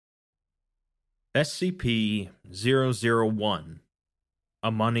SCP-001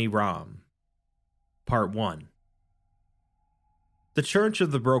 Amoni-Ram Part 1. The Church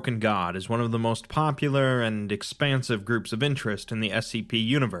of the Broken God is one of the most popular and expansive groups of interest in the SCP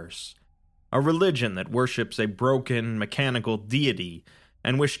universe, a religion that worships a broken, mechanical deity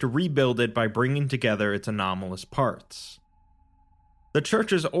and wishes to rebuild it by bringing together its anomalous parts. The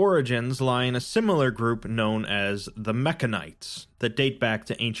Church's origins lie in a similar group known as the Mechanites that date back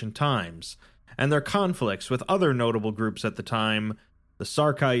to ancient times, and their conflicts with other notable groups at the time, the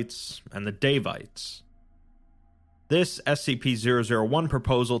Sarkites and the Davites. This SCP-001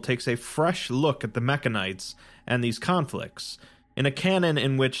 proposal takes a fresh look at the Mechanites and these conflicts, in a canon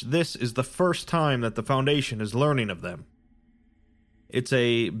in which this is the first time that the Foundation is learning of them. It's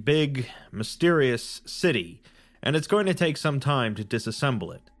a big, mysterious city, and it's going to take some time to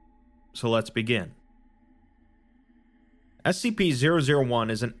disassemble it. So let's begin. SCP-001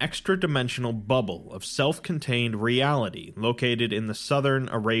 is an extra-dimensional bubble of self-contained reality located in the southern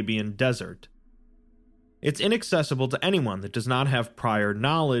Arabian desert. It's inaccessible to anyone that does not have prior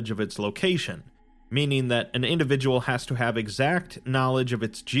knowledge of its location, meaning that an individual has to have exact knowledge of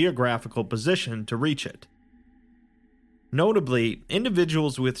its geographical position to reach it. Notably,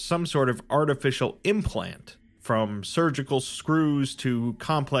 individuals with some sort of artificial implant, from surgical screws to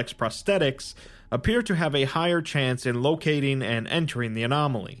complex prosthetics, appear to have a higher chance in locating and entering the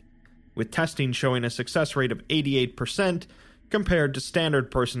anomaly, with testing showing a success rate of 88% compared to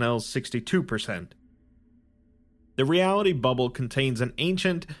standard personnel's 62%. The reality bubble contains an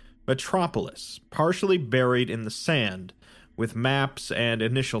ancient metropolis, partially buried in the sand, with maps and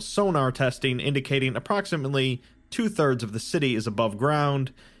initial sonar testing indicating approximately 2/3 of the city is above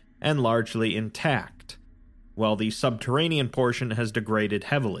ground and largely intact, while the subterranean portion has degraded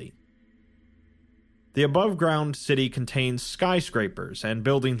heavily. The above-ground city contains skyscrapers and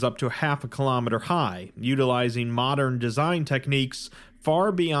buildings up to half a kilometer high, utilizing modern design techniques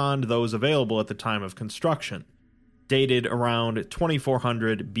far beyond those available at the time of construction, dated around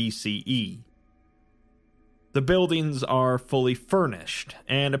 2400 BCE. The buildings are fully furnished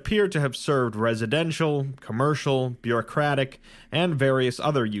and appear to have served residential, commercial, bureaucratic, and various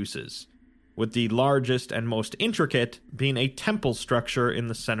other uses, with the largest and most intricate being a temple structure in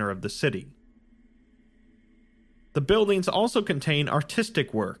the center of the city. The buildings also contain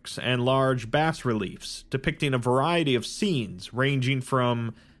artistic works and large bas-reliefs depicting a variety of scenes ranging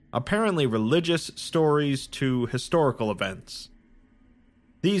from apparently religious stories to historical events.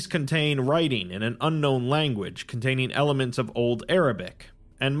 These contain writing in an unknown language containing elements of Old Arabic,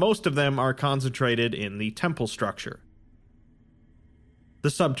 and most of them are concentrated in the temple structure. The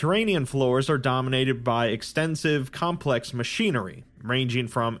subterranean floors are dominated by extensive, complex machinery, ranging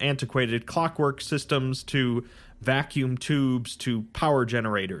from antiquated clockwork systems to vacuum tubes to power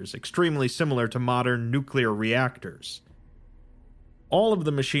generators, extremely similar to modern nuclear reactors. All of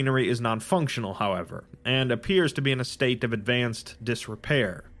the machinery is non-functional, however, and appears to be in a state of advanced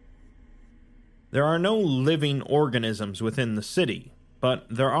disrepair. There are no living organisms within the city, but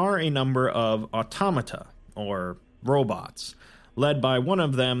there are a number of automata, or robots, led by one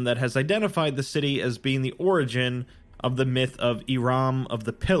of them that has identified the city as being the origin of the myth of Ram of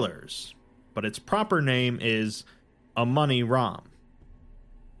the Pillars, but its proper name is Amoni-Ram.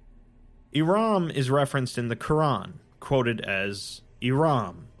 Ram is referenced in the Quran, quoted as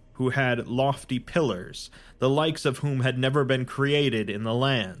Ram, who had lofty pillars, the likes of whom had never been created in the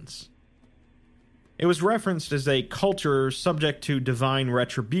lands. It was referenced as a culture subject to divine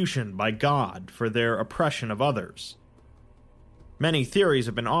retribution by God for their oppression of others. Many theories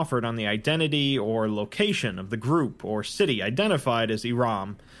have been offered on the identity or location of the group or city identified as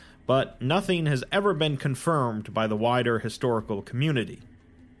Ram, but nothing has ever been confirmed by the wider historical community.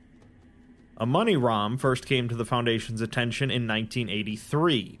 Amoni-Ram first came to the Foundation's attention in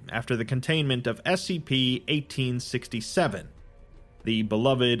 1983, after the containment of SCP-1867. The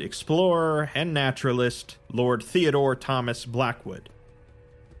beloved explorer and naturalist Lord Theodore Thomas Blackwood.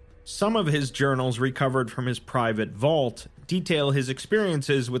 Some of his journals recovered from his private vault detail his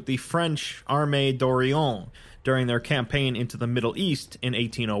experiences with the French Armée d'Orient during their campaign into the Middle East in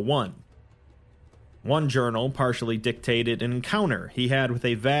 1801. One journal partially dictated an encounter he had with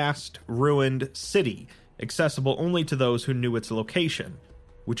a vast, ruined city, accessible only to those who knew its location,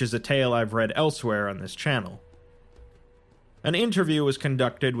 which is a tale I've read elsewhere on this channel. An interview was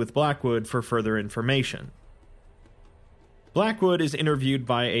conducted with Blackwood for further information. Blackwood is interviewed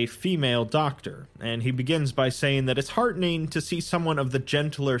by a female doctor, and he begins by saying that it's heartening to see someone of the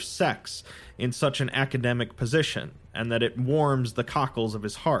gentler sex in such an academic position, and that it warms the cockles of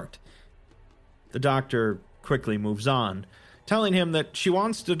his heart. The doctor quickly moves on, telling him that she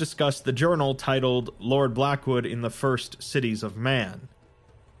wants to discuss the journal titled Lord Blackwood in the First Cities of Man.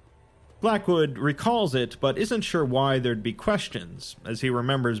 Blackwood recalls it, but isn't sure why there'd be questions, as he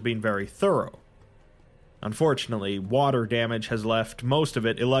remembers being very thorough. Unfortunately, water damage has left most of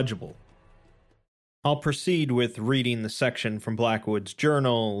it illegible. I'll proceed with reading the section from Blackwood's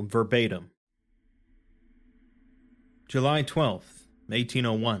journal verbatim. July 12th,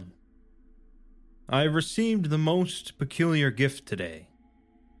 1801. I received the most peculiar gift today.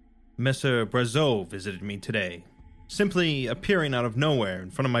 Messer Brazeau visited me today, simply appearing out of nowhere in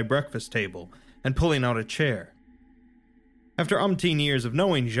front of my breakfast table and pulling out a chair. After umpteen years of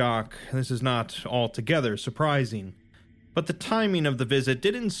knowing Jacques, this is not altogether surprising, but the timing of the visit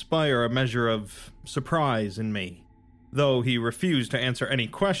did inspire a measure of surprise in me, though he refused to answer any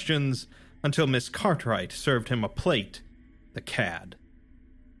questions until Miss Cartwright served him a plate, the cad.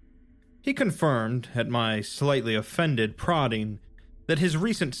 He confirmed, at my slightly offended prodding, that his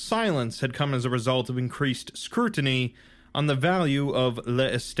recent silence had come as a result of increased scrutiny on the value of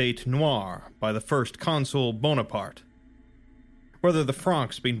l'Estate Noire by the first consul Bonaparte. Whether the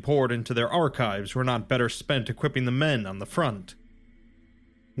francs being poured into their archives were not better spent equipping the men on the front.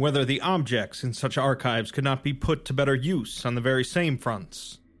 Whether the objects in such archives could not be put to better use on the very same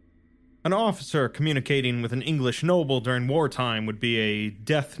fronts. An officer communicating with an English noble during wartime would be a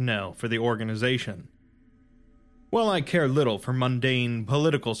death knell for the organization. While I care little for mundane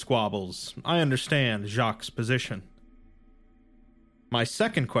political squabbles, I understand Jacques' position. My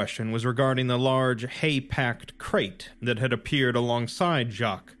second question was regarding the large hay-packed crate that had appeared alongside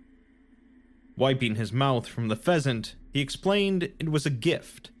Jacques. Wiping his mouth from the pheasant, he explained it was a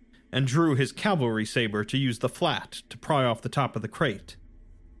gift, and drew his cavalry saber to use the flat to pry off the top of the crate.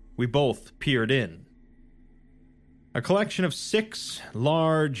 We both peered in. A collection of 6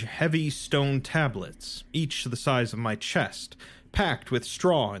 large, heavy stone tablets, each the size of my chest, packed with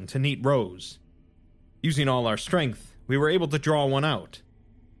straw into neat rows. Using all our strength, we were able to draw one out.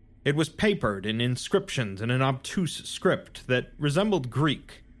 It was papered in inscriptions in an obtuse script that resembled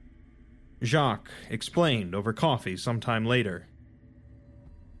Greek. Jacques explained over coffee some time later.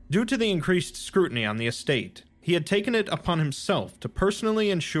 Due to the increased scrutiny on the estate, he had taken it upon himself to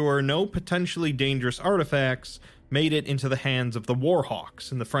personally ensure no potentially dangerous artifacts made it into the hands of the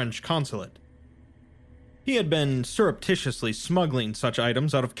warhawks in the French consulate. He had been surreptitiously smuggling such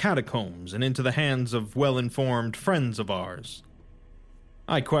items out of catacombs and into the hands of well-informed friends of ours.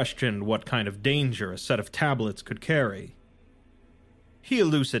 I questioned what kind of danger a set of tablets could carry. He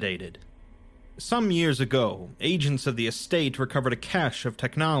elucidated. Some years ago, agents of the estate recovered a cache of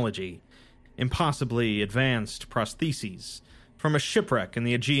technology, impossibly advanced prostheses, from a shipwreck in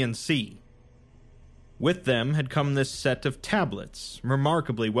the Aegean Sea. With them had come this set of tablets,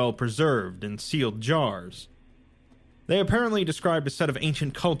 remarkably well preserved in sealed jars. They apparently described a set of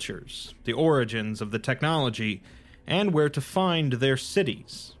ancient cultures, the origins of the technology, and where to find their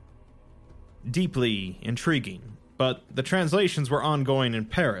cities. Deeply intriguing, but the translations were ongoing in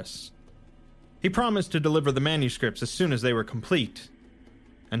Paris. He promised to deliver the manuscripts as soon as they were complete,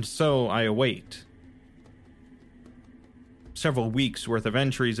 and so I await. Several weeks' worth of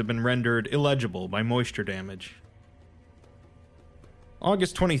entries have been rendered illegible by moisture damage.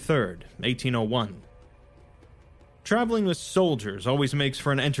 August 23rd, 1801. Traveling with soldiers always makes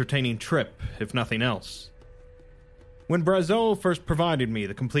for an entertaining trip, if nothing else. When Brazeau first provided me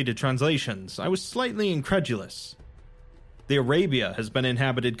the completed translations, I was slightly incredulous. The Arabia has been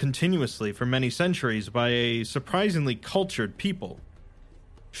inhabited continuously for many centuries by a surprisingly cultured people.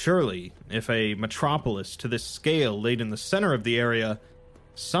 Surely, if a metropolis to this scale laid in the center of the area,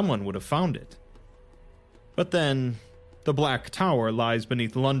 someone would have found it. But then, the Black Tower lies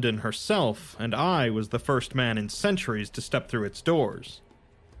beneath London herself, and I was the first man in centuries to step through its doors.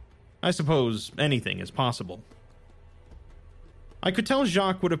 I suppose anything is possible. I could tell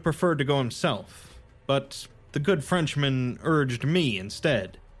Jacques would have preferred to go himself, but the good Frenchman urged me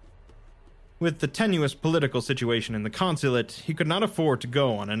instead. With the tenuous political situation in the consulate, he could not afford to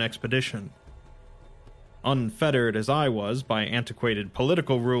go on an expedition. Unfettered as I was by antiquated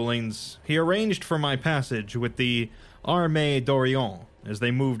political rulings, he arranged for my passage with the Armée d'Orient as they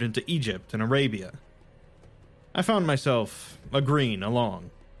moved into Egypt and Arabia. I found myself agreeing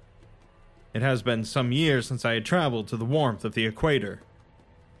along. It has been some years since I had traveled to the warmth of the equator.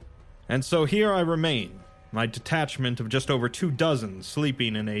 And so here I remain, my detachment of just over 24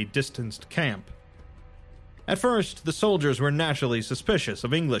 sleeping in a distanced camp. At first, the soldiers were naturally suspicious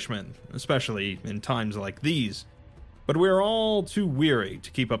of Englishmen, especially in times like these, but we are all too weary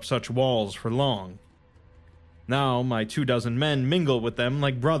to keep up such walls for long. Now my 24 men mingle with them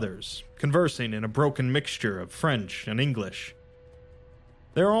like brothers, conversing in a broken mixture of French and English,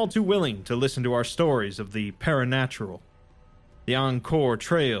 They're all too willing to listen to our stories of the paranatural. The Encore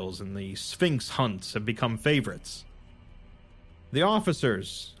trails and the Sphinx hunts have become favorites. The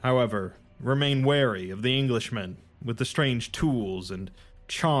officers, however, remain wary of the Englishmen with the strange tools and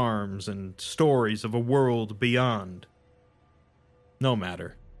charms and stories of a world beyond. No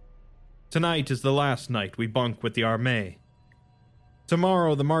matter. Tonight is the last night we bunk with the Armée.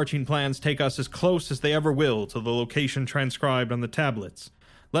 Tomorrow the marching plans take us as close as they ever will to the location transcribed on the tablets,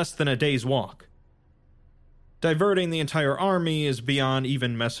 less than a day's walk. Diverting the entire army is beyond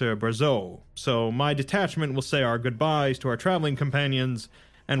even Messer Brazeau, so my detachment will say our goodbyes to our traveling companions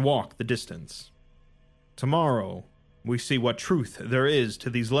and walk the distance. Tomorrow, we see what truth there is to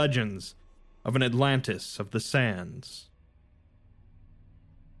these legends of an Atlantis of the sands.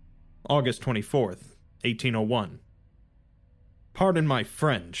 August 24th, 1801. Pardon my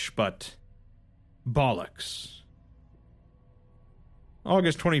French, but bollocks.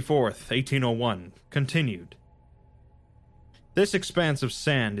 August 24th, 1801, continued. This expanse of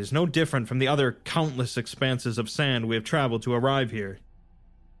sand is no different from the other countless expanses of sand we have traveled to arrive here.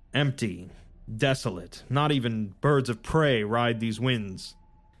 Empty, desolate, not even birds of prey ride these winds.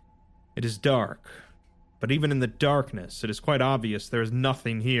 It is dark, but even in the darkness, it is quite obvious there is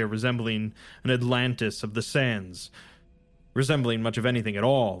nothing here resembling an Atlantis of the sands, resembling much of anything at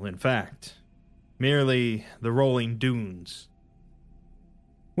all, in fact. Merely the rolling dunes.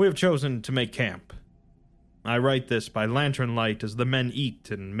 We have chosen to make camp. I write this by lantern light as the men eat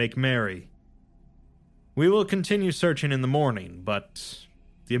and make merry. We will continue searching in the morning, but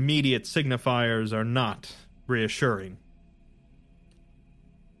the immediate signifiers are not reassuring.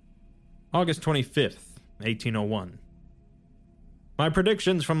 August 25th, 1801. My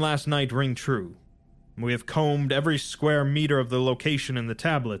predictions from last night ring true. We have combed every square meter of the location in the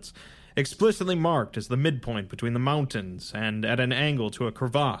tablets, explicitly marked as the midpoint between the mountains and at an angle to a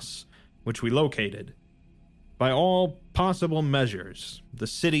crevasse, which we located. By all possible measures, the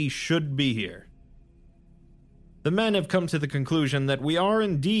city should be here. The men have come to the conclusion that we are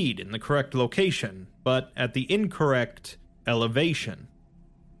indeed in the correct location, but at the incorrect elevation.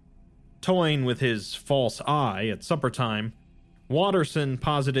 Toying with his false eye at supper time, Watterson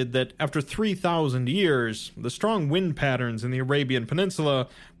posited that after 3,000 years, the strong wind patterns in the Arabian Peninsula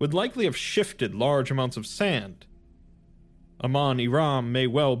would likely have shifted large amounts of sand. Amoni-Ram may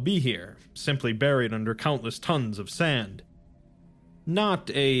well be here, simply buried under countless tons of sand. Not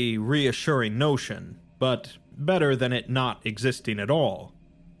a reassuring notion, but better than it not existing at all,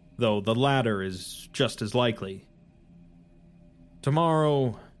 though the latter is just as likely.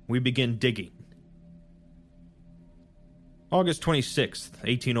 Tomorrow, we begin digging. August 26th,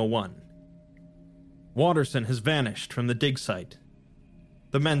 1801. Watterson has vanished from the dig site.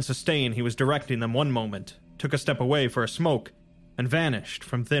 The men sustain he was directing them one moment, took a step away for a smoke, and vanished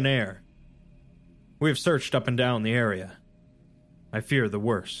from thin air. We have searched up and down the area. I fear the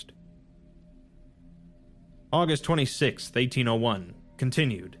worst. August 26th, 1801,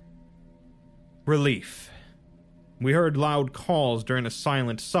 continued. Relief. We heard loud calls during a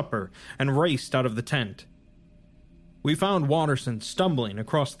silent supper and raced out of the tent. We found Watterson stumbling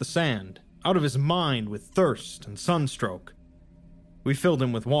across the sand, out of his mind with thirst and sunstroke. We filled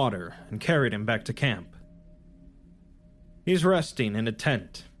him with water and carried him back to camp. He's resting in a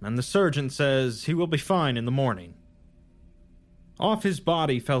tent, and the surgeon says he will be fine in the morning. Off his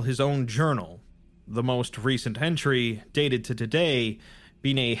body fell his own journal, the most recent entry, dated to today,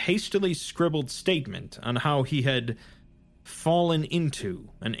 being a hastily scribbled statement on how he had fallen into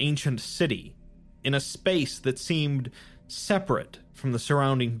an ancient city in a space that seemed separate from the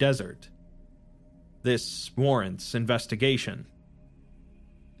surrounding desert. This warrants investigation.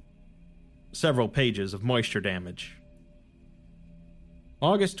 Several pages of moisture damage.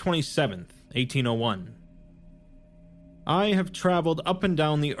 August 27th, 1801. I have traveled up and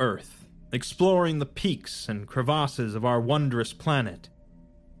down the earth, exploring the peaks and crevasses of our wondrous planet.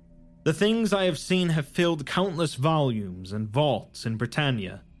 The things I have seen have filled countless volumes and vaults in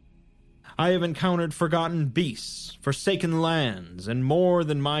Britannia. I have encountered forgotten beasts, forsaken lands, and more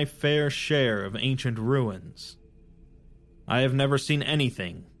than my fair share of ancient ruins. I have never seen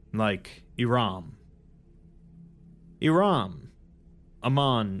anything like Iram. Iram.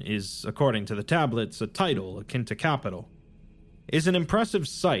 Amon is, according to the tablets, a title akin to capital, is an impressive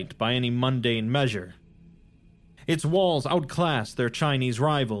sight by any mundane measure. Its walls outclass their Chinese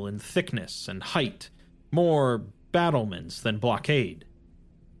rival in thickness and height, more battlements than blockade.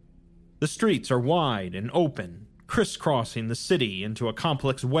 The streets are wide and open, crisscrossing the city into a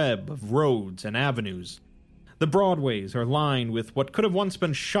complex web of roads and avenues. The broadways are lined with what could have once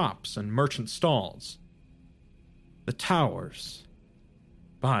been shops and merchant stalls. The towers.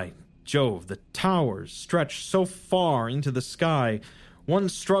 By Jove, the towers stretch so far into the sky, one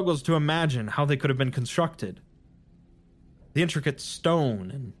struggles to imagine how they could have been constructed. The intricate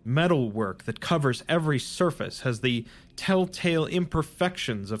stone and metal work that covers every surface has the telltale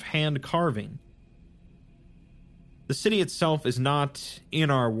imperfections of hand carving. The city itself is not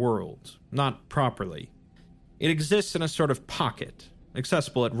in our world, not properly. It exists in a sort of pocket,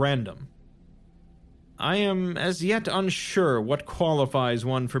 accessible at random. I am as yet unsure what qualifies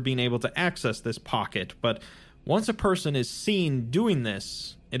one for being able to access this pocket, but once a person is seen doing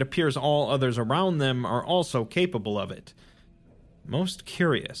this, it appears all others around them are also capable of it. Most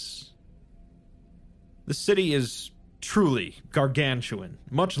curious. The city is truly gargantuan,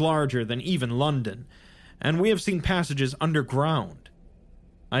 much larger than even London, and we have seen passages underground.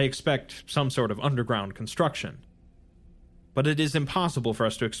 I expect some sort of underground construction. But it is impossible for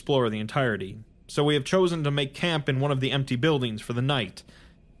us to explore the entirety, so we have chosen to make camp in one of the empty buildings for the night.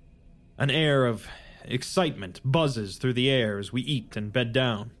 An air of excitement buzzes through the air as we eat and bed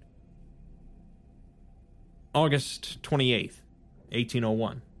down. August 28th.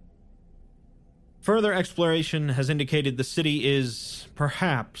 1801. Further exploration has indicated the city is,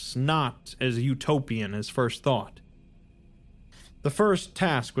 perhaps, not as utopian as first thought. The first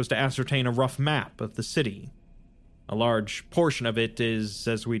task was to ascertain a rough map of the city. A large portion of it is,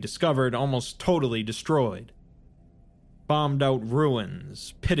 as we discovered, almost totally destroyed. Bombed-out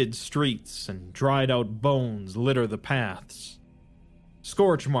ruins, pitted streets, and dried-out bones litter the paths.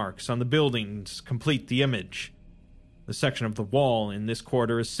 Scorch marks on the buildings complete the image. The section of the wall in this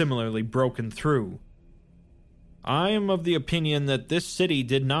quarter is similarly broken through. I am of the opinion that this city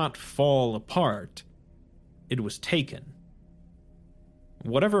did not fall apart. It was taken.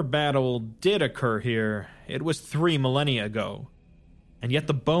 Whatever battle did occur here, it was 3 millennia ago, and yet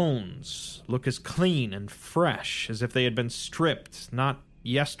the bones look as clean and fresh as if they had been stripped not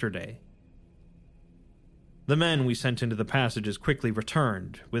yesterday. The men we sent into the passages quickly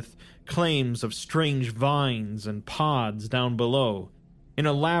returned, with claims of strange vines and pods down below, in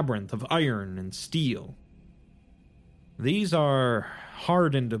a labyrinth of iron and steel. These are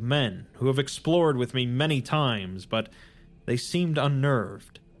hardened men who have explored with me many times, but they seemed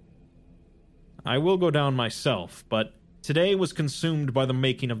unnerved. I will go down myself, but today was consumed by the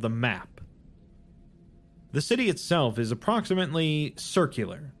making of the map. The city itself is approximately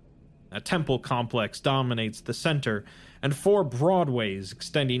circular. A temple complex dominates the center, and 4 broadways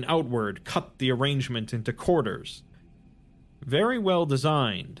extending outward cut the arrangement into quarters. Very well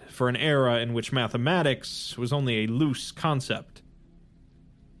designed for an era in which mathematics was only a loose concept.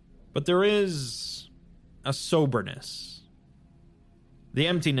 But there is a soberness. The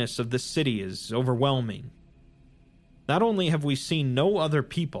emptiness of this city is overwhelming. Not only have we seen no other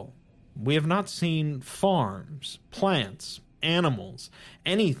people, we have not seen farms, plants, animals,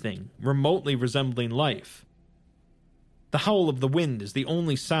 anything remotely resembling life. The howl of the wind is the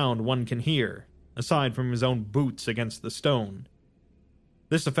only sound one can hear, aside from his own boots against the stone.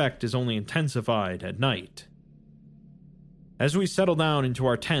 This effect is only intensified at night. As we settle down into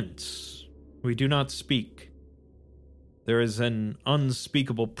our tents, we do not speak. There is an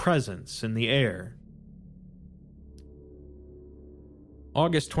unspeakable presence in the air.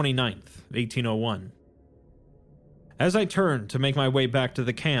 August 29th, 1801. As I turned to make my way back to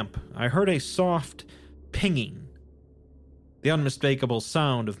the camp, I heard a soft pinging. The unmistakable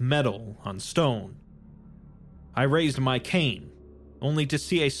sound of metal on stone. I raised my cane, only to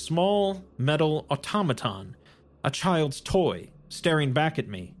see a small metal automaton, a child's toy, staring back at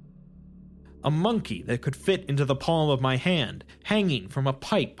me. A monkey that could fit into the palm of my hand, hanging from a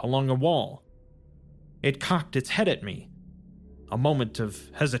pipe along a wall. It cocked its head at me. A moment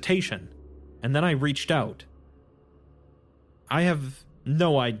of hesitation, and then I reached out. I have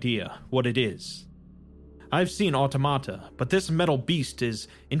no idea what it is. I've seen automata, but this metal beast is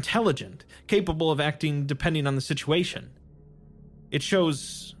intelligent, capable of acting depending on the situation. It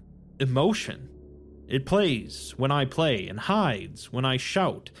shows emotion. It plays when I play and hides when I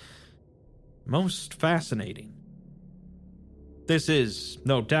shout. Most fascinating. This is,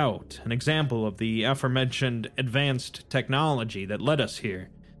 no doubt, an example of the aforementioned advanced technology that led us here.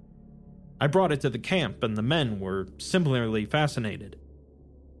 I brought it to the camp, and the men were similarly fascinated.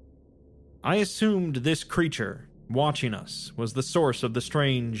 I assumed this creature, watching us, was the source of the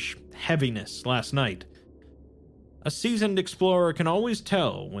strange heaviness last night. A seasoned explorer can always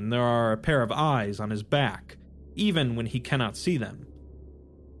tell when there are a pair of eyes on his back, even when he cannot see them.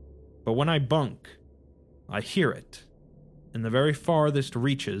 But when I bunk, I hear it, in the very farthest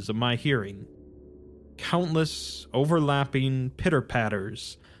reaches of my hearing. Countless overlapping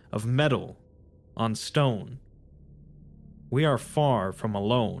pitter-patters of metal on stone. we are far from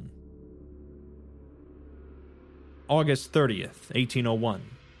alone. August 30th, 1801.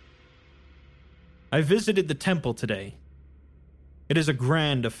 I visited the temple today. It is a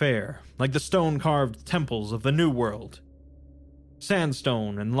grand affair, like the stone-carved temples of the New World.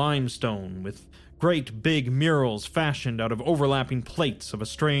 Sandstone and limestone, with great big murals fashioned out of overlapping plates of a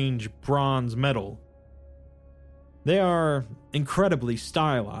strange bronze metal. They are incredibly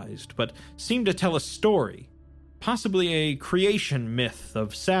stylized, but seem to tell a story, possibly a creation myth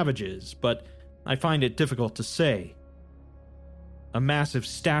of savages, but I find it difficult to say. A massive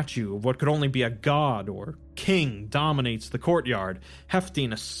statue of what could only be a god or king dominates the courtyard,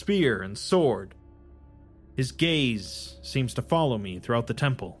 hefting a spear and sword. His gaze seems to follow me throughout the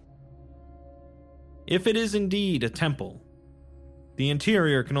temple. If it is indeed a temple, the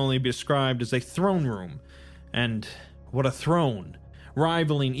interior can only be described as a throne room, and what a throne,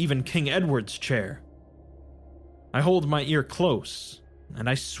 rivaling even King Edward's chair. I hold my ear close, and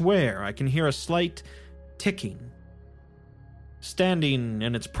I swear I can hear a slight ticking. Standing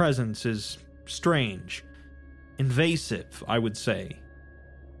in its presence is strange, invasive, I would say.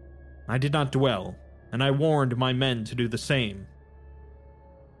 I did not dwell, and I warned my men to do the same.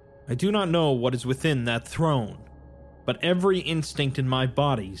 I do not know what is within that throne, but every instinct in my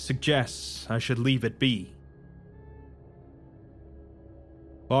body suggests I should leave it be.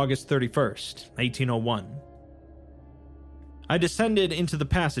 August 31st, 1801. I descended into the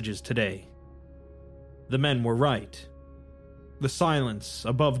passages today. The men were right. The silence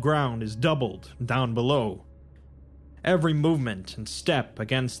above ground is doubled down below. Every movement and step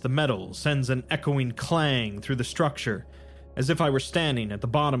against the metal sends an echoing clang through the structure, as if I were standing at the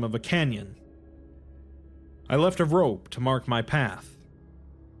bottom of a canyon. I left a rope to mark my path.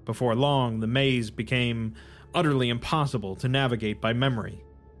 Before long, the maze became utterly impossible to navigate by memory.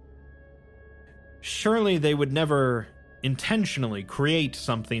 Surely they would never intentionally create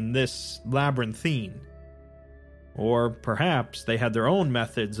something this labyrinthine. Or perhaps they had their own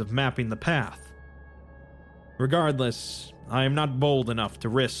methods of mapping the path. Regardless, I am not bold enough to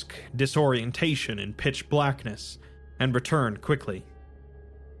risk disorientation in pitch blackness and returned quickly.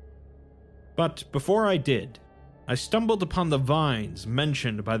 But before I did, I stumbled upon the vines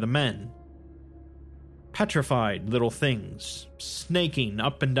mentioned by the men. Petrified little things, snaking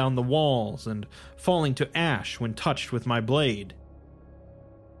up and down the walls and falling to ash when touched with my blade.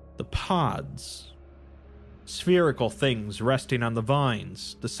 The pods. Spherical things resting on the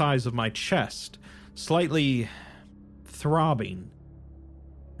vines, the size of my chest, slightly throbbing.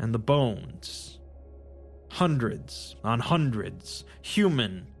 And the bones. Hundreds on hundreds,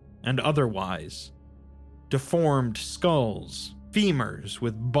 human and otherwise. Deformed skulls, femurs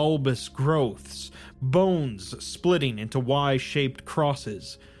with bulbous growths, bones splitting into Y-shaped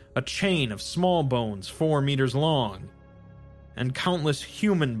crosses, a chain of small bones 4 meters long, and countless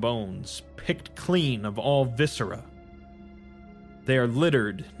human bones picked clean of all viscera. They are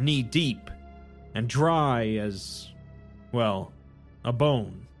littered knee-deep and dry as, well, a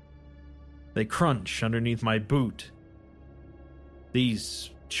bone. They crunch underneath my boot.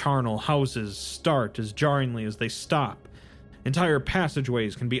 These charnel houses start as jarringly as they stop. Entire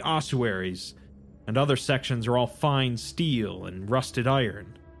passageways can be ossuaries, and other sections are all fine steel and rusted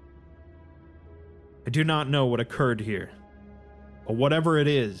iron. I do not know what occurred here, but whatever it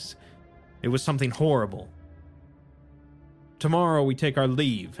is, it was something horrible. Tomorrow we take our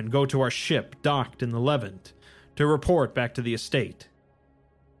leave and go to our ship docked in the Levant to report back to the estate.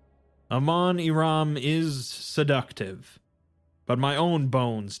 Amoni-Ram is seductive, but my own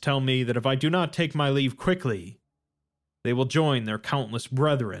bones tell me that if I do not take my leave quickly, they will join their countless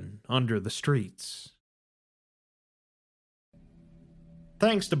brethren under the streets.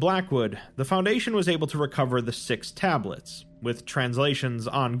 Thanks to Blackwood, the Foundation was able to recover the 6 tablets, with translations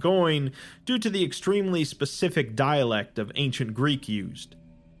ongoing due to the extremely specific dialect of ancient Greek used.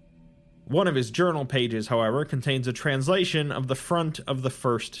 One of his journal pages, however, contains a translation of the front of the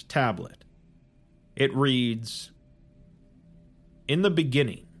first tablet. It reads, "In the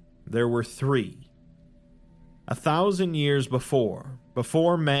beginning, there were 3. 1,000 years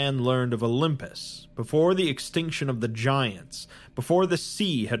before man learned of Olympus, before the extinction of the giants, before the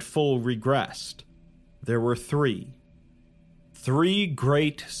sea had full regressed, there were 3. 3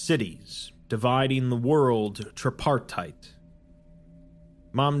 great cities dividing the world tripartite.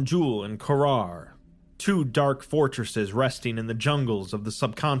 Mamjul and Korar, 2 dark fortresses resting in the jungles of the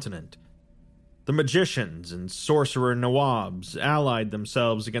subcontinent. The magicians and sorcerer Nawabs allied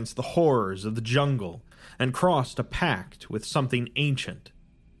themselves against the horrors of the jungle and crossed a pact with something ancient.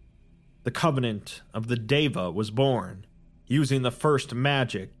 The covenant of the Deva was born, using the first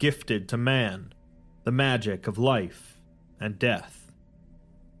magic gifted to man, the magic of life and death.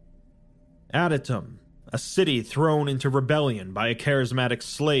 Aditum, a city thrown into rebellion by a charismatic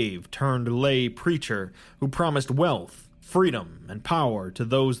slave turned lay preacher who promised wealth, freedom, and power to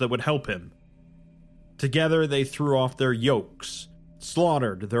those that would help him. Together they threw off their yokes,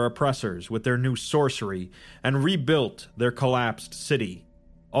 slaughtered their oppressors with their new sorcery, and rebuilt their collapsed city,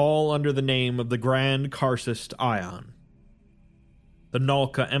 all under the name of the Grand Karcist Ion. The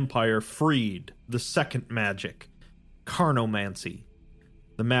Nalka Empire freed the second magic, Carnomancy,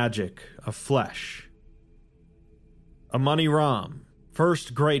 the magic of flesh. Amoni-Ram,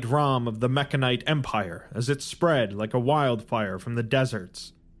 first great Ram of the Mechanite Empire, as it spread like a wildfire from the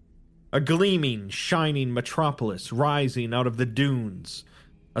deserts. A gleaming, shining metropolis rising out of the dunes,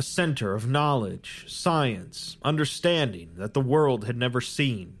 a center of knowledge, science, understanding that the world had never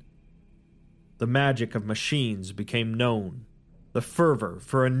seen. The magic of machines became known, the fervor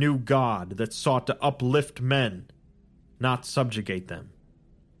for a new god that sought to uplift men, not subjugate them.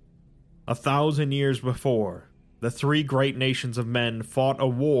 1,000 years before, the three great nations of men fought a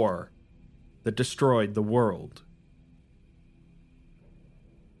war that destroyed the world.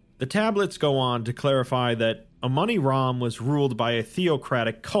 The tablets go on to clarify that Amoni-Ram was ruled by a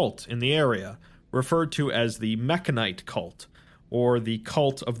theocratic cult in the area, referred to as the Mechanite cult, or the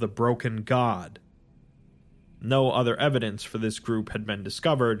cult of the broken god. No other evidence for this group had been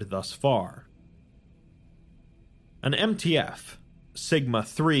discovered thus far. An MTF,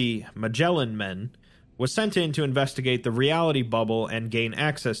 Sigma-3 Magellan men, was sent in to investigate the reality bubble and gain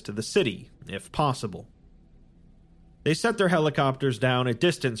access to the city, if possible. They set their helicopters down a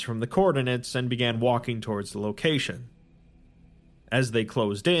distance from the coordinates and began walking towards the location. As they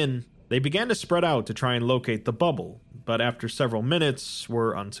closed in, they began to spread out to try and locate the bubble, but after several minutes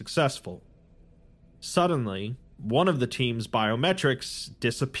were unsuccessful. Suddenly, one of the team's biometrics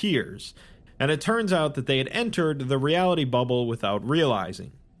disappears, and it turns out that they had entered the reality bubble without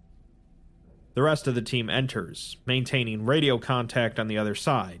realizing. The rest of the team enters, maintaining radio contact on the other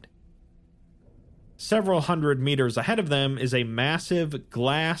side. Several hundred meters ahead of them is a massive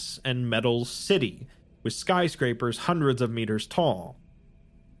glass and metal city, with skyscrapers hundreds of meters tall.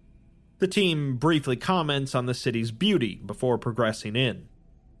 The team briefly comments on the city's beauty before progressing in.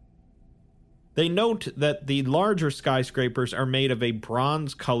 They note that the larger skyscrapers are made of a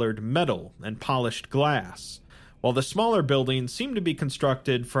bronze-colored metal and polished glass, while the smaller buildings seem to be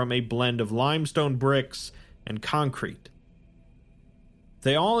constructed from a blend of limestone bricks and concrete.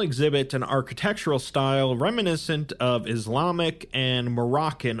 They all exhibit an architectural style reminiscent of Islamic and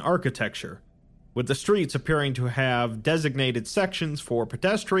Moroccan architecture, with the streets appearing to have designated sections for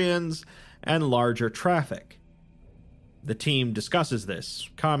pedestrians and larger traffic. The team discusses this,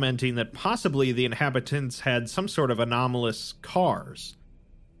 commenting that possibly the inhabitants had some sort of anomalous cars.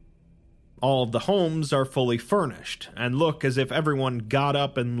 All of the homes are fully furnished, and look as if everyone got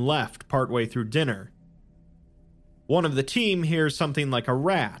up and left partway through dinner. One of the team hears something like a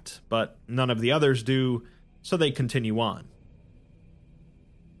rat, but none of the others do, so they continue on.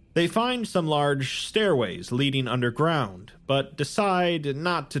 They find some large stairways leading underground, but decide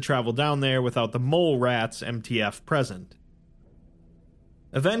not to travel down there without the mole rat's MTF present.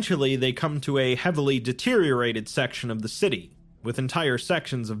 Eventually, they come to a heavily deteriorated section of the city, with entire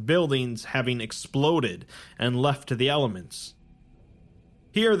sections of buildings having exploded and left to the elements.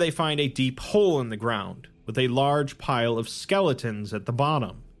 Here they find a deep hole in the ground, with a large pile of skeletons at the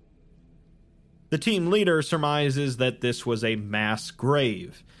bottom. The team leader surmises that this was a mass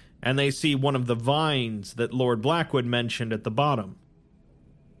grave, and they see one of the vines that Lord Blackwood mentioned at the bottom.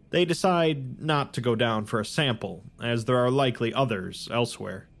 They decide not to go down for a sample, as there are likely others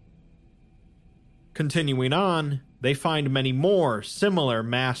elsewhere. Continuing on, they find many more similar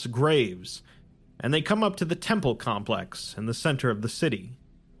mass graves, and they come up to the temple complex in the center of the city.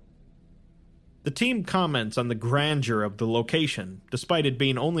 The team comments on the grandeur of the location, despite it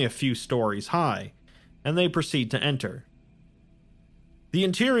being only a few stories high, and they proceed to enter. The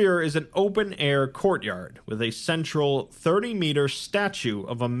interior is an open-air courtyard with a central 30-meter statue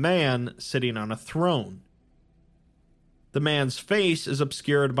of a man sitting on a throne. The man's face is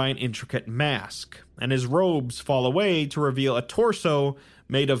obscured by an intricate mask, and his robes fall away to reveal a torso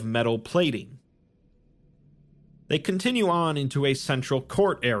made of metal plating. They continue on into a central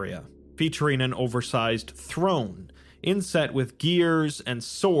court area, featuring an oversized throne, inset with gears and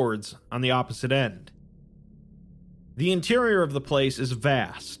swords on the opposite end. The interior of the place is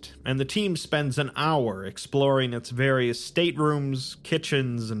vast, and the team spends an hour exploring its various staterooms,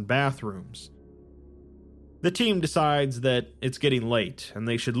 kitchens, and bathrooms. The team decides that it's getting late and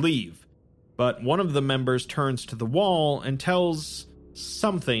they should leave, but one of the members turns to the wall and tells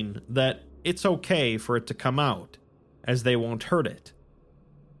something that it's okay for it to come out. as they won't hurt it.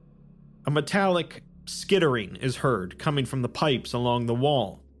 A metallic skittering is heard coming from the pipes along the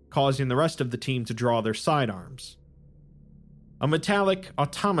wall, causing the rest of the team to draw their sidearms. A metallic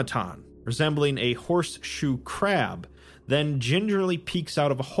automaton, resembling a horseshoe crab, then gingerly peeks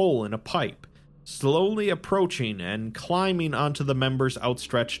out of a hole in a pipe, slowly approaching and climbing onto the member's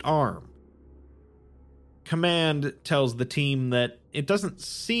outstretched arm. Command tells the team that it doesn't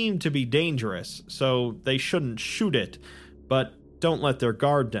seem to be dangerous, so they shouldn't shoot it, but don't let their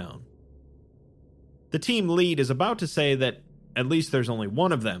guard down. The team lead is about to say that at least there's only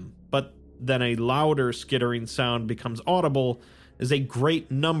one of them, but then a louder skittering sound becomes audible as a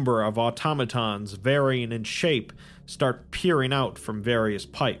great number of automatons, varying in shape, start peering out from various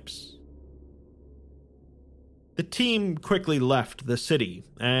pipes. The team quickly left the city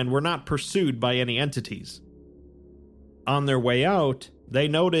and were not pursued by any entities. On their way out, they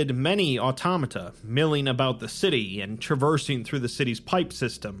noted many automata milling about the city and traversing through the city's pipe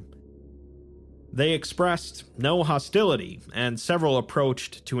system. They expressed no hostility, and several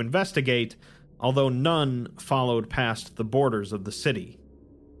approached to investigate, although none followed past the borders of the city.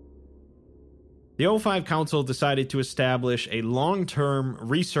 The O5 Council decided to establish a long-term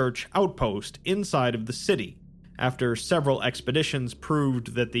research outpost inside of the city, after several expeditions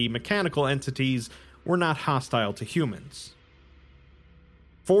proved that the mechanical entities were not hostile to humans.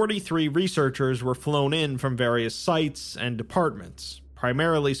 43 researchers were flown in from various sites and departments,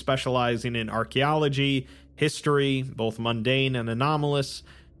 primarily specializing in archaeology, history, both mundane and anomalous,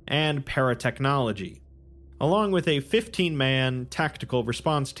 and paratechnology, along with a 15-man tactical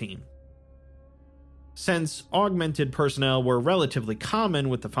response team. Since augmented personnel were relatively common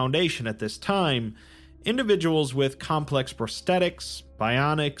with the Foundation at this time, individuals with complex prosthetics,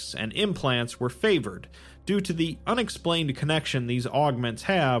 bionics, and implants were favored due to the unexplained connection these augments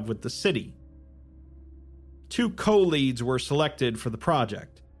have with the city. 2 co-leads were selected for the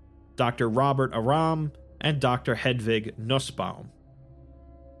project, Dr. Robert Aram and Dr. Hedvig Nussbaum.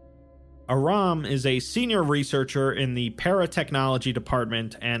 Aram is a senior researcher in the Paratechnology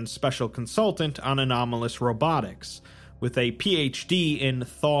Department and special consultant on anomalous robotics, with a PhD in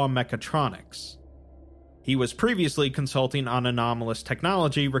thaw mechatronics. He was previously consulting on anomalous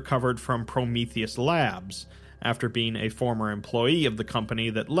technology recovered from Prometheus Labs, after being a former employee of the company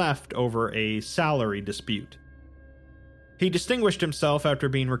that left over a salary dispute. He distinguished himself after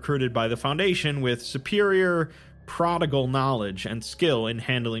being recruited by the Foundation with superior, prodigal knowledge and skill in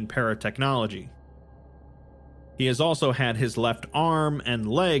handling paratechnology. He has also had his left arm and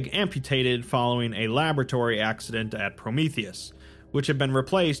leg amputated following a laboratory accident at Prometheus, which have been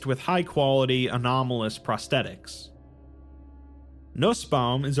replaced with high-quality anomalous prosthetics.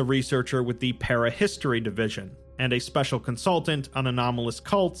 Nussbaum is a researcher with the Parahistory Division and a special consultant on anomalous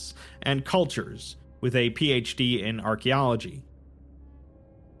cults and cultures, with a PhD in archaeology.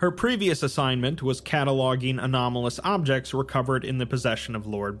 Her previous assignment was cataloging anomalous objects recovered in the possession of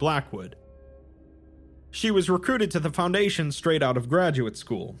Lord Blackwood. She was recruited to the Foundation straight out of graduate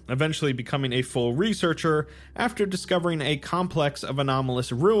school, eventually becoming a full researcher after discovering a complex of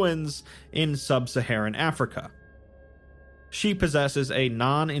anomalous ruins in sub-Saharan Africa. She possesses a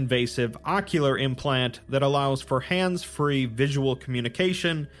non-invasive ocular implant that allows for hands-free visual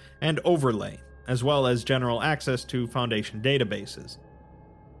communication and overlay, as well as general access to Foundation databases.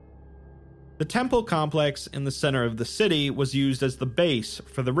 The temple complex in the center of the city was used as the base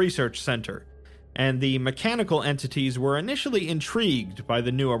for the research center, and the mechanical entities were initially intrigued by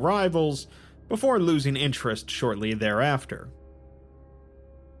the new arrivals before losing interest shortly thereafter.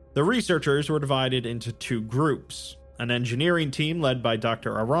 The researchers were divided into 2 groups, an engineering team led by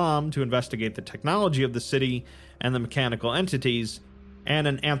Dr. Aram to investigate the technology of the city and the mechanical entities, and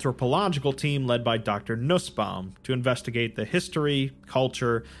an anthropological team led by Dr. Nussbaum to investigate the history,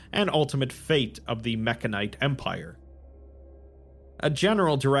 culture, and ultimate fate of the Mechanite Empire. A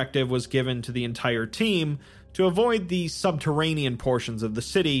general directive was given to the entire team to avoid the subterranean portions of the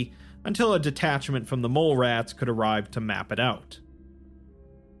city until a detachment from the mole rats could arrive to map it out.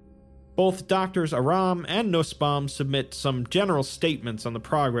 Both Drs. Aram and Nussbaum submit some general statements on the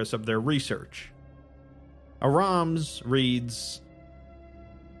progress of their research. Aram's reads,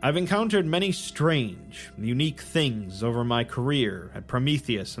 "I've encountered many strange, unique things over my career at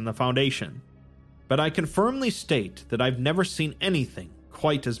Prometheus and the Foundation, but I can firmly state that I've never seen anything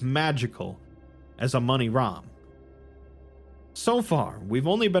quite as magical as Amoni-Ram. So far, we've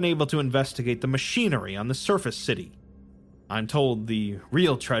only been able to investigate the machinery on the surface city. I'm told the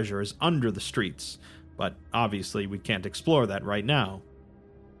real treasure is under the streets, but obviously we can't explore that right now,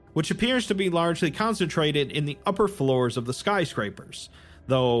 which appears to be largely concentrated in the upper floors of the skyscrapers,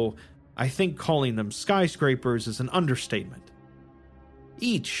 though I think calling them skyscrapers is an understatement.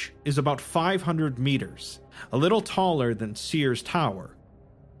 Each is about 500 meters, a little taller than Sears Tower.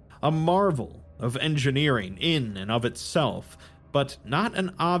 A marvel of engineering in and of itself, but not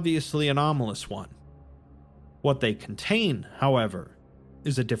an obviously anomalous one. What they contain, however,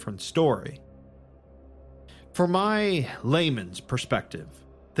 is a different story. From my layman's perspective,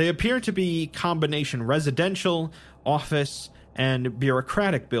 they appear to be combination residential, office, and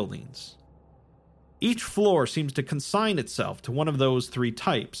bureaucratic buildings. Each floor seems to consign itself to one of those three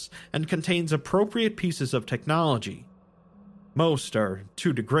types and contains appropriate pieces of technology. Most are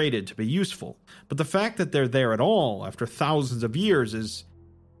too degraded to be useful, but the fact that they're there at all after thousands of years is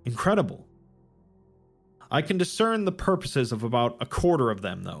incredible. I can discern the purposes of about a quarter of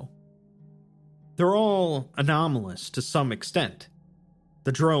them, though. They're all anomalous to some extent.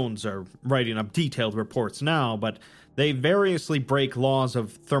 The drones are writing up detailed reports now, but they variously break laws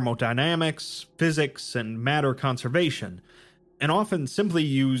of thermodynamics, physics, and matter conservation, and often simply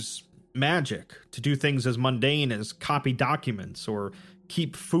use magic to do things as mundane as copy documents or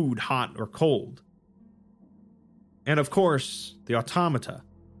keep food hot or cold. And of course, the automata.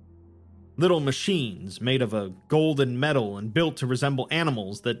 Little machines made of a golden metal and built to resemble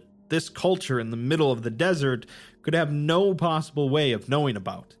animals that this culture in the middle of the desert could have no possible way of knowing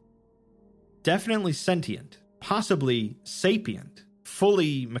about. Definitely sentient, possibly sapient,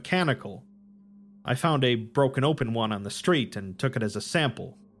 fully mechanical. I found a broken open one on the street and took it as a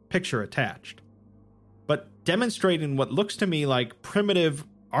sample, picture attached. But demonstrating what looks to me like primitive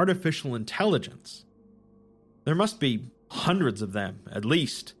artificial intelligence. There must be hundreds of them, at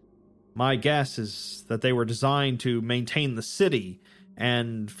least. My guess is that they were designed to maintain the city,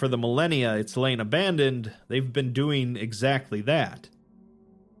 and for the millennia it's lain abandoned, they've been doing exactly that.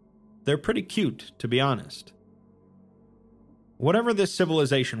 They're pretty cute, to be honest. Whatever this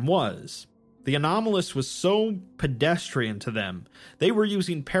civilization was, the anomalous was so pedestrian to them, they were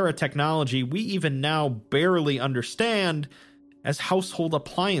using paratechnology we even now barely understand as household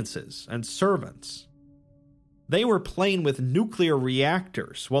appliances and servants. They were playing with nuclear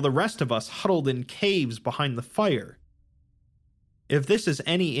reactors while the rest of us huddled in caves behind the fire. If this is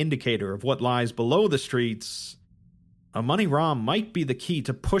any indicator of what lies below the streets, Amoni-Ram might be the key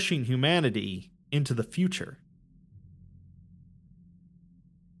to pushing humanity into the future.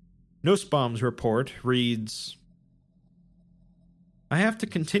 Nussbaum's report reads, I have to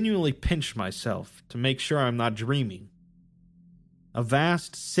continually pinch myself to make sure I'm not dreaming. A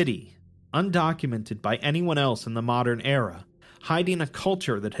vast city, undocumented by anyone else in the modern era, hiding a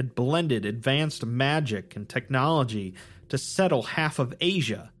culture that had blended advanced magic and technology to settle half of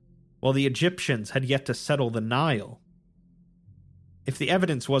Asia, while the Egyptians had yet to settle the Nile. If the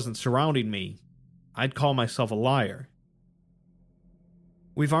evidence wasn't surrounding me, I'd call myself a liar.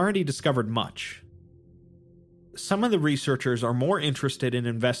 We've already discovered much. Some of the researchers are more interested in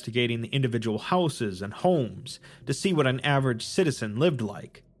investigating the individual houses and homes to see what an average citizen lived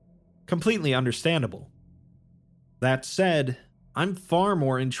like. Completely understandable. That said, I'm far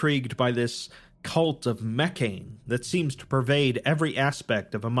more intrigued by this cult of Mecane that seems to pervade every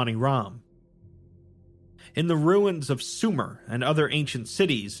aspect of Amoni-Ram. In the ruins of Sumer and other ancient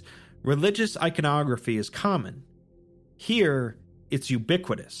cities, religious iconography is common. Here, it's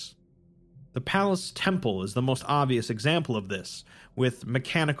ubiquitous. The palace temple is the most obvious example of this, with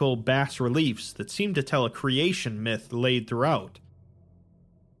mechanical bas-reliefs that seem to tell a creation myth laid throughout.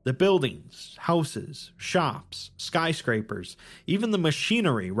 The buildings, houses, shops, skyscrapers, even the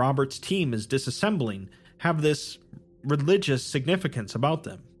machinery Robert's team is disassembling have this religious significance about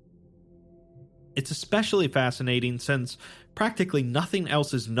them. It's especially fascinating since practically nothing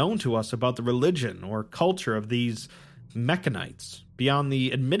else is known to us about the religion or culture of these Mechanites, beyond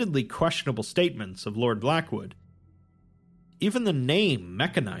the admittedly questionable statements of Lord Blackwood. Even the name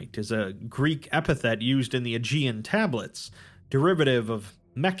Mechanite is a Greek epithet used in the Aegean tablets, derivative of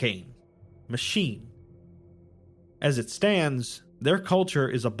Mechane, machine. As it stands, their culture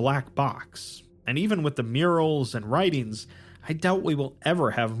is a black box, and even with the murals and writings, I doubt we will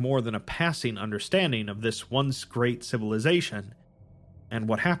ever have more than a passing understanding of this once great civilization and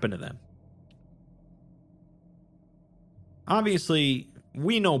what happened to them. Obviously,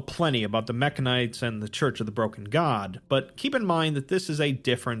 we know plenty about the Mechanites and the Church of the Broken God, but keep in mind that this is a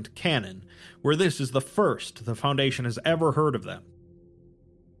different canon, where this is the first the Foundation has ever heard of them.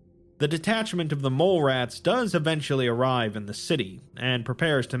 The detachment of the mole rats does eventually arrive in the city, and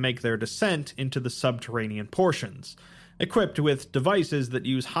prepares to make their descent into the subterranean portions, equipped with devices that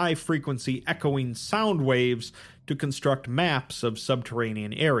use high-frequency echoing sound waves to construct maps of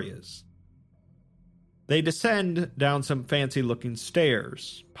subterranean areas. They descend down some fancy-looking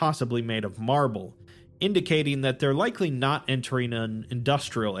stairs, possibly made of marble, indicating that they're likely not entering an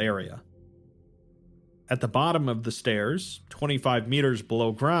industrial area. At the bottom of the stairs, 25 meters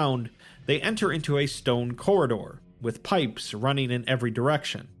below ground, they enter into a stone corridor, with pipes running in every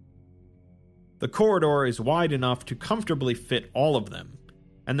direction. The corridor is wide enough to comfortably fit all of them,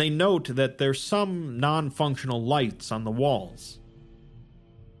 and they note that there's some non-functional lights on the walls.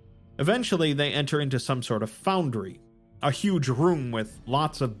 Eventually, they enter into some sort of foundry, a huge room with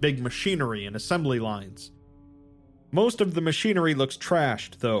lots of big machinery and assembly lines. Most of the machinery looks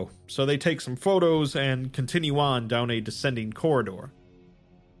trashed, though, so they take some photos and continue on down a descending corridor.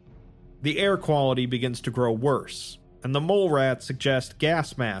 The air quality begins to grow worse, and the mole rats suggest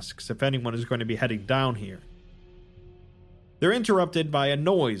gas masks if anyone is going to be heading down here. They're interrupted by a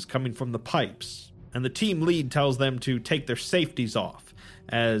noise coming from the pipes, and the team lead tells them to take their safeties off,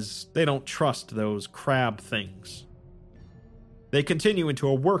 as they don't trust those crab things. They continue into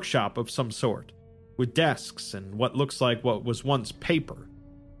a workshop of some sort, with desks and what looks like what was once paper.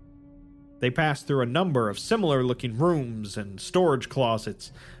 They pass through a number of similar-looking rooms and storage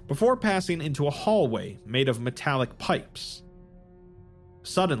closets before passing into a hallway made of metallic pipes.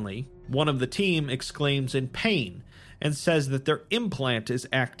 Suddenly, one of the team exclaims in pain and says that their implant is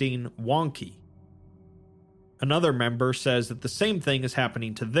acting wonky. Another member says that the same thing is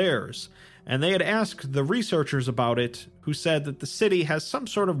happening to theirs, and they had asked the researchers about it, who said that the city has some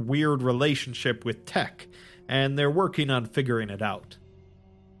sort of weird relationship with tech, and they're working on figuring it out.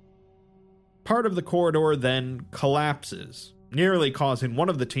 Part of the corridor then collapses, nearly causing one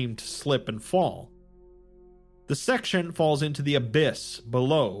of the team to slip and fall. The section falls into the abyss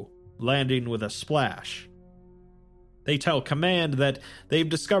below, landing with a splash. They tell Command that they've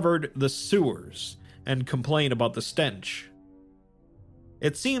discovered the sewers, and complain about the stench.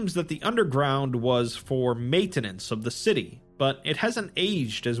 It seems that the underground was for maintenance of the city, but it hasn't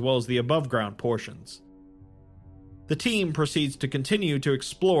aged as well as the above-ground portions. The team proceeds to continue to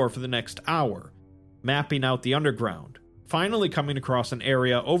explore for the next hour, mapping out the underground, finally coming across an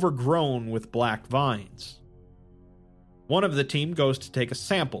area overgrown with black vines. One of the team goes to take a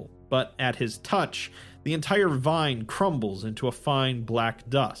sample, but at his touch, the entire vine crumbles into a fine black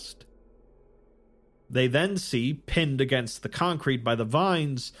dust. They then see, pinned against the concrete by the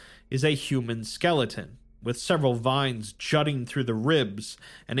vines, is a human skeleton, with several vines jutting through the ribs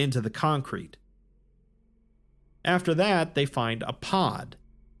and into the concrete. After that, they find a pod,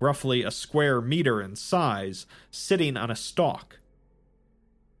 roughly a square meter in size, sitting on a stalk.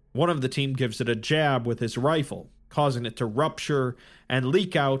 One of the team gives it a jab with his rifle, causing it to rupture and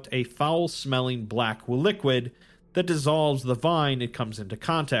leak out a foul-smelling black liquid that dissolves the vine it comes into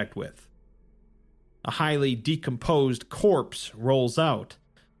contact with. A highly decomposed corpse rolls out,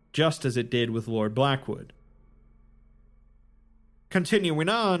 just as it did with Lord Blackwood. Continuing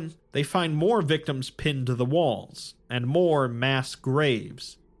on, they find more victims pinned to the walls, and more mass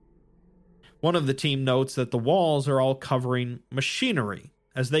graves. One of the team notes that the walls are all covering machinery,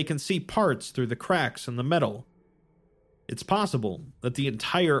 as they can see parts through the cracks in the metal. It's possible that the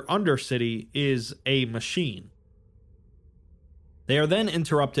entire Undercity is a machine. They are then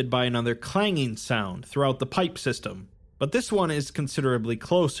interrupted by another clanging sound throughout the pipe system, but this one is considerably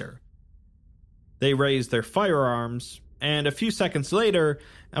closer. They raise their firearms, and a few seconds later,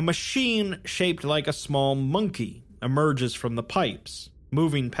 a machine shaped like a small monkey emerges from the pipes,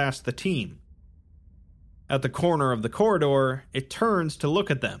 moving past the team. At the corner of the corridor, it turns to look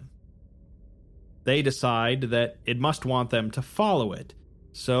at them. They decide that it must want them to follow it,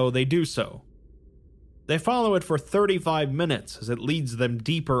 so they do so. They follow it for 35 minutes as it leads them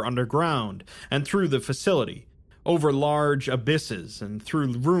deeper underground and through the facility, over large abysses and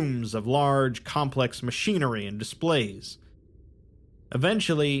through rooms of large, complex machinery and displays.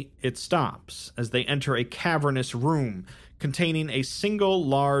 Eventually, it stops as they enter a cavernous room containing a single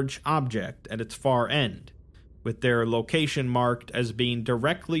large object at its far end, with their location marked as being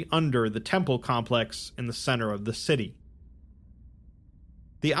directly under the temple complex in the center of the city.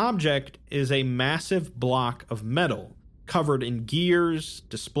 The object is a massive block of metal covered in gears,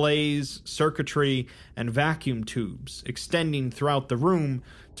 displays, circuitry, and vacuum tubes extending throughout the room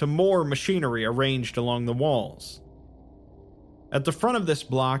to more machinery arranged along the walls. At the front of this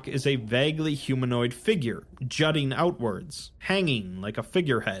block is a vaguely humanoid figure jutting outwards, hanging like a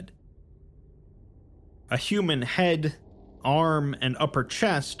figurehead. A human head, arm, and upper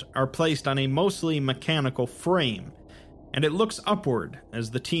chest are placed on a mostly mechanical frame, and it looks upward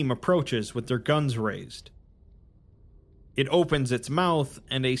as the team approaches with their guns raised. It opens its mouth,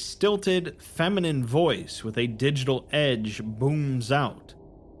 and a stilted, feminine voice with a digital edge booms out.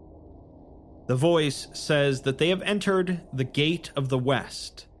 The voice says that they have entered the Gate of the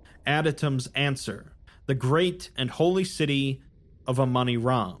West, Adatum's answer, the great and holy city of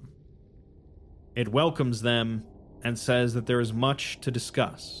Amoni-Ram. It welcomes them and says that there is much to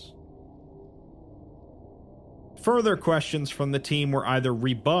discuss. Further questions from the team were either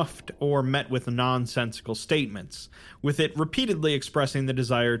rebuffed or met with nonsensical statements, with it repeatedly expressing the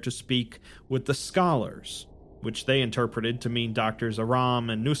desire to speak with the scholars, which they interpreted to mean Drs. Aram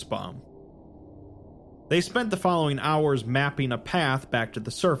and Nussbaum. They spent the following hours mapping a path back to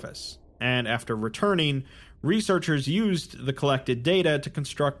the surface, and after returning, researchers used the collected data to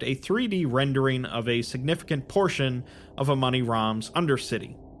construct a 3D rendering of a significant portion of Amoni-Ram's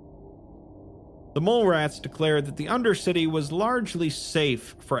Undercity. The mole rats declared that the Undercity was largely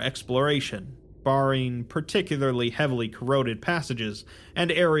safe for exploration, barring particularly heavily corroded passages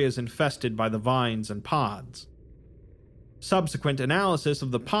and areas infested by the vines and pods. Subsequent analysis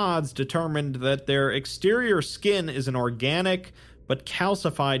of the pods determined that their exterior skin is an organic but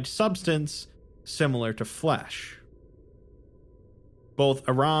calcified substance similar to flesh. Both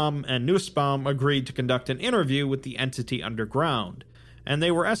Aram and Nussbaum agreed to conduct an interview with the entity underground, and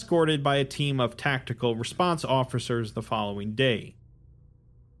they were escorted by a team of tactical response officers the following day.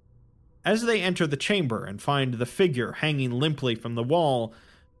 As they enter the chamber and find the figure hanging limply from the wall,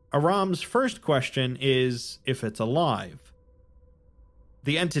 Aram's first question is if it's alive.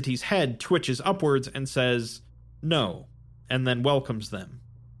 The entity's head twitches upwards and says, no, and then welcomes them.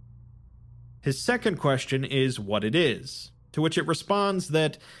 His second question is what it is, to which it responds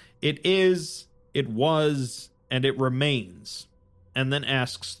that it is, it was, and it remains, and then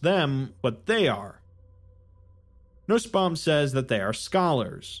asks them what they are. Nussbaum says that they are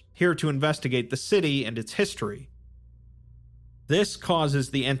scholars, here to investigate the city and its history. This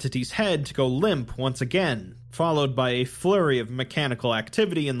causes the entity's head to go limp once again, followed by a flurry of mechanical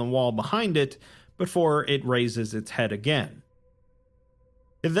activity in the wall behind it before it raises its head again.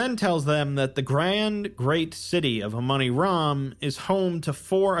 It then tells them that the grand, great city of Amoni-Ram is home to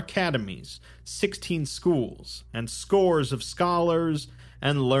 4 academies, 16 schools, and scores of scholars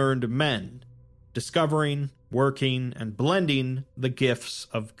and learned men, discovering, working, and blending the gifts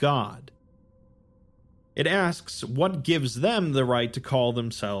of God. It asks what gives them the right to call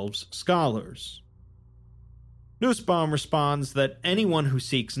themselves scholars. Nussbaum responds that anyone who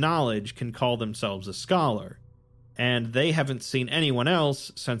seeks knowledge can call themselves a scholar, and they haven't seen anyone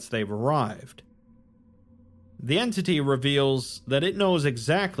else since they've arrived. The entity reveals that it knows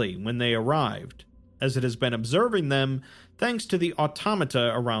exactly when they arrived, as it has been observing them thanks to the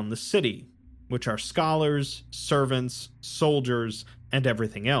automata around the city, which are scholars, servants, soldiers, and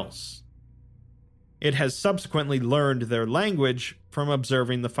everything else. It has subsequently learned their language from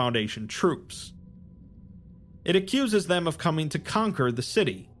observing the Foundation troops. It accuses them of coming to conquer the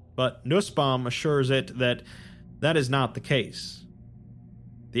city, but Nussbaum assures it that that is not the case.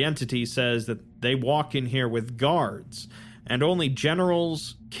 The entity says that they walk in here with guards, and only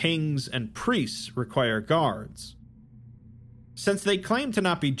generals, kings, and priests require guards. Since they claim to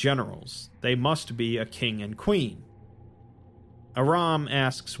not be generals, they must be a king and queen. Aram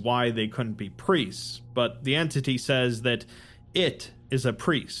asks why they couldn't be priests, but the entity says that it is a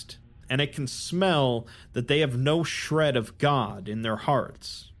priest, and it can smell that they have no shred of God in their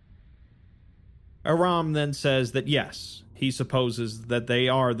hearts. Aram then says that yes, he supposes that they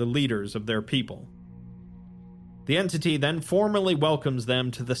are the leaders of their people. The entity then formally welcomes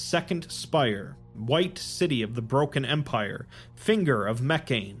them to the second spire, white city of the broken empire, finger of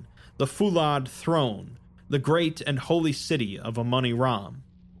Mecane, the Fulad throne, the great and holy city of Amoni-Ram.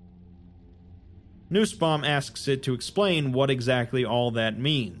 Nussbaum asks it to explain what exactly all that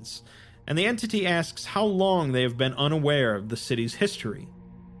means, and the entity asks how long they have been unaware of the city's history.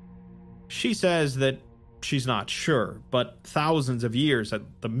 She says that she's not sure, but thousands of years at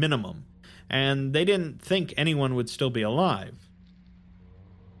the minimum, and they didn't think anyone would still be alive.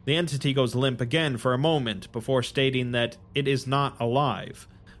 The entity goes limp again for a moment before stating that it is not alive,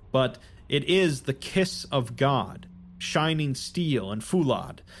 but it is the kiss of God, shining steel and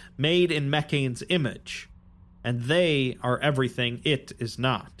Fulad, made in Mecane's image, and they are everything it is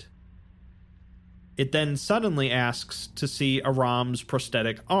not. It then suddenly asks to see Aram's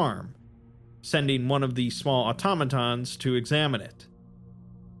prosthetic arm, sending one of the small automatons to examine it.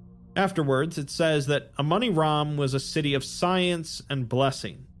 Afterwards, it says that Amoni-Ram was a city of science and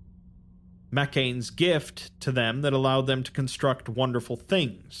blessing, Mecane's gift to them that allowed them to construct wonderful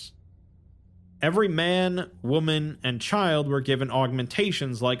things. Every man, woman, and child were given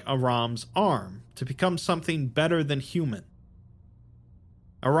augmentations like Aram's arm to become something better than human.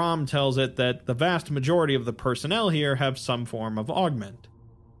 Aram tells it that the vast majority of the personnel here have some form of augment.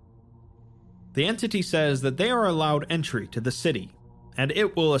 The entity says that they are allowed entry to the city, and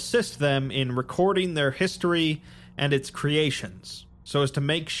it will assist them in recording their history and its creations, so as to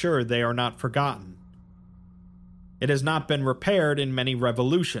make sure they are not forgotten. It has not been repaired in many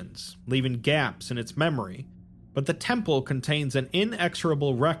revolutions, leaving gaps in its memory, but the temple contains an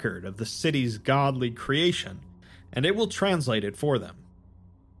inexorable record of the city's godly creation, and it will translate it for them.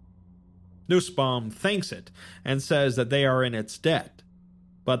 Nussbaum thanks it and says that they are in its debt,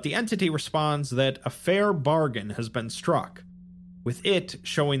 but the entity responds that a fair bargain has been struck, with it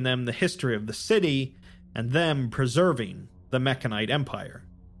showing them the history of the city and them preserving the Mechanite Empire.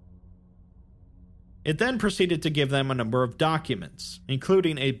 It then proceeded to give them a number of documents,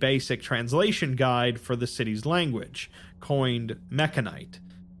 including a basic translation guide for the city's language, coined Mechanite,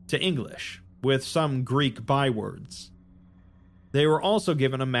 to English, with some Greek bywords. They were also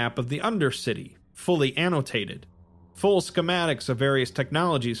given a map of the Undercity, fully annotated, full schematics of various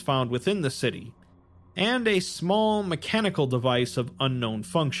technologies found within the city, and a small mechanical device of unknown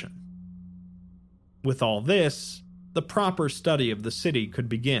function. With all this, the proper study of the city could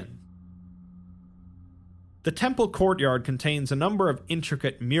begin. The temple courtyard contains a number of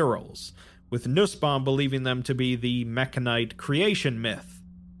intricate murals, with Nussbaum believing them to be the Mechanite creation myth.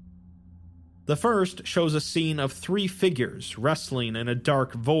 The first shows a scene of 3 figures wrestling in a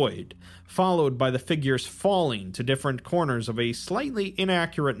dark void, followed by the figures falling to different corners of a slightly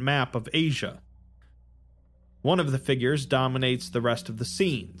inaccurate map of Asia. One of the figures dominates the rest of the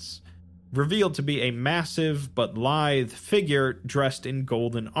scenes, revealed to be a massive but lithe figure dressed in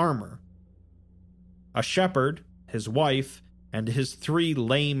golden armor. A shepherd, his wife, and his 3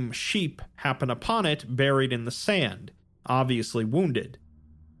 lame sheep happen upon it buried in the sand, obviously wounded.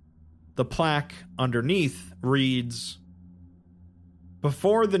 The plaque underneath reads,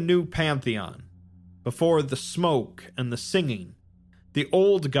 "Before the new pantheon, before the smoke and the singing, the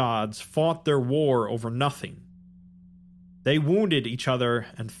old gods fought their war over nothing. They wounded each other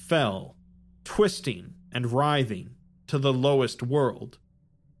and fell, twisting and writhing, to the lowest world.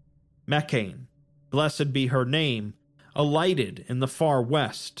 Mecane, blessed be her name, alighted in the far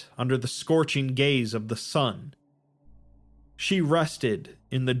west under the scorching gaze of the sun. She rested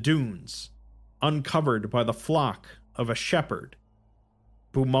in the dunes, uncovered by the flock of a shepherd,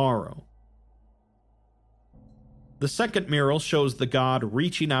 Bumaro." The second mural shows the god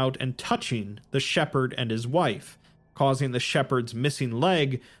reaching out and touching the shepherd and his wife, causing the shepherd's missing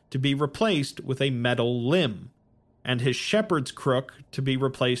leg to be replaced with a metal limb, and his shepherd's crook to be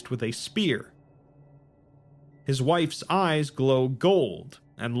replaced with a spear. His wife's eyes glow gold,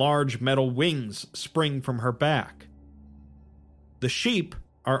 and large metal wings spring from her back. The sheep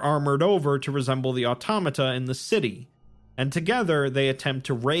are armored over to resemble the automata in the city, and together they attempt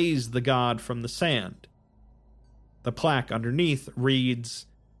to raise the god from the sand. The plaque underneath reads,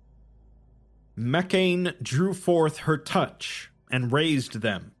 "Mecane drew forth her touch and raised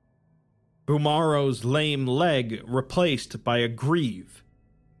them. Bumaro's lame leg replaced by a greave.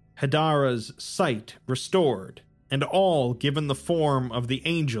 Hedara's sight restored, and all given the form of the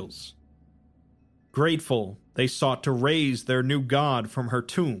angels. Grateful, they sought to raise their new god from her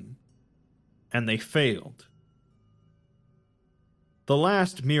tomb, and they failed." The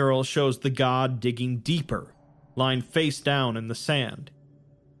last mural shows the god digging deeper, lying face down in the sand.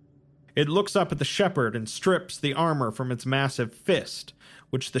 It looks up at the shepherd and strips the armor from its massive fist,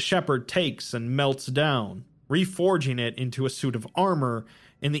 which the shepherd takes and melts down, reforging it into a suit of armor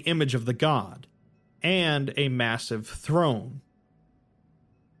in the image of the god, and a massive throne.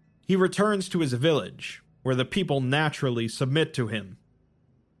 He returns to his village, where the people naturally submit to him.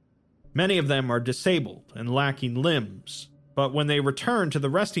 Many of them are disabled and lacking limbs, but when they return to the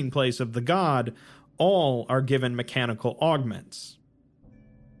resting place of the god, all are given mechanical augments.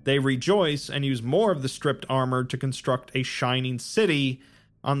 They rejoice and use more of the stripped armor to construct a shining city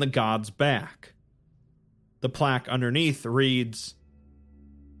on the god's back. The plaque underneath reads,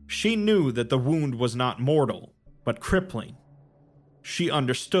 "She knew that the wound was not mortal, but crippling. She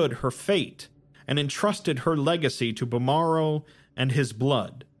understood her fate and entrusted her legacy to Bumaro and his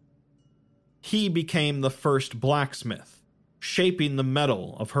blood. He became the first blacksmith, shaping the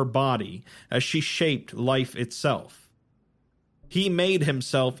metal of her body as she shaped life itself. He made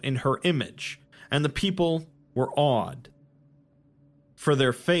himself in her image, and the people were awed. For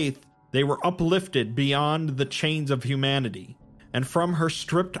their faith, they were uplifted beyond the chains of humanity, and from her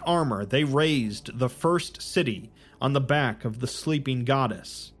stripped armor they raised the first city on the back of the sleeping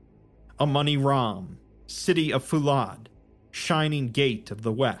goddess, Amoni-Ram, city of Fulad, shining gate of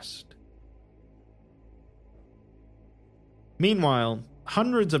the west." Meanwhile,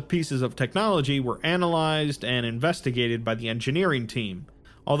 hundreds of pieces of technology were analyzed and investigated by the engineering team,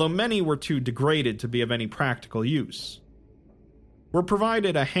 although many were too degraded to be of any practical use. We're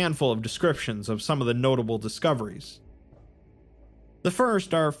provided a handful of descriptions of some of the notable discoveries. The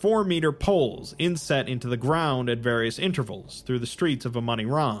first are 4-meter poles inset into the ground at various intervals through the streets of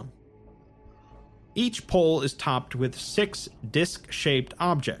Amoni-Ram. Each pole is topped with 6 disc-shaped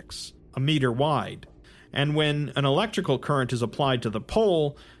objects, a meter wide, and when an electrical current is applied to the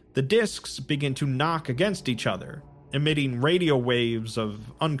pole, the discs begin to knock against each other, emitting radio waves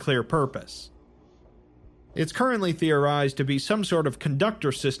of unclear purpose. It's currently theorized to be some sort of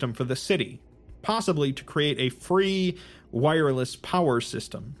conductor system for the city, possibly to create a free, wireless power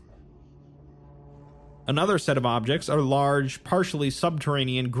system. Another set of objects are large, partially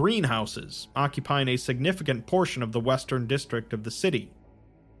subterranean greenhouses, occupying a significant portion of the western district of the city.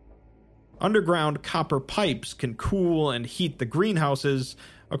 Underground copper pipes can cool and heat the greenhouses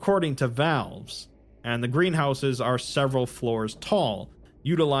according to valves, and the greenhouses are several floors tall,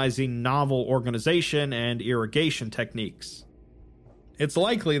 utilizing novel organization and irrigation techniques. It's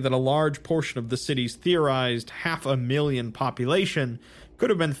likely that a large portion of the city's theorized 500,000 population could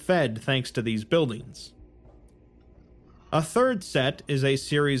have been fed thanks to these buildings. A third set is a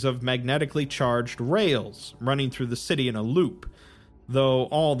series of magnetically charged rails running through the city in a loop, though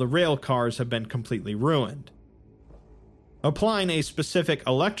all the rail cars have been completely ruined. Applying a specific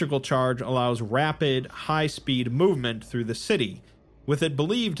electrical charge allows rapid, high-speed movement through the city, with it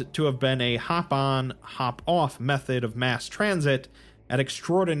believed to have been a hop-on, hop-off method of mass transit at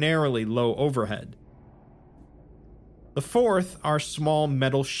extraordinarily low overhead. The fourth are small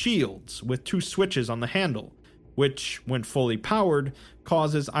metal shields with 2 switches on the handle, which, when fully powered,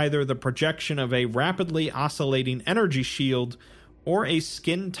 causes either the projection of a rapidly oscillating energy shield or a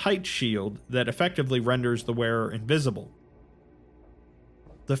skin-tight shield that effectively renders the wearer invisible.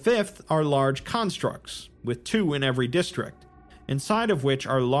 The fifth are large constructs, with 2 in every district, inside of which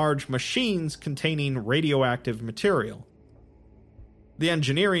are large machines containing radioactive material. The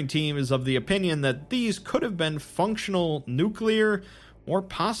engineering team is of the opinion that these could have been functional nuclear or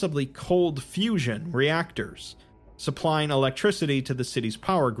possibly cold fusion reactors, supplying electricity to the city's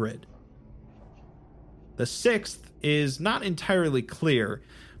power grid. The sixth is not entirely clear,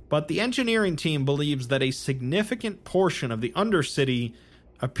 but the engineering team believes that a significant portion of the Undercity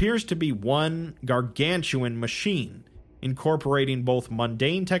appears to be one gargantuan machine, incorporating both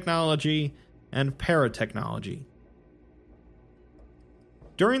mundane technology and paratechnology.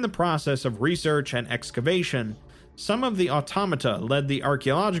 During the process of research and excavation, some of the automata led the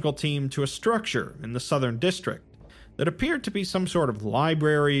archaeological team to a structure in the southern district that appeared to be some sort of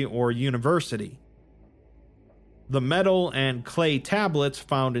library or university. The metal and clay tablets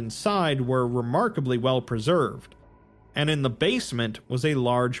found inside were remarkably well preserved, and in the basement was a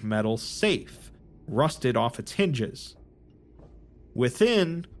large metal safe, rusted off its hinges.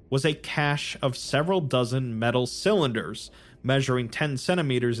 Within was a cache of several dozen metal cylinders measuring 10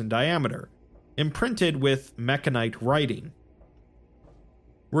 centimeters in diameter, imprinted with mechanite writing.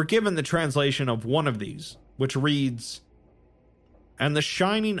 We're given the translation of one of these, which reads, "And the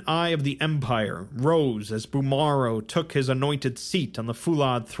shining eye of the Empire rose as Bumaro took his anointed seat on the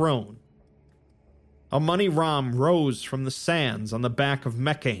Fulad throne. Amoni-Ram rose from the sands on the back of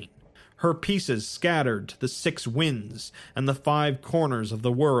Mecane, her pieces scattered to the 6 winds and the 5 corners of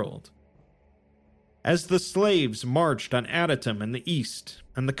the world. As the slaves marched on Adatum in the east,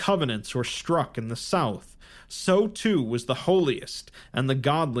 and the covenants were struck in the south, so too was the holiest and the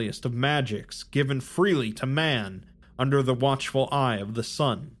godliest of magics given freely to man under the watchful eye of the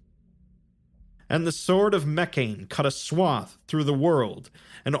sun. And the sword of Mecane cut a swath through the world,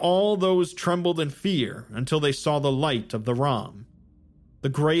 and all those trembled in fear until they saw the light of the Ram, the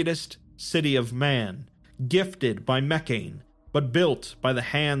greatest city of man, gifted by Mecane, but built by the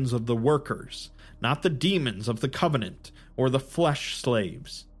hands of the workers, not the demons of the covenant or the flesh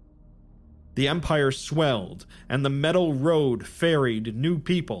slaves. The empire swelled, and the metal road ferried new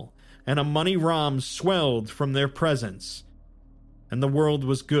people, and Amoni-Ram swelled from their presence. And the world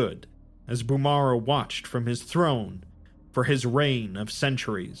was good, as Bumaro watched from his throne for his reign of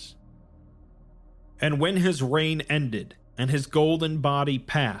centuries. And when his reign ended, and his golden body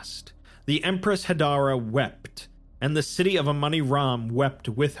passed, the Empress Hadara wept, and the city of Amoni-Ram wept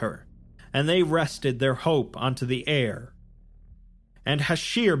with her, and they rested their hope onto the air. And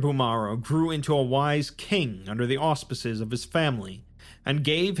Hashir Bumaro grew into a wise king under the auspices of his family, and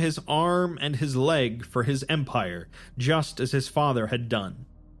gave his arm and his leg for his empire, just as his father had done.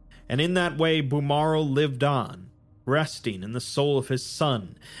 And in that way Bumaro lived on, resting in the soul of his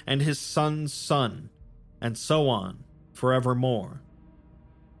son, and his son's son, and so on, forevermore."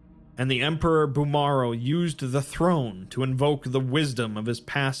 and the Emperor Bumaro used the throne to invoke the wisdom of his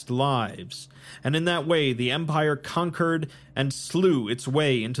past lives, and in that way the Empire conquered and slew its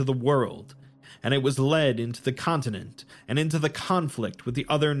way into the world, and it was led into the continent and into the conflict with the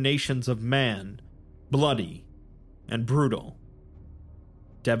other nations of man, bloody and brutal.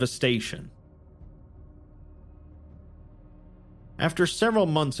 Devastation. After several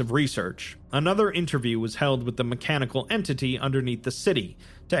months of research, another interview was held with the mechanical entity underneath the city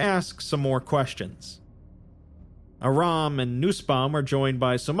to ask some more questions. Aram and Nussbaum are joined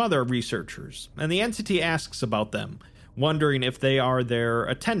by some other researchers, and the entity asks about them, wondering if they are their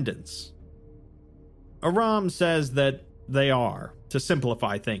attendants. Aram says that they are, to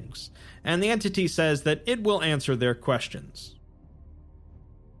simplify things, and the entity says that it will answer their questions.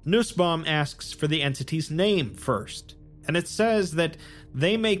 Nussbaum asks for the entity's name first, and it says that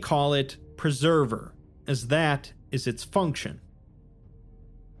they may call it Preserver, as that is its function.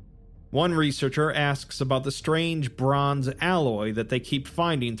 One researcher asks about the strange bronze alloy that they keep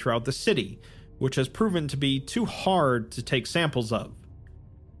finding throughout the city, which has proven to be too hard to take samples of.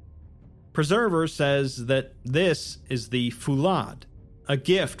 Preserver says that this is the Fulad, a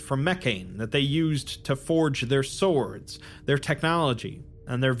gift from Mecane that they used to forge their swords, their technology,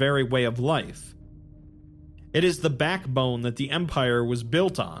 and their very way of life. It is the backbone that the Empire was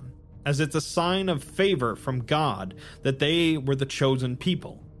built on, as it's a sign of favor from God that they were the chosen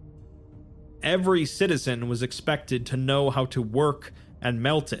people. Every citizen was expected to know how to work and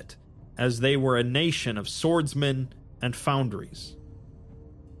melt it, as they were a nation of swordsmen and foundries.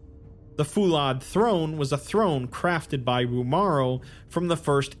 The Fulad throne was a throne crafted by Bumaro from the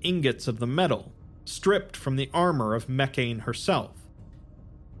first ingots of the metal, stripped from the armor of Mecane herself.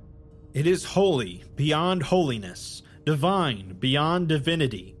 It is holy beyond holiness, divine beyond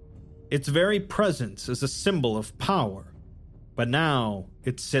divinity. Its very presence is a symbol of power, but now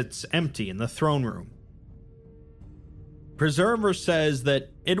it sits empty in the throne room. Preserver says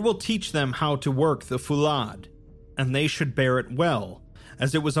that it will teach them how to work the Fulad, and they should bear it well,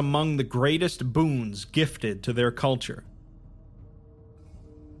 as it was among the greatest boons gifted to their culture.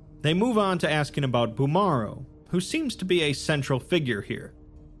 They move on to asking about Bumaro, who seems to be a central figure here.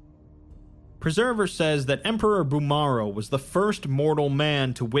 Preserver says that Emperor Bumaro was the first mortal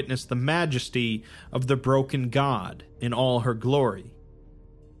man to witness the majesty of the broken god in all her glory.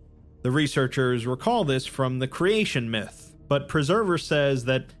 The researchers recall this from the creation myth, but Preserver says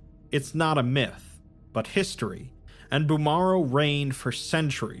that it's not a myth, but history, and Bumaro reigned for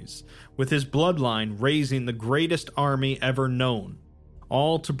centuries, with his bloodline raising the greatest army ever known,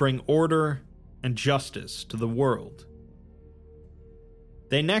 all to bring order and justice to the world.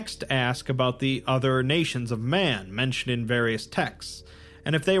 They next ask about the other nations of man mentioned in various texts,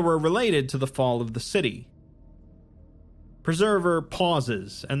 and if they were related to the fall of the city. Preserver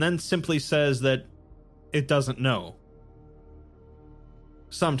pauses, and then simply says that it doesn't know.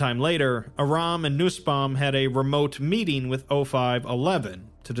 Sometime later, Aram and Nussbaum had a remote meeting with 0511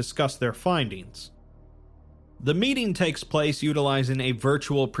 to discuss their findings. The meeting takes place utilizing a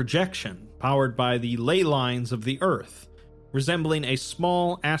virtual projection powered by the ley lines of the Earth, resembling a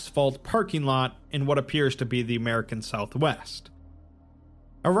small asphalt parking lot in what appears to be the American Southwest.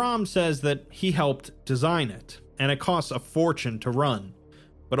 Aram says that he helped design it, and it costs a fortune to run,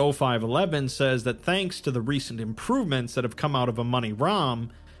 but 0511 says that thanks to the recent improvements that have come out of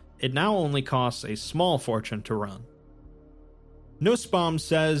Amoni-Ram, it now only costs a small fortune to run. Nussbaum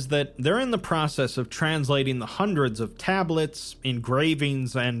says that they're in the process of translating the hundreds of tablets,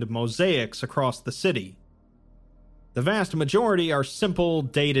 engravings, and mosaics across the city. The vast majority are simple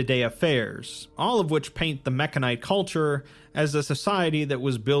day-to-day affairs, all of which paint the Mechanite culture as a society that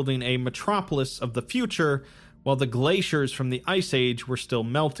was building a metropolis of the future while the glaciers from the Ice Age were still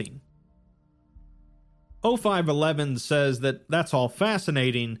melting. 0511 says that that's all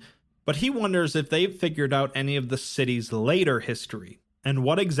fascinating, but he wonders if they've figured out any of the city's later history, and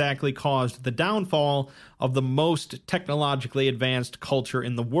what exactly caused the downfall of the most technologically advanced culture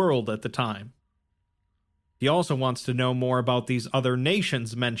in the world at the time. He also wants to know more about these other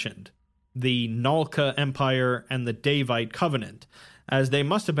nations mentioned, the Nalka Empire and the Davite Covenant, as they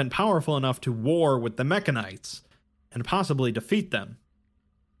must have been powerful enough to war with the Mechanites, and possibly defeat them.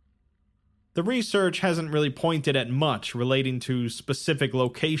 The research hasn't really pointed at much relating to specific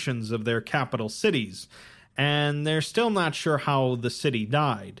locations of their capital cities, and they're still not sure how the city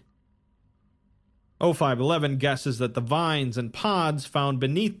died. 0511 guesses that the vines and pods found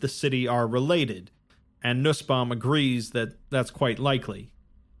beneath the city are related, and Nussbaum agrees that that's quite likely.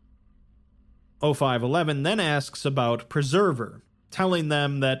 0511 then asks about Preserver, telling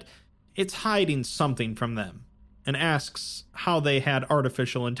them that it's hiding something from them, and asks how they had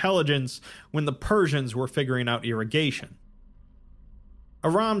artificial intelligence when the Persians were figuring out irrigation.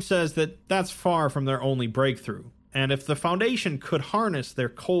 Aram says that that's far from their only breakthrough, and if the Foundation could harness their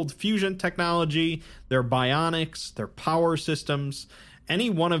cold fusion technology, their bionics, their power systems, any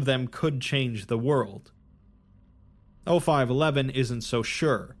one of them could change the world. 0511 isn't so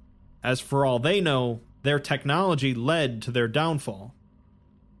sure, as for all they know, their technology led to their downfall.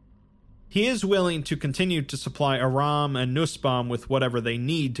 He is willing to continue to supply Aram and Nussbaum with whatever they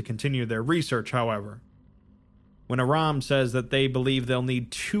need to continue their research, however. When Aram says that they believe they'll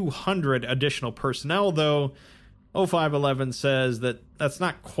need 200 additional personnel, though, 0511 says that that's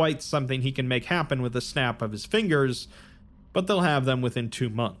not quite something he can make happen with a snap of his fingers, but they'll have them within 2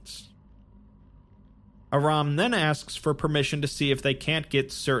 months. Aram then asks for permission to see if they can't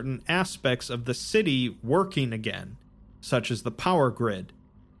get certain aspects of the city working again, such as the power grid.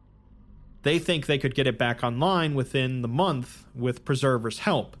 They think they could get it back online within the month with Preserver's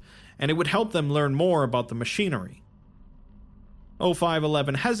help, and it would help them learn more about the machinery.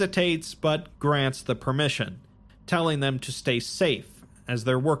 0511 hesitates, but grants the permission, telling them to stay safe, as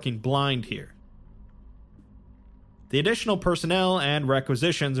they're working blind here. The additional personnel and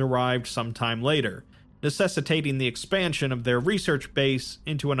requisitions arrived sometime later, necessitating the expansion of their research base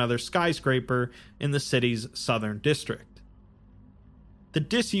into another skyscraper in the city's southern district. The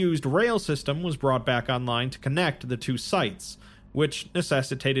disused rail system was brought back online to connect the two sites, which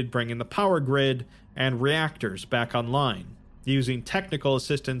necessitated bringing the power grid and reactors back online, using technical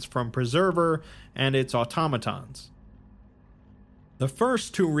assistance from Preserver and its automatons. The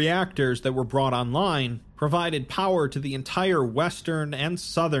first two reactors that were brought online provided power to the entire western and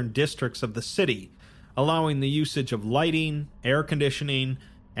southern districts of the city, allowing the usage of lighting, air conditioning,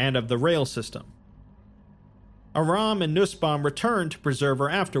 and of the rail system. Aram and Nussbaum returned to Preserver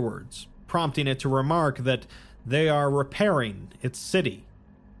afterwards, prompting it to remark that they are repairing its city.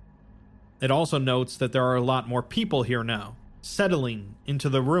 It also notes that there are a lot more people here now, settling into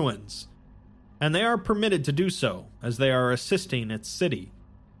the ruins, and they are permitted to do so as they are assisting its city.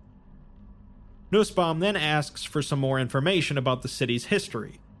 Nussbaum then asks for some more information about the city's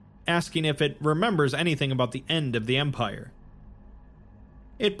history, asking if it remembers anything about the end of the Empire.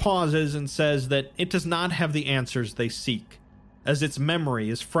 It pauses and says that it does not have the answers they seek, as its memory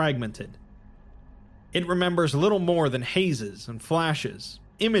is fragmented. It remembers little more than hazes and flashes,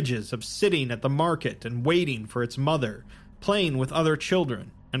 images of sitting at the market and waiting for its mother, playing with other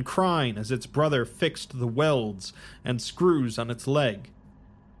children, and crying as its brother fixed the welds and screws on its leg.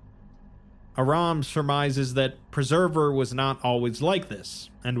 Aram surmises that Preserver was not always like this,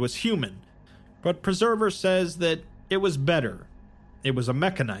 and was human, but Preserver says that it was better. It was a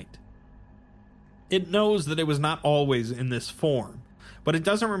mechanite. It knows that it was not always in this form, but it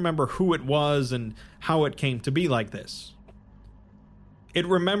doesn't remember who it was and how it came to be like this. It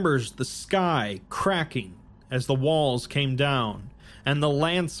remembers the sky cracking as the walls came down, and the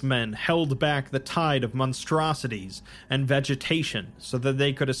lancemen held back the tide of monstrosities and vegetation so that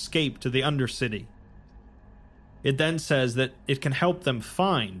they could escape to the Undercity. It then says that it can help them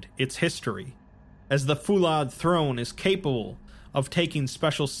find its history, as the Fulad throne is capable of taking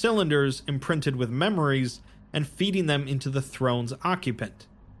special cylinders imprinted with memories and feeding them into the throne's occupant.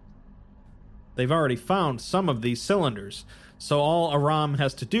 They've already found some of these cylinders, so all Aram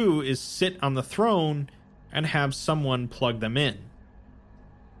has to do is sit on the throne and have someone plug them in.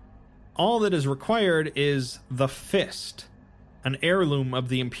 All that is required is the fist, an heirloom of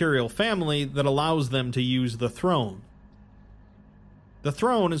the imperial family that allows them to use the throne. The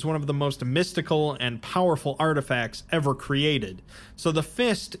throne is one of the most mystical and powerful artifacts ever created, so the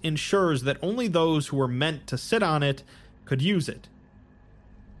fist ensures that only those who were meant to sit on it could use it.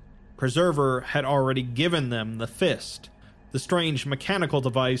 Preserver had already given them the fist, the strange mechanical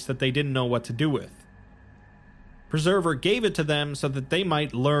device that they didn't know what to do with. Preserver gave it to them so that they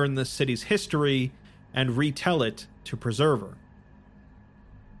might learn the city's history and retell it to Preserver.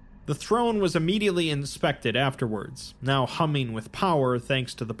 The throne was immediately inspected afterwards, now humming with power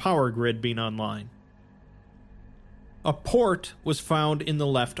thanks to the power grid being online. A port was found in the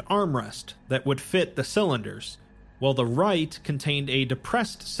left armrest that would fit the cylinders, while the right contained a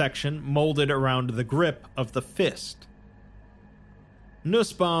depressed section molded around the grip of the fist.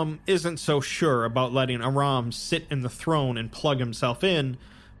 Nussbaum isn't so sure about letting Aram sit in the throne and plug himself in,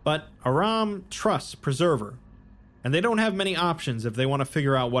 but Aram trusts Preserver, and they don't have many options if they want to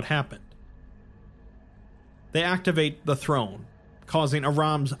figure out what happened. They activate the throne, causing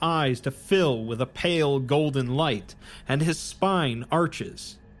Aram's eyes to fill with a pale golden light, and his spine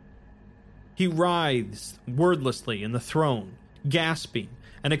arches. He writhes wordlessly in the throne, gasping,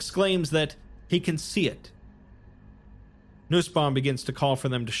 and exclaims that he can see it. Nussbaum begins to call for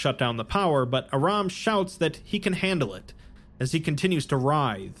them to shut down the power, but Aram shouts that he can handle it, as he continues to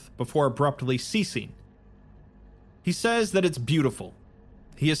writhe, before abruptly ceasing. He says that it's beautiful.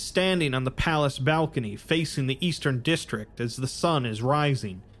 He is standing on the palace balcony facing the eastern district as the sun is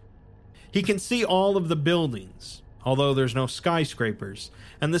rising. He can see all of the buildings, although there's no skyscrapers,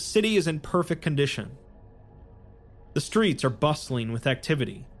 and the city is in perfect condition. The streets are bustling with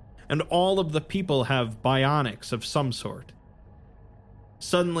activity, and all of the people have bionics of some sort.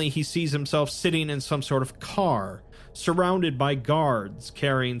 Suddenly he sees himself sitting in some sort of car, surrounded by guards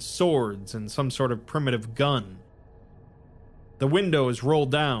carrying swords and some sort of primitive gun. The windows roll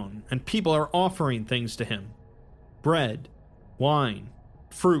down, and people are offering things to him: bread, wine,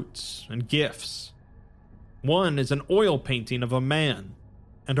 fruits, and gifts. One is an oil painting of a man,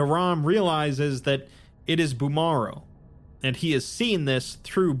 and Aram realizes that it is Bumaro, and he has seen this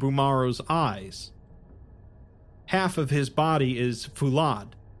through Bumaro's eyes. Half of his body is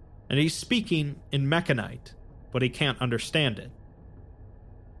Fulad, and he's speaking in Mechanite, but he can't understand it.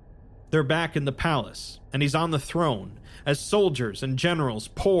 They're back in the palace, and he's on the throne, as soldiers and generals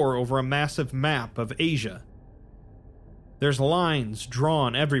pore over a massive map of Asia. There's lines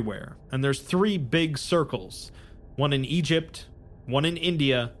drawn everywhere, and there's 3 big circles, one in Egypt, one in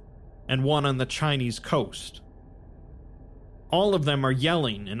India, and one on the Chinese coast. All of them are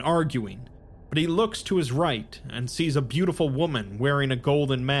yelling and arguing, but he looks to his right and sees a beautiful woman wearing a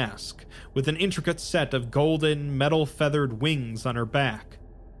golden mask, with an intricate set of golden, metal-feathered wings on her back.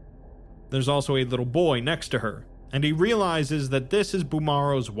 There's also a little boy next to her, and he realizes that this is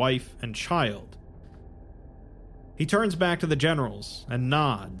Bumaro's wife and child. He turns back to the generals and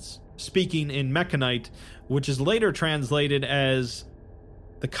nods, speaking in Mechanite, which is later translated as,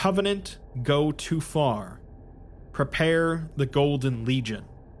 "The Covenant go too far. Prepare the Golden Legion."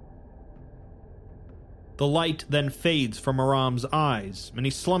 The light then fades from Aram's eyes, and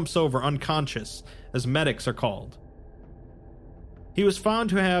he slumps over unconscious as medics are called. He was found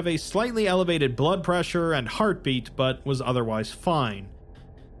to have a slightly elevated blood pressure and heartbeat, but was otherwise fine,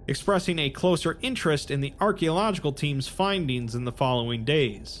 expressing a closer interest in the archaeological team's findings in the following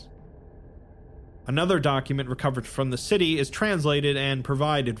days. Another document recovered from the city is translated and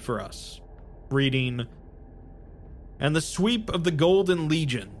provided for us, reading, "And the sweep of the Golden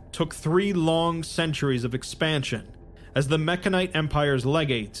Legion took 3 long centuries of expansion, as the Mechanite Empire's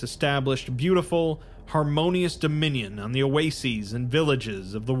legates established beautiful, harmonious dominion on the oases and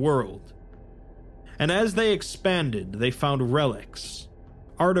villages of the world. And as they expanded, they found relics,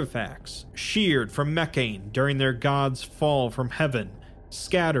 artifacts sheared from Mecane during their god's fall from heaven,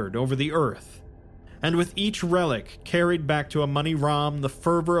 scattered over the earth. And with each relic carried back to Amoni-Ram, the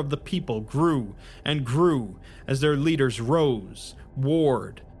fervor of the people grew and grew as their leaders rose,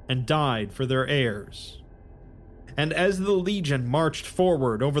 warred, and died for their heirs. And as the Legion marched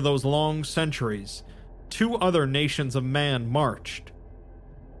forward over those long centuries, 2 other nations of man marched.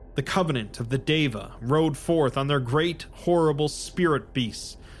 The Covenant of the Deva rode forth on their great, horrible spirit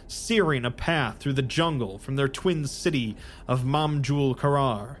beasts, searing a path through the jungle from their twin city of Mamjul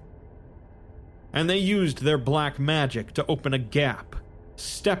Karar. And they used their black magic to open a gap,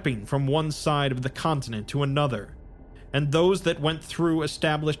 stepping from one side of the continent to another, and those that went through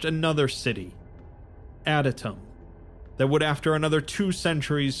established another city, Adatum, that would after another 2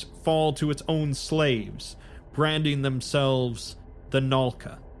 centuries fall to its own slaves, branding themselves the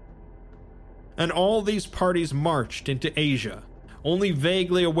Nalka. And all these parties marched into Asia, only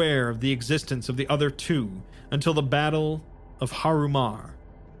vaguely aware of the existence of the other 2, until the Battle of Harumar,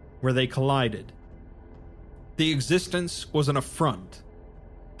 where they collided. The existence was an affront.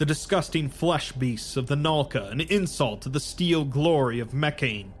 The disgusting flesh beasts of the Nalka an insult to the steel glory of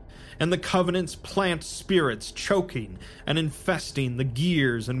Mecane, and the Covenant's plant spirits choking and infesting the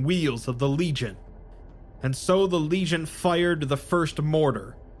gears and wheels of the Legion. And so the Legion fired the first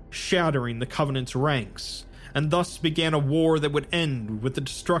mortar, shattering the Covenant's ranks, and thus began a war that would end with the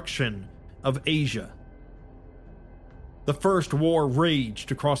destruction of Asia. The First War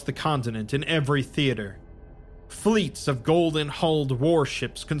raged across the continent in every theater. Fleets of golden-hulled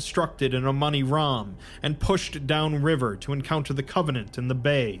warships constructed in Amoni-Ram and pushed downriver to encounter the Covenant in the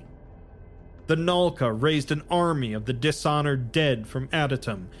bay. The Nalka raised an army of the dishonored dead from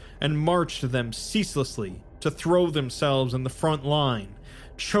Adatum and marched them ceaselessly to throw themselves in the front line,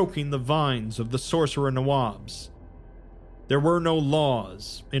 choking the vines of the sorcerer Nawabs. There were no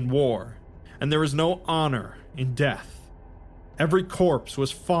laws in war, and there was no honor in death. Every corpse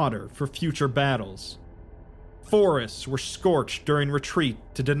was fodder for future battles. forests were scorched during retreat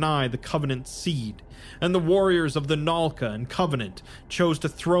to deny the Covenant's seed, and the warriors of the Nalka and Covenant chose to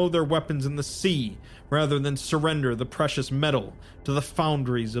throw their weapons in the sea rather than surrender the precious metal to the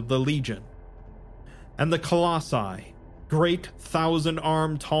foundries of the Legion. And the Colossi, great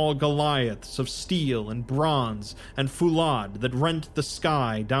 1,000-armed tall Goliaths of steel and bronze and foulad that rent the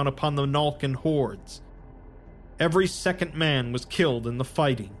sky down upon the Nalkan hordes. Every second man was killed in the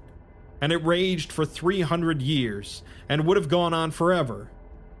fighting, and it raged for 300 years and would have gone on forever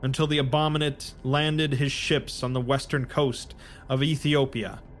until the Abominate landed his ships on the western coast of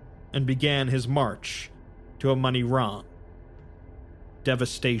Ethiopia and began his march to Amoni-Ram.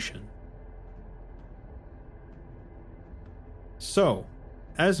 Devastation. So,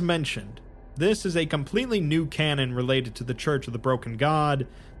 as mentioned, this is a completely new canon related to the Church of the Broken God,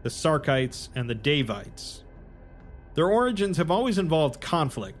 the Sarkites, and the Davites. Their origins have always involved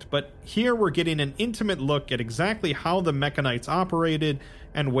conflict, but here we're getting an intimate look at exactly how the Mechanites operated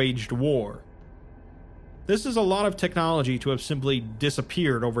and waged war. This is a lot of technology to have simply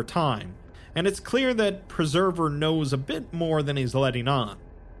disappeared over time, and it's clear that Preserver knows a bit more than he's letting on.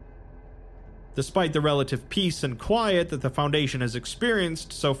 Despite the relative peace and quiet that the Foundation has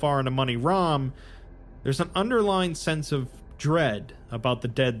experienced so far in Amoni-Ram, there's an underlying sense of dread about the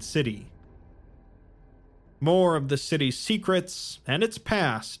dead city. More of the city's secrets and its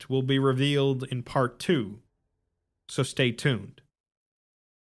past will be revealed in Part 2, so stay tuned.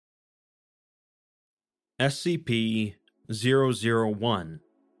 SCP-001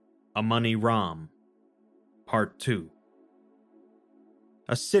 Amoni-Ram Part 2.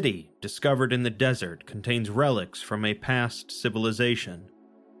 A city discovered in the desert contains relics from a past civilization.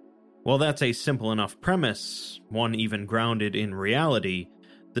 While that's a simple enough premise, one even grounded in reality,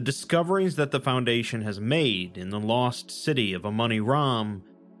 the discoveries that the Foundation has made in the lost city of Amoni-Ram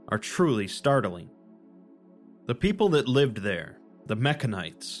are truly startling. The people that lived there, the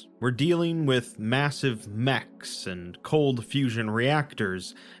Mechanites, were dealing with massive mechs and cold fusion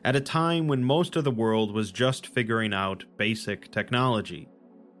reactors at a time when most of the world was just figuring out basic technology.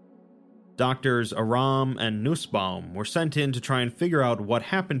 Doctors Aram and Nussbaum were sent in to try and figure out what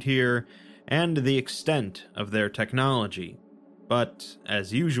happened here and the extent of their technology. But,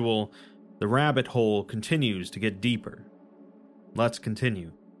 as usual, the rabbit hole continues to get deeper. Let's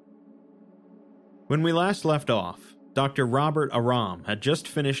continue. When we last left off, Dr. Robert Aram had just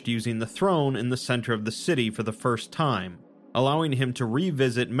finished using the throne in the center of the city for the first time, allowing him to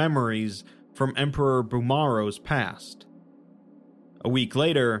revisit memories from Emperor Bumaro's past. A week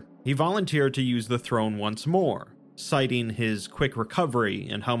later, he volunteered to use the throne once more, citing his quick recovery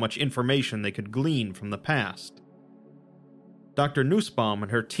and how much information they could glean from the past. Dr. Nussbaum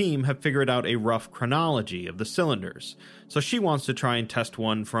and her team have figured out a rough chronology of the cylinders, so she wants to try and test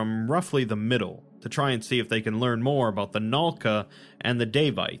one from roughly the middle, to try and see if they can learn more about the Nalka and the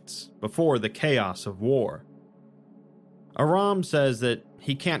Davites before the chaos of war. Aram says that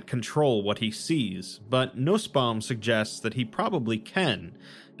he can't control what he sees, but Nussbaum suggests that he probably can,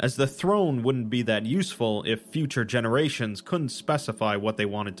 as the throne wouldn't be that useful if future generations couldn't specify what they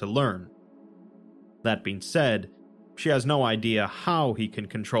wanted to learn. That being said, she has no idea how he can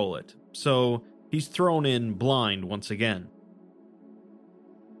control it, so he's thrown in blind once again.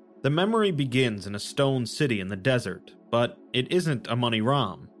 The memory begins in a stone city in the desert, but it isn't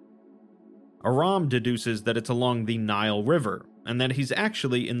Amoni-Ram. Aram deduces that it's along the Nile River, and that he's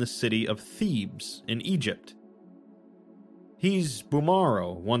actually in the city of Thebes in Egypt. He's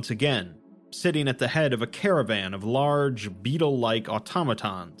Bumaro once again, sitting at the head of a caravan of large, beetle-like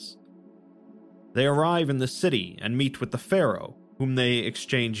automatons. They arrive in the city and meet with the pharaoh, whom they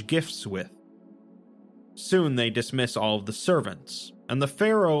exchange gifts with. Soon they dismiss all of the servants, and the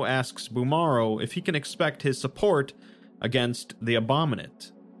pharaoh asks Bumaro if he can expect his support against the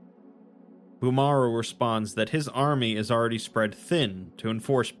Abominate. Bumaro responds that his army is already spread thin to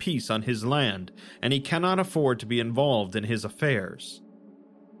enforce peace on his land, and he cannot afford to be involved in his affairs.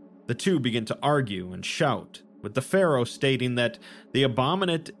 The two begin to argue and shout, with the pharaoh stating that the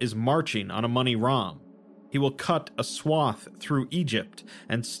Abominate is marching on Amoni-Ram. He will cut a swath through Egypt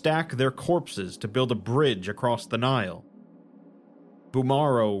and stack their corpses to build a bridge across the Nile.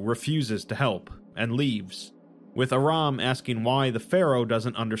 Bumaro refuses to help and leaves, with Aram asking why the pharaoh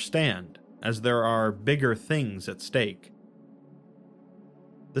doesn't understand, as there are bigger things at stake.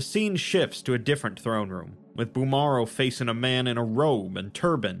 The scene shifts to a different throne room, with Bumaro facing a man in a robe and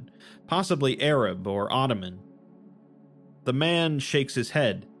turban, possibly Arab or Ottoman. The man shakes his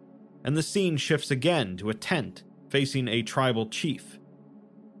head, and the scene shifts again to a tent facing a tribal chief.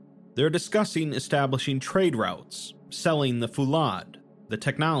 They're discussing establishing trade routes, selling the foulad, the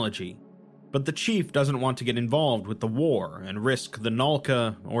technology, but the chief doesn't want to get involved with the war and risk the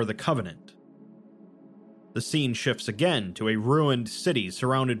Nalka or the Covenant. The scene shifts again to a ruined city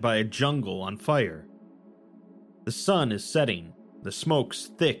surrounded by a jungle on fire. The sun is setting, the smoke's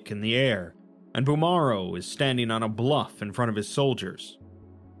thick in the air, and Bumaro is standing on a bluff in front of his soldiers.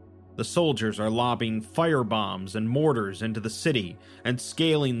 The soldiers are lobbing firebombs and mortars into the city and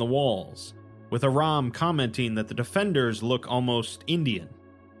scaling the walls, with Ram commenting that the defenders look almost Indian.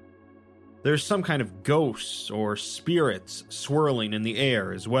 There's some kind of ghosts or spirits swirling in the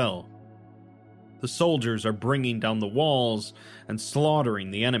air as well. The soldiers are bringing down the walls and slaughtering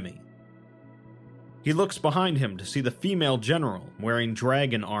the enemy. He looks behind him to see the female general wearing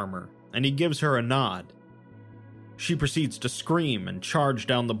dragon armor, and he gives her a nod. She proceeds to scream and charge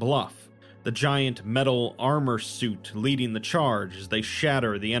down the bluff, the giant metal armor suit leading the charge as they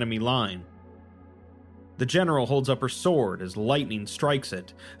shatter the enemy line. The general holds up her sword as lightning strikes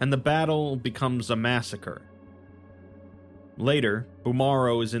it, and the battle becomes a massacre. Later,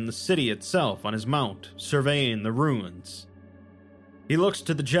 Bumaro is in the city itself on his mount, surveying the ruins. He looks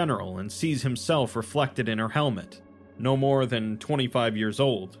to the general and sees himself reflected in her helmet, no more than 25 years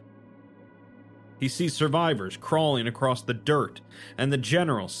old. He sees survivors crawling across the dirt, and the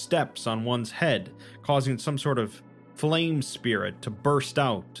general steps on one's head, causing some sort of flame spirit to burst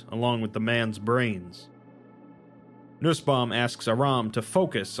out along with the man's brains. Nussbaum asks Aram to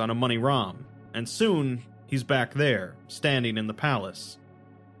focus on Amoni-Ram, and soon he's back there, standing in the palace.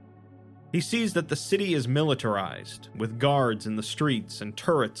 He sees that the city is militarized, with guards in the streets and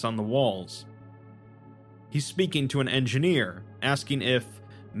turrets on the walls. He's speaking to an engineer, asking if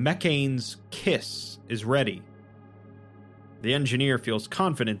Meccane's kiss is ready. The engineer feels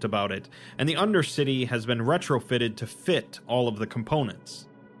confident about it, and the Undercity has been retrofitted to fit all of the components.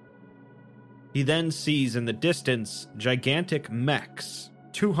 He then sees in the distance gigantic mechs,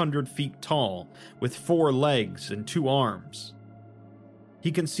 200 feet tall, with 4 legs and 2 arms.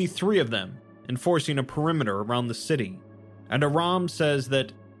 He can see 3 of them, enforcing a perimeter around the city, and Aram says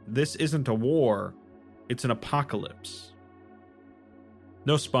that this isn't a war, it's an apocalypse.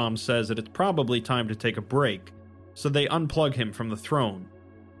 Nussbaum says that it's probably time to take a break, so they unplug him from the throne.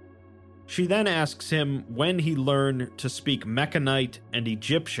 She then asks him when he learned to speak Mechanite and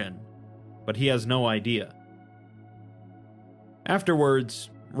Egyptian, but he has no idea.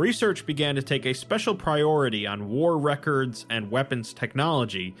 Afterwards, research began to take a special priority on war records and weapons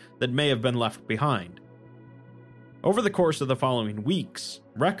technology that may have been left behind. Over the course of the following weeks,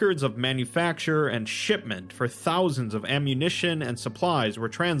 records of manufacture and shipment for thousands of ammunition and supplies were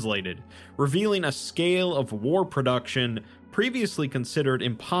translated, revealing a scale of war production previously considered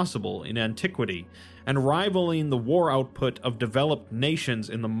impossible in antiquity, and rivaling the war output of developed nations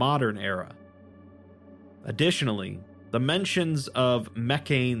in the modern era. Additionally, the mentions of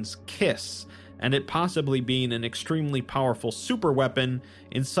Meccane's kiss and it possibly being an extremely powerful superweapon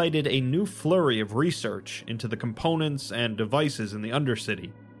incited a new flurry of research into the components and devices in the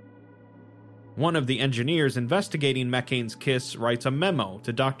Undercity. One of the engineers investigating Meccane's kiss writes a memo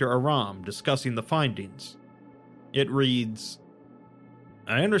to Dr. Aram discussing the findings. It reads,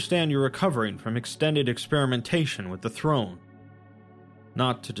 "I understand you're recovering from extended experimentation with the throne.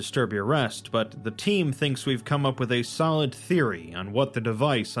 Not to disturb your rest, but the team thinks we've come up with a solid theory on what the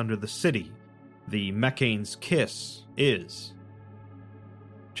device under the city, the Meccane's kiss, is."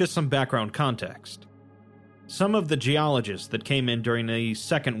 Just some background context. Some of the geologists that came in during a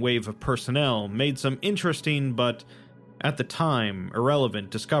second wave of personnel made some interesting but, at the time, irrelevant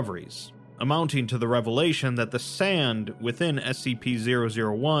discoveries, amounting to the revelation that the sand within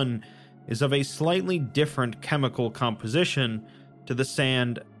SCP-001 is of a slightly different chemical composition to the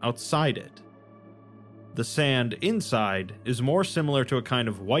sand outside it. The sand inside is more similar to a kind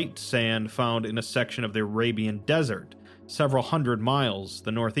of white sand found in a section of the Arabian Desert, several hundred miles to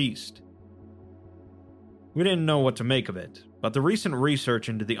the northeast. We didn't know what to make of it, but the recent research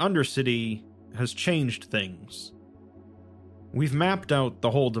into the Undercity has changed things. We've mapped out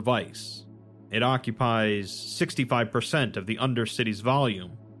the whole device. It occupies 65% of the Undercity's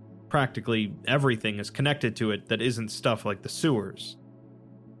volume. Practically everything is connected to it that isn't stuff like the sewers.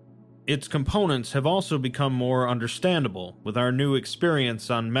 Its components have also become more understandable with our new experience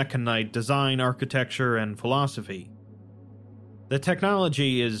on Mechanite design, architecture, and philosophy. The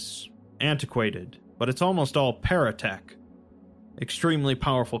technology is antiquated, but it's almost all paratech. Extremely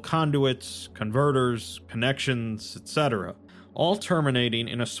powerful conduits, converters, connections, etc., all terminating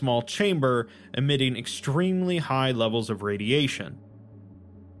in a small chamber emitting extremely high levels of radiation.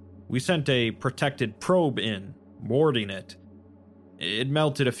 We sent a protected probe in, warding it. It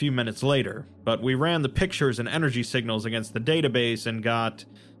melted a few minutes later, but we ran the pictures and energy signals against the database and got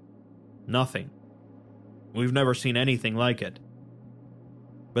Nothing. We've never seen anything like it.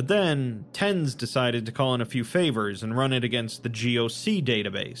 But then, TENS decided to call in a few favors and run it against the GOC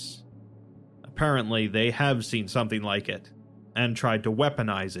database. Apparently, they have seen something like it, and tried to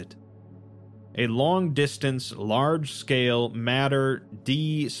weaponize it. A long-distance, large-scale matter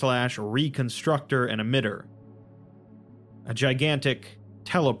D/reconstructor and emitter. A gigantic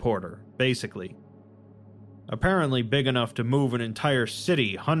teleporter, basically. Apparently big enough to move an entire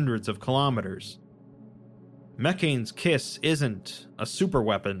city hundreds of kilometers. Mekkane's Kiss isn't a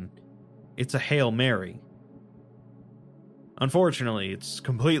superweapon, it's a Hail Mary. Unfortunately, it's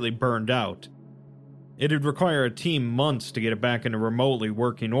completely burned out. It'd require a team months to get it back into remotely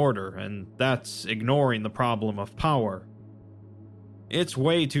working order, and that's ignoring the problem of power. It's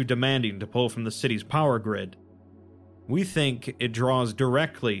way too demanding to pull from the city's power grid. We think it draws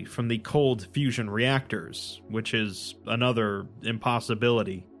directly from the cold fusion reactors, which is another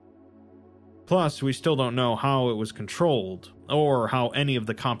impossibility. Plus, we still don't know how it was controlled, or how any of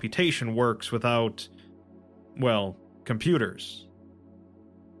the computation works without, well, computers.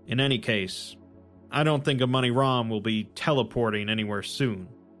 In any case, I don't think Amoni-Ram will be teleporting anywhere soon.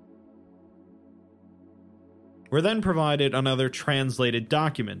 We're then provided another translated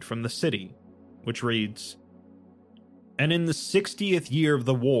document from the city, which reads, "And in the 60th year of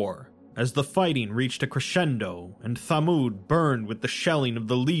the war, as the fighting reached a crescendo, and Thamud burned with the shelling of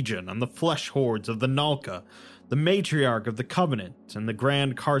the Legion on the flesh hordes of the Nalka, the matriarch of the Covenant and the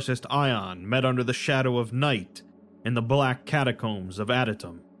Grand Karcist Ion met under the shadow of night in the black catacombs of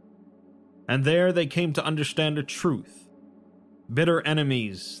Aditum. And there they came to understand a truth. Bitter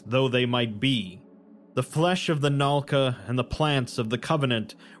enemies though they might be, the flesh of the Nalka and the plants of the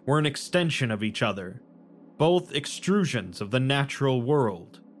Covenant were an extension of each other, both extrusions of the natural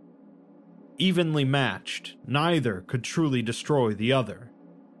world. Evenly matched, neither could truly destroy the other.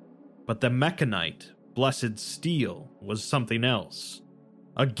 But the mechanite, blessed steel, was something else.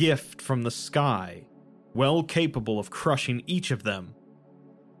 A gift from the sky, well capable of crushing each of them.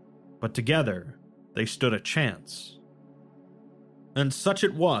 But together, they stood a chance. And such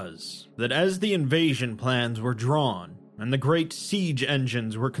it was, that as the invasion plans were drawn, and the great siege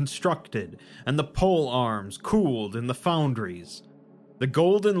engines were constructed, and the pole arms cooled in the foundries, the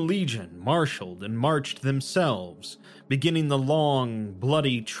Golden Legion marshaled and marched themselves, beginning the long,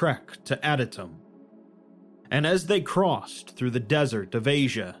 bloody trek to Aditum. And as they crossed through the desert of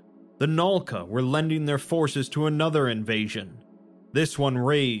Asia, the Nalka were lending their forces to another invasion, this one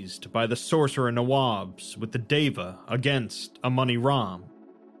raised by the sorcerer Nawabs with the Deva against Amoni-Ram.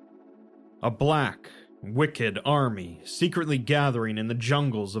 A black, wicked army secretly gathering in the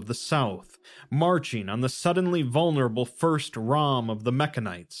jungles of the south, marching on the suddenly vulnerable first Ram of the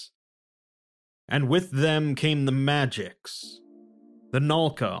Mechanites. And with them came the magics. The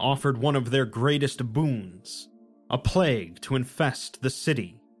Nalka offered one of their greatest boons, a plague to infest the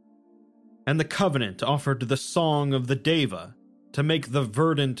city. And the Covenant offered the song of the Deva to make the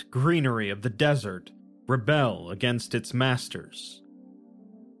verdant greenery of the desert rebel against its masters.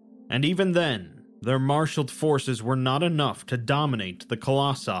 And even then, their marshaled forces were not enough to dominate the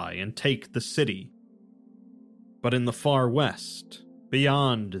Colossi and take the city. But in the far west,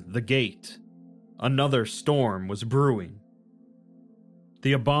 beyond the gate, another storm was brewing.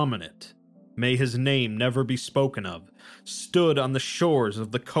 The Abominate, may his name never be spoken of, stood on the shores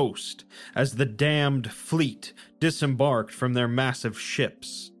of the coast as the damned fleet disembarked from their massive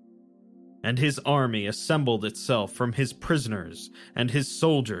ships. And his army assembled itself from his prisoners and his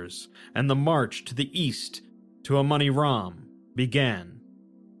soldiers, and the march to the east to Amoni-Ram began.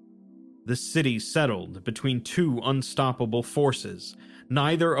 The city settled between two unstoppable forces,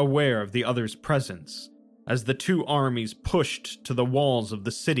 neither aware of the other's presence, as the two armies pushed to the walls of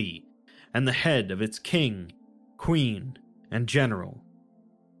the city and the head of its king, queen, and general.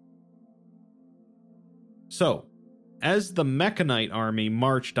 So, as the Mechanite army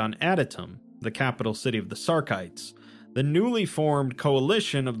marched on Aditum, the capital city of the Sarkites, the newly formed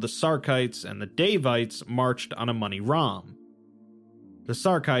coalition of the Sarkites and the Davites marched on Amoni-Ram. The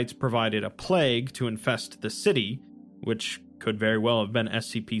Sarkites provided a plague to infest the city, which could very well have been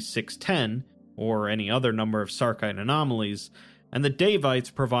SCP-610, or any other number of Sarkite anomalies, and the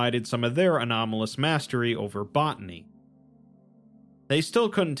Davites provided some of their anomalous mastery over botany. They still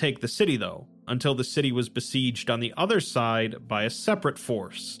couldn't take the city, though, until the city was besieged on the other side by a separate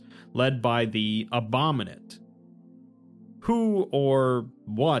force, led by the Abominate. Who or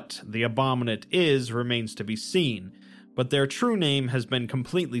what the Abominate is remains to be seen, but their true name has been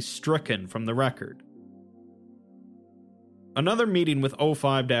completely stricken from the record. Another meeting with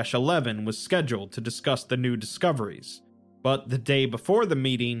O5-11 was scheduled to discuss the new discoveries, But the day before the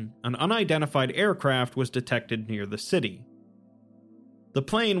meeting, an unidentified aircraft was detected near the city. The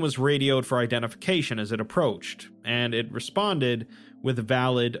plane was radioed for identification as it approached, and it responded with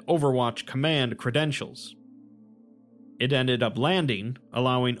valid Overwatch Command credentials. It ended up landing,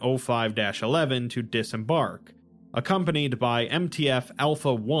 allowing 05-11 to disembark, accompanied by MTF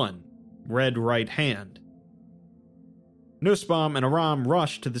Alpha 1, Red Right Hand. Nussbaum and Aram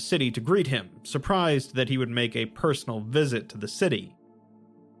rushed to the city to greet him, surprised that he would make a personal visit to the city.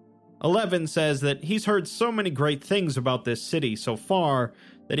 11 says that he's heard so many great things about this city so far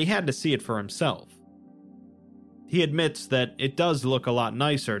that he had to see it for himself. He admits that it does look a lot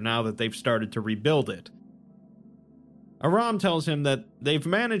nicer now that they've started to rebuild it. Aram tells him that they've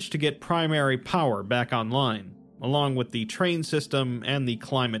managed to get primary power back online, along with the train system and the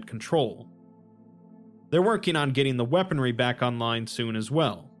climate control. They're working on getting the weaponry back online soon as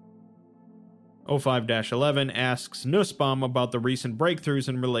well. 05-11 asks Nussbaum about the recent breakthroughs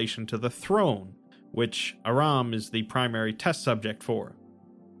in relation to the throne, which Aram is the primary test subject for.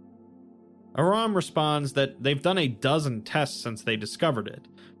 Aram responds that they've done a dozen tests since they discovered it,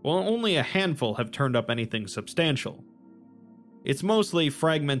 while only a handful have turned up anything substantial. It's mostly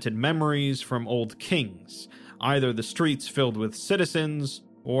fragmented memories from old kings, either the streets filled with citizens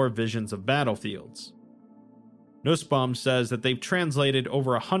or visions of battlefields. Nussbaum says that they've translated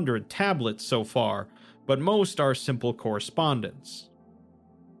over 100 tablets so far, but most are simple correspondence.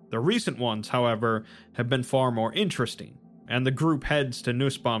 The recent ones, however, have been far more interesting, and the group heads to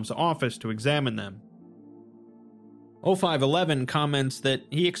Nussbaum's office to examine them. 05-11 comments that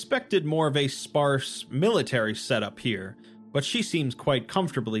he expected more of a sparse military setup here, but she seems quite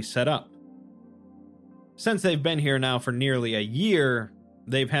comfortably set up. Since they've been here now for nearly a year,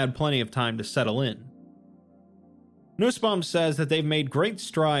 they've had plenty of time to settle in. Nussbaum says that they've made great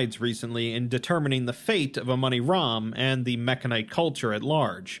strides recently in determining the fate of Amoni-Ram and the Mechanite culture at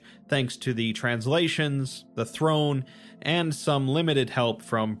large, thanks to the translations, the throne, and some limited help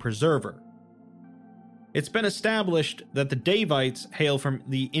from Preserver. It's been established that the Davites hail from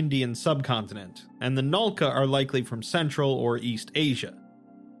the Indian subcontinent, and the Nulka are likely from Central or East Asia.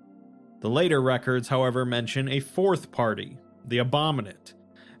 The later records, however, mention a fourth party, the Abominate,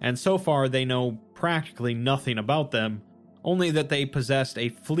 and so far they know practically nothing about them, only that they possessed a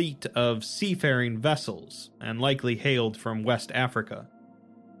fleet of seafaring vessels, and likely hailed from West Africa.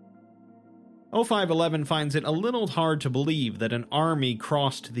 05-11 finds it a little hard to believe that an army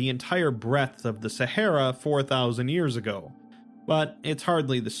crossed the entire breadth of the Sahara 4,000 years ago, but it's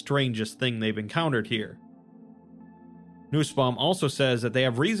hardly the strangest thing they've encountered here. Nussbaum also says that they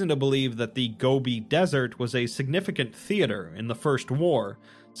have reason to believe that the Gobi Desert was a significant theater in the First War,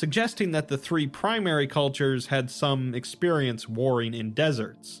 suggesting that the three primary cultures had some experience warring in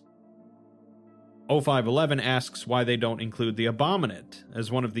deserts. 05-11 asks why they don't include the Abominate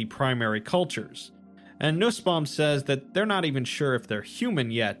as one of the primary cultures, and Nussbaum says that they're not even sure if they're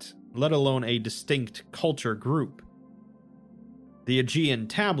human yet, let alone a distinct culture group. The Aegean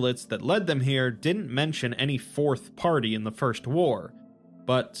tablets that led them here didn't mention any fourth party in the First War,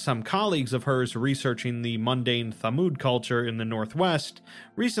 but some colleagues of hers researching the mundane Thamud culture in the northwest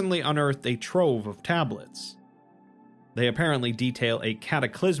recently unearthed a trove of tablets. They apparently detail a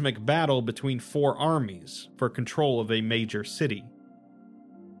cataclysmic battle between four armies for control of a major city.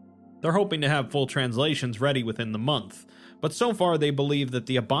 They're hoping to have full translations ready within the month, but so far they believe that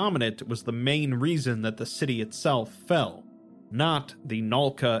the Abominate was the main reason that the city itself fell, not the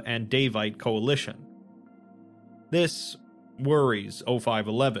Nulka and Davite coalition. This worries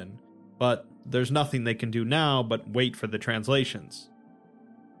 05-11, but there's nothing they can do now but wait for the translations.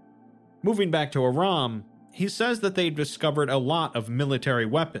 Moving back to Aram, he says that they've discovered a lot of military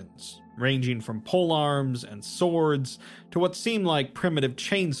weapons, ranging from polearms and swords to what seem like primitive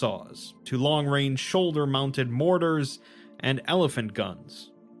chainsaws, to long-range shoulder-mounted mortars and elephant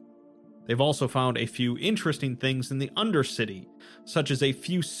guns. They've also found a few interesting things in the Undercity, such as a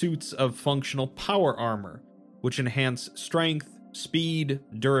few suits of functional power armor, which enhance strength, speed,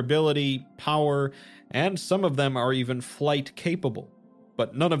 durability, power, and some of them are even flight-capable.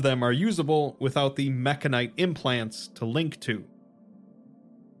 But none of them are usable without the mechanite implants to link to.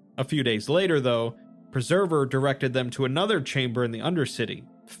 A few days later, though, Preserver directed them to another chamber in the Undercity,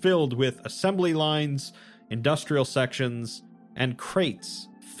 filled with assembly lines, industrial sections, and crates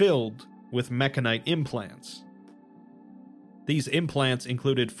filled with mechanite implants. These implants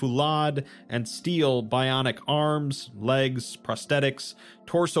included Fulad and steel bionic arms, legs, prosthetics,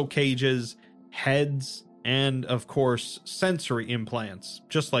 torso cages, heads, and, of course, sensory implants,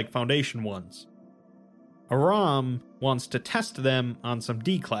 just like Foundation ones. Aram wants to test them on some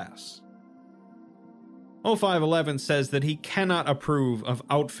D-Class. 0511 says that he cannot approve of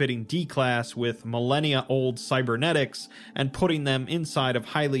outfitting D-Class with millennia-old cybernetics and putting them inside of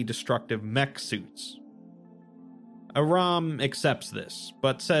highly destructive mech suits. Ram accepts this,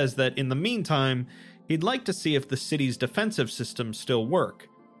 but says that in the meantime, he'd like to see if the city's defensive systems still work,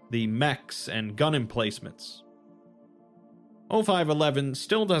 the mechs and gun emplacements. 0511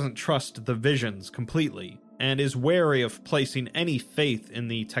 still doesn't trust the visions completely, and is wary of placing any faith in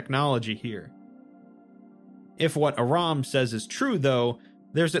the technology here. If what Aram says is true, though,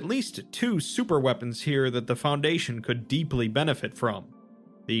 there's at least 2 superweapons here that the Foundation could deeply benefit from,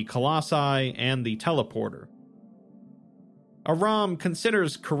 the Colossi and the Teleporter. Aram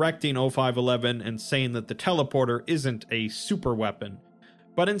considers correcting 0511 and saying that the Teleporter isn't a superweapon,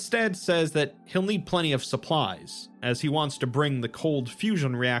 but instead says that he'll need plenty of supplies, as he wants to bring the cold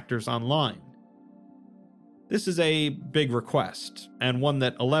fusion reactors online. This is a big request, and one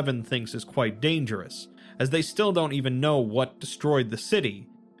that 11 thinks is quite dangerous, as they still don't even know what destroyed the city,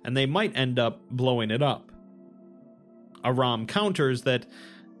 and they might end up blowing it up. Aram counters that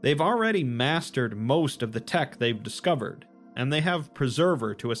they've already mastered most of the tech they've discovered, and they have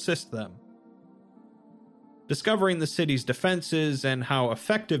Preserver to assist them. Discovering the city's defenses and how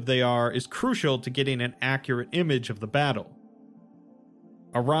effective they are is crucial to getting an accurate image of the battle.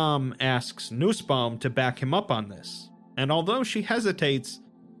 Aram asks Nussbaum to back him up on this, and although she hesitates,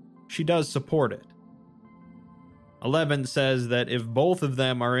 she does support it. 11 says that if both of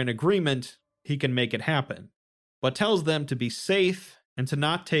them are in agreement, he can make it happen, but tells them to be safe and to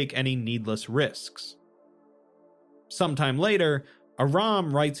not take any needless risks. Sometime later,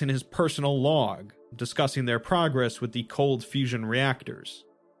 Aram writes in his personal log, discussing their progress with the cold fusion reactors.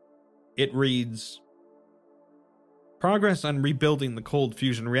 It reads, "Progress on rebuilding the cold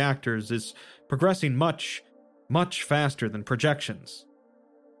fusion reactors is progressing much, much faster than projections.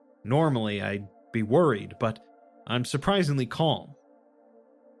 Normally, I'd be worried, but I'm surprisingly calm.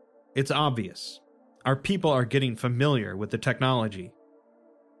 It's obvious. Our people are getting familiar with the technology.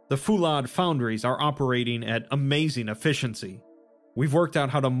 The Fulad foundries are operating at amazing efficiency. We've worked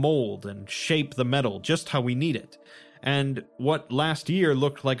out how to mold and shape the metal just how we need it, and what last year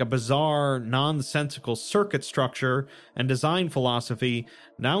looked like a bizarre, nonsensical circuit structure and design philosophy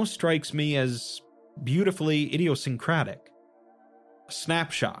now strikes me as beautifully idiosyncratic. A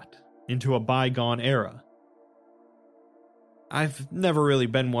snapshot into a bygone era. I've never really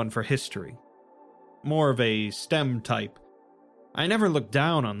been one for history. More of a STEM type. I never looked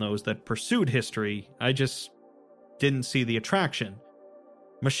down on those that pursued history, I just didn't see the attraction.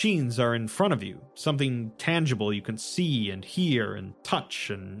 Machines are in front of you, something tangible you can see and hear and touch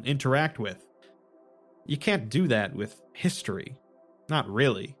and interact with. You can't do that with history. Not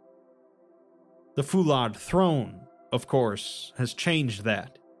really. The Fulad throne, of course, has changed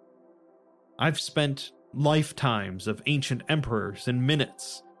that. I've spent lifetimes of ancient emperors in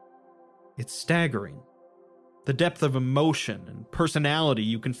minutes. It's staggering. The depth of emotion and personality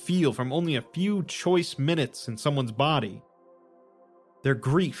you can feel from only a few choice minutes in someone's body. Their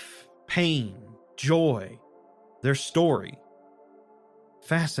grief, pain, joy, their story.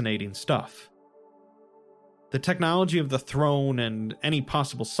 Fascinating stuff. The technology of the throne and any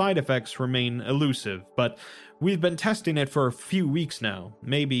possible side effects remain elusive, but we've been testing it for a few weeks now,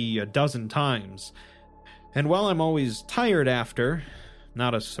 maybe a dozen times. And while I'm always tired after,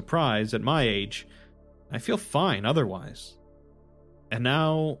 not a surprise at my age, I feel fine otherwise. And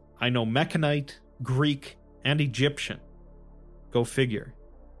now I know Mechanite, Greek, and Egyptian. Go figure.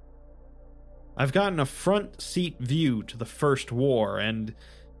 I've gotten a front seat view to the First War, and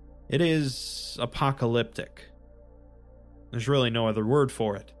it is apocalyptic. There's really no other word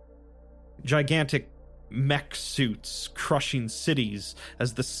for it. Gigantic mech suits crushing cities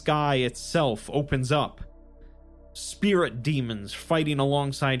as the sky itself opens up. Spirit demons fighting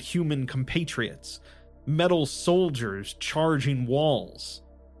alongside human compatriots. Metal soldiers charging walls.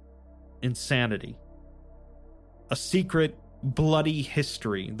 Insanity. A secret, bloody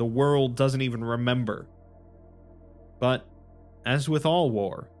history the world doesn't even remember. But, as with all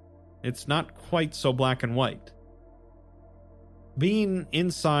war, it's not quite so black and white. Being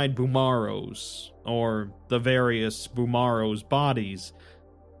inside Bumaros, or the various Bumaros' bodies,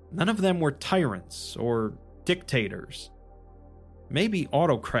 none of them were tyrants or dictators. Maybe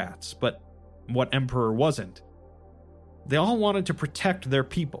autocrats, but what emperor wasn't? They all wanted to protect their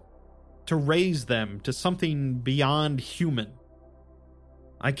people, to raise them to something beyond human.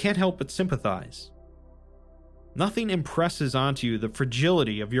 I can't help but sympathize. Nothing impresses onto you the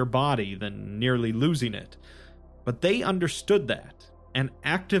fragility of your body than nearly losing it, but they understood that and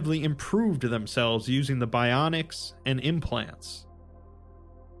actively improved themselves using the bionics and implants.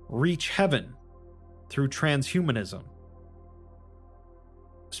 Reach heaven. through transhumanism.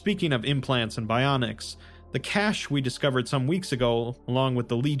 Speaking of implants and bionics, the cache we discovered some weeks ago, along with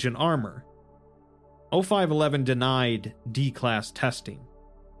the Legion armor. 0511 denied D-Class testing.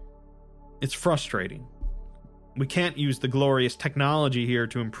 It's frustrating. We can't use the glorious technology here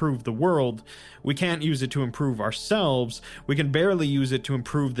to improve the world. We can't use it to improve ourselves. We can barely use it to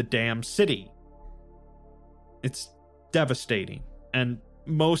improve the damn city. It's devastating, and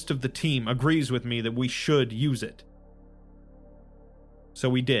most of the team agrees with me that we should use it. So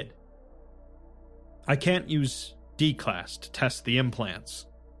we did. I can't use D-Class to test the implants,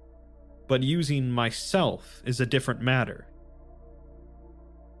 but using myself is a different matter.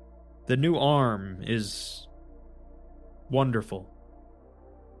 The new arm is wonderful.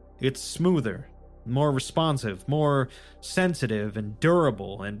 It's smoother, more responsive, more sensitive and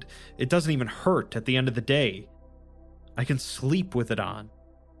durable, and it doesn't even hurt at the end of the day. I can sleep with it on.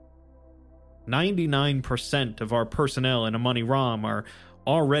 99% of our personnel in Amoni-Ram are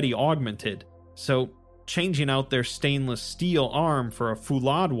already augmented, so changing out their stainless steel arm for a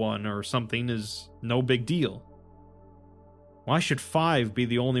foulade one or something is no big deal. Why should 5 be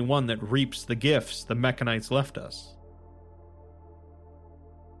the only one that reaps the gifts the Mechanites left us?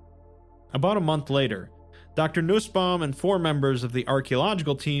 About a month later, Dr. Nussbaum and 4 members of the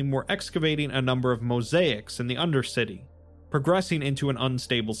archaeological team were excavating a number of mosaics in the Undercity, progressing into an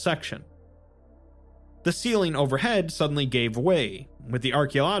unstable section. The ceiling overhead suddenly gave way, with the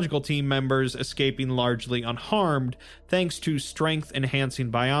archaeological team members escaping largely unharmed thanks to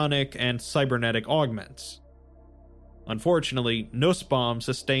strength-enhancing bionic and cybernetic augments. Unfortunately, Nussbaum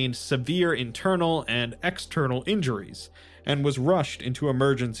sustained severe internal and external injuries and was rushed into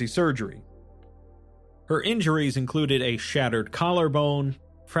emergency surgery. Her injuries included a shattered collarbone,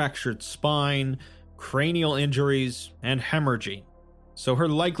 fractured spine, cranial injuries, and hemorrhaging, so her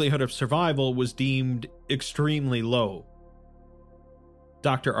likelihood of survival was deemed extremely low.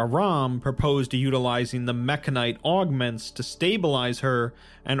 Dr. Aram proposed utilizing the mechanite augments to stabilize her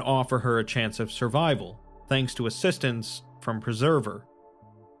and offer her a chance of survival, thanks to assistance from Preserver.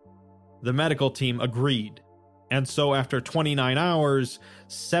 The medical team agreed, and so after 29 hours,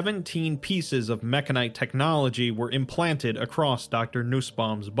 17 pieces of mechanite technology were implanted across Dr.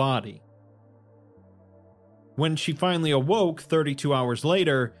 Nussbaum's body. When she finally awoke 32 hours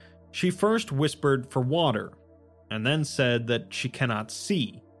later, she first whispered for water, and then said that she cannot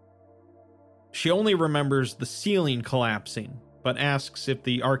see. She only remembers the ceiling collapsing, but asks if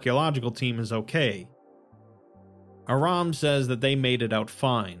the archaeological team is okay. Aram says that they made it out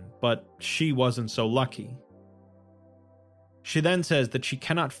fine, but she wasn't so lucky. She then says that she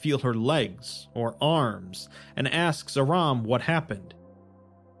cannot feel her legs or arms, and asks Aram what happened.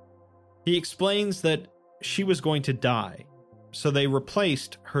 He explains that she was going to die, so they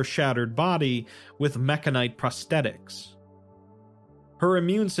replaced her shattered body with mechanite prosthetics. Her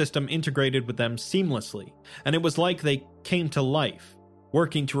immune system integrated with them seamlessly, and it was like they came to life,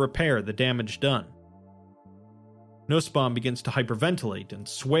 working to repair the damage done. Nussbaum begins to hyperventilate and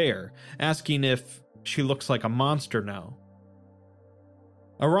swear, asking if she looks like a monster now.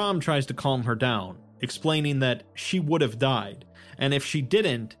 Aram tries to calm her down, explaining that she would have died, and if she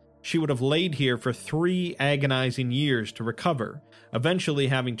didn't, she would have laid here for 3 agonizing years to recover, eventually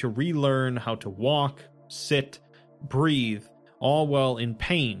having to relearn how to walk, sit, breathe, all while in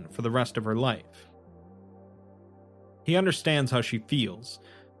pain for the rest of her life. He understands how she feels,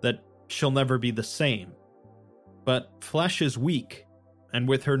 that she'll never be the same. But flesh is weak, and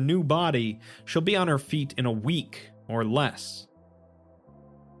with her new body, she'll be on her feet in a week or less.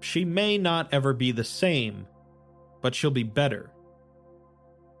 She may not ever be the same, but she'll be better.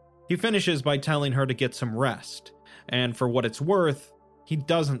 He finishes by telling her to get some rest, and for what it's worth, he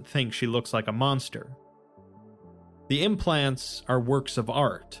doesn't think she looks like a monster. The implants are works of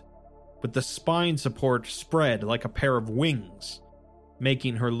art, with the spine support spread like a pair of wings,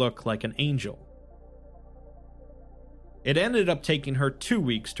 making her look like an angel. It ended up taking her 2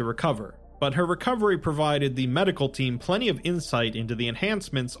 weeks to recover, but her recovery provided the medical team plenty of insight into the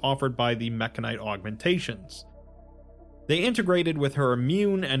enhancements offered by the mechanite augmentations. They integrated with her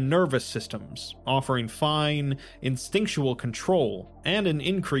immune and nervous systems, offering fine, instinctual control and an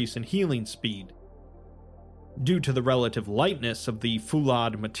increase in healing speed. Due to the relative lightness of the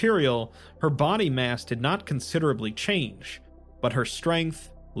foulade material, her body mass did not considerably change, but her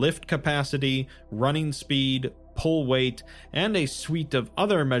strength, lift capacity, running speed, pull weight, and a suite of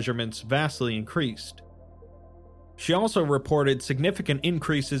other measurements vastly increased. She also reported significant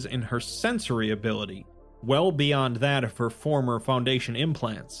increases in her sensory ability, well beyond that of her former Foundation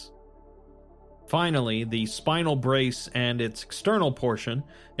implants. Finally, the spinal brace and its external portion,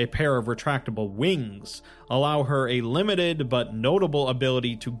 a pair of retractable wings, allow her a limited but notable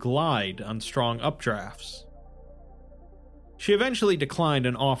ability to glide on strong updrafts. She eventually declined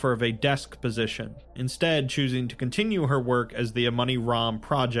an offer of a desk position, instead choosing to continue her work as the Amoni-Ram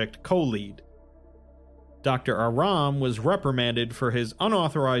project co-lead. Dr. Aram was reprimanded for his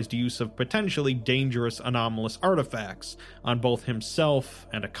unauthorized use of potentially dangerous anomalous artifacts on both himself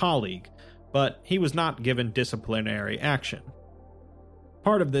and a colleague, but he was not given disciplinary action.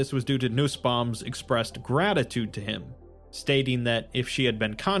 Part of this was due to Nussbaum's expressed gratitude to him, stating that if she had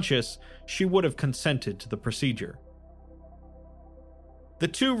been conscious, she would have consented to the procedure. The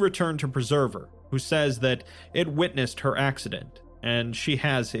two return to Preserver, who says that it witnessed her accident, and she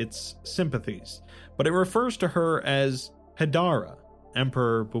has its sympathies, but it refers to her as Hedara,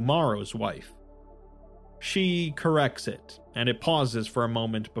 Emperor Bumaro's wife. She corrects it, and it pauses for a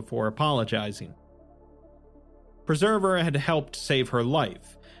moment before apologizing. Preserver had helped save her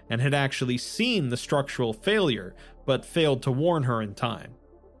life, and had actually seen the structural failure, but failed to warn her in time.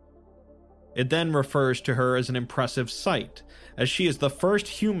 It then refers to her as an impressive sight, as she is the first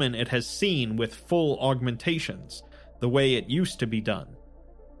human it has seen with full augmentations, the way it used to be done.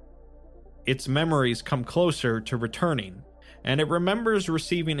 Its memories come closer to returning, and it remembers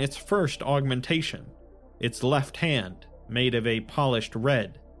receiving its first augmentation, its left hand, made of a polished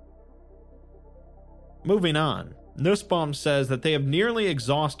red. Moving on, Nussbaum says that they have nearly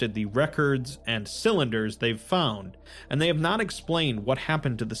exhausted the records and cylinders they've found, and they have not explained what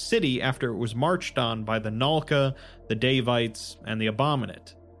happened to the city after it was marched on by the Nalka, the Davites, and the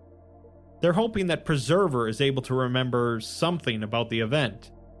Abominate. They're hoping that Preserver is able to remember something about the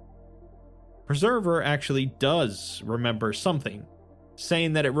event. Preserver actually does remember something,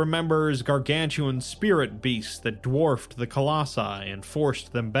 saying that it remembers gargantuan spirit beasts that dwarfed the Colossi and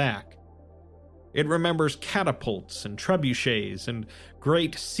forced them back. It remembers catapults and trebuchets and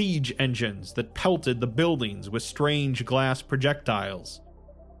great siege engines that pelted the buildings with strange glass projectiles.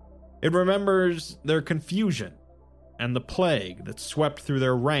 It remembers their confusion and the plague that swept through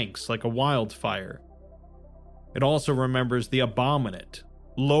their ranks like a wildfire. It also remembers the Abominate,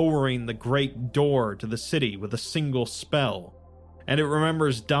 lowering the great door to the city with a single spell, and it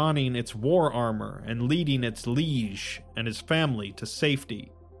remembers donning its war armor and leading its liege and his family to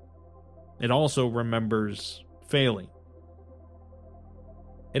safety. It also remembers failing.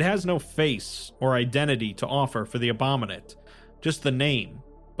 It has no face or identity to offer for the Abominate, just the name,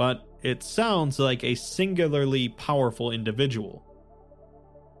 but it sounds like a singularly powerful individual.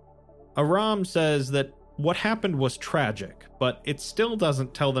 Aram says that what happened was tragic, but it still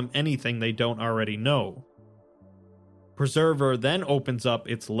doesn't tell them anything they don't already know. Preserver then opens up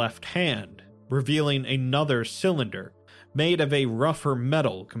its left hand, revealing another cylinder, made of a rougher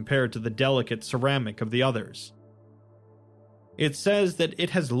metal compared to the delicate ceramic of the others. It says that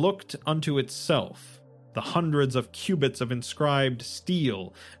it has looked unto itself, the hundreds of cubits of inscribed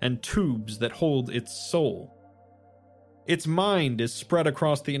steel and tubes that hold its soul. Its mind is spread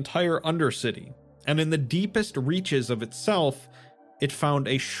across the entire Undercity, and in the deepest reaches of itself, it found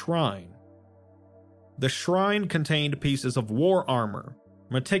a shrine. The shrine contained pieces of war armor,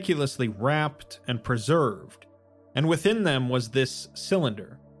 meticulously wrapped and preserved, and within them was this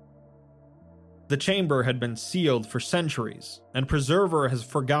cylinder. The chamber had been sealed for centuries, and Preserver has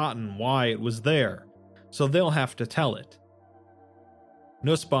forgotten why it was there, so they'll have to tell it.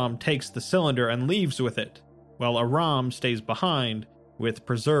 Nussbaum takes the cylinder and leaves with it, while Aram stays behind with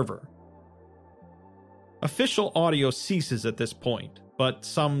Preserver. Official audio ceases at this point, but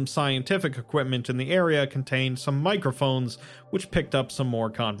some scientific equipment in the area contained some microphones which picked up some more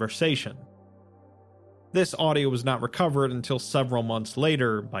conversation. This audio was not recovered until several months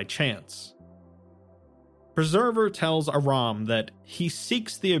later by chance. Preserver tells Aram that he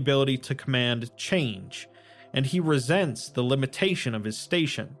seeks the ability to command change, and he resents the limitation of his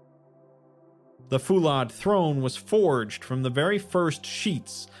station. The Fulad throne was forged from the very first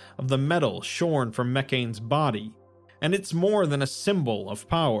sheets of the metal shorn from Mekane's body, and it's more than a symbol of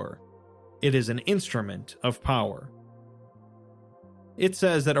power. It is an instrument of power. It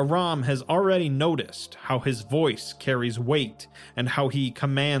says that Aram has already noticed how his voice carries weight and how he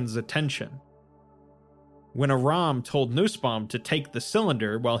commands attention. When Aram told Nussbaum to take the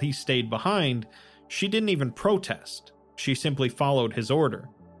cylinder while he stayed behind, she didn't even protest. She simply followed his order.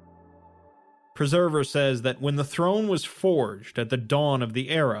 Preserver says that when the throne was forged at the dawn of the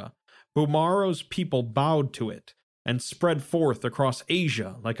era, Bumaro's people bowed to it and spread forth across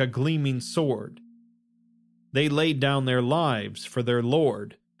Asia like a gleaming sword. They laid down their lives for their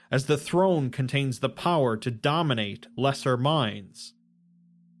lord, as the throne contains the power to dominate lesser minds.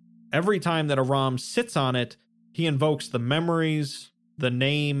 Every time that Aram sits on it, he invokes the memories, the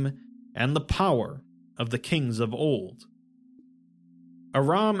name, and the power of the kings of old.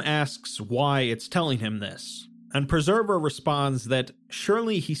 Aram asks why it's telling him this, and Preserver responds that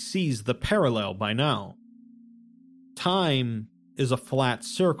surely he sees the parallel by now. Time is a flat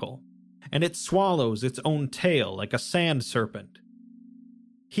circle, and it swallows its own tail like a sand serpent.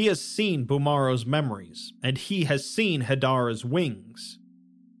 He has seen Bumaro's memories, and he has seen Hadara's wings.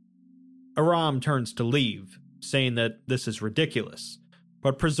 Aram turns to leave, saying that this is ridiculous,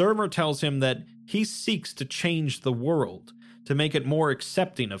 but Preserver tells him that he seeks to change the world, to make it more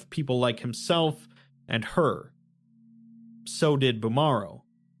accepting of people like himself and her. So did Bumaro.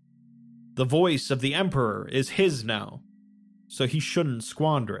 The voice of the Emperor is his now, so he shouldn't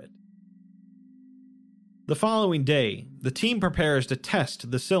squander it. The following day, the team prepares to test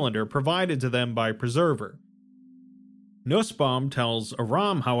the cylinder provided to them by Preserver. Nussbaum tells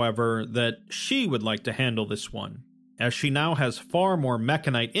Aram, however, that she would like to handle this one, as she now has far more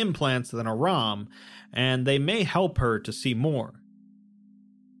mechanite implants than Aram, and they may help her to see more.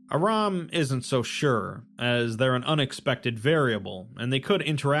 Aram isn't so sure, as they're an unexpected variable, and they could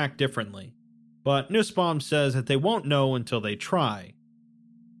interact differently, but Nussbaum says that they won't know until they try.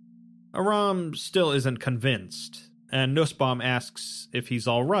 Aram still isn't convinced, and Nussbaum asks if he's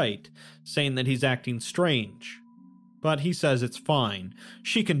alright, saying that he's acting strange. But he says it's fine,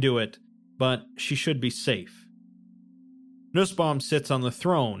 she can do it, but she should be safe. Nussbaum sits on the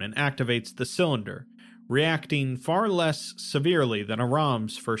throne and activates the cylinder, reacting far less severely than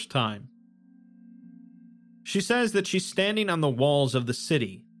Aram's first time. She says that she's standing on the walls of the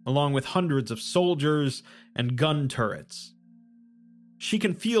city, along with hundreds of soldiers and gun turrets. She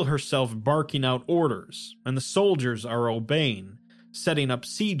can feel herself barking out orders, and the soldiers are obeying, setting up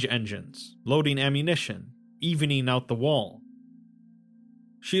siege engines, loading ammunition, evening out the wall.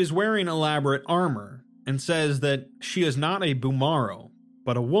 She is wearing elaborate armor, and says that she is not a Bumaro,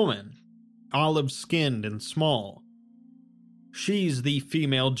 but a woman, olive-skinned and small. She's the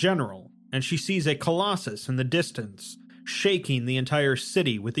female general, and she sees a colossus in the distance, shaking the entire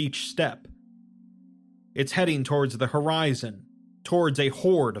city with each step. It's heading towards the horizon, towards a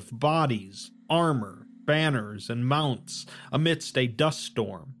horde of bodies, armor, banners, and mounts amidst a dust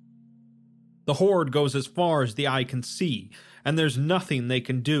storm. The horde goes as far as the eye can see, and there's nothing they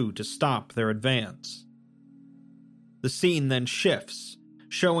can do to stop their advance. The scene then shifts,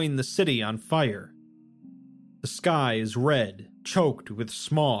 showing the city on fire. The sky is red, choked with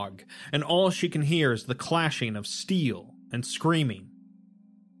smog, and all she can hear is the clashing of steel and screaming.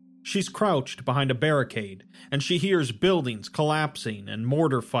 She's crouched behind a barricade, and she hears buildings collapsing and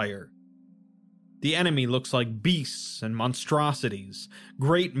mortar fire. The enemy looks like beasts and monstrosities,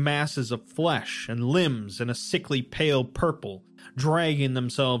 great masses of flesh and limbs in a sickly pale purple, dragging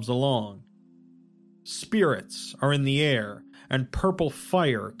themselves along. Spirits are in the air, and purple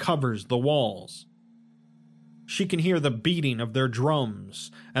fire covers the walls. She can hear the beating of their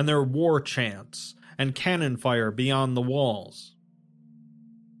drums, and their war chants, and cannon fire beyond the walls.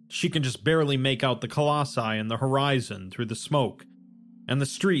 She can just barely make out the colossi in the horizon through the smoke, and the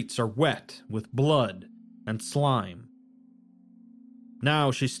streets are wet with blood and slime.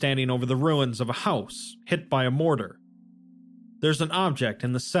 Now she's standing over the ruins of a house hit by a mortar. There's an object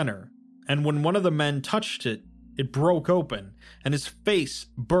in the center, and when one of the men touched it, it broke open, and his face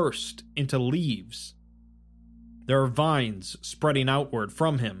burst into leaves. There are vines spreading outward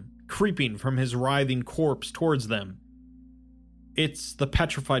from him, creeping from his writhing corpse towards them. It's the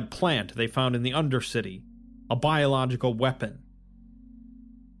petrified plant they found in the Undercity, a biological weapon.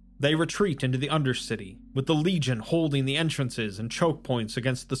 They retreat into the Undercity, with the Legion holding the entrances and choke points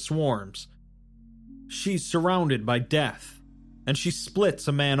against the swarms. She's surrounded by death, and she splits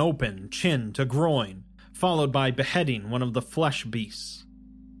a man open, chin to groin, followed by beheading one of the flesh beasts.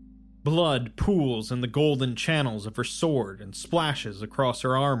 Blood pools in the golden channels of her sword and splashes across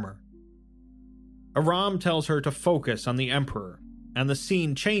her armor. Aram tells her to focus on the Emperor, and the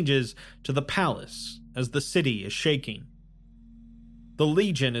scene changes to the palace as the city is shaking. The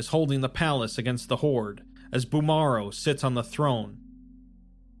Legion is holding the palace against the Horde, as Bumaro sits on the throne.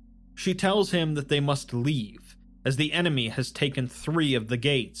 She tells him that they must leave, as the enemy has taken 3 of the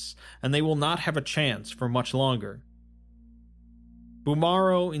gates, and they will not have a chance for much longer.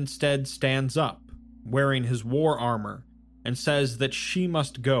 Bumaro instead stands up, wearing his war armor, and says that she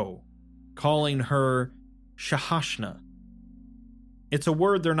must go, calling her Shahashna. It's a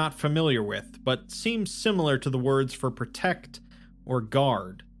word they're not familiar with, but seems similar to the words for protect or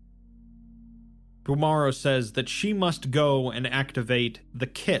guard. Bumaro says that she must go and activate the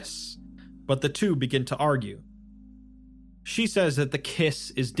kiss, but the two begin to argue. She says that the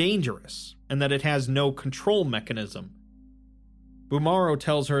kiss is dangerous and that it has no control mechanism. Bumaro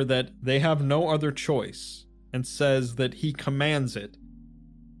tells her that they have no other choice and says that he commands it.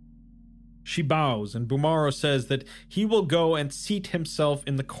 She bows, and Bumaro says that he will go and seat himself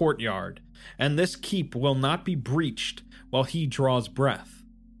in the courtyard, and this keep will not be breached while he draws breath.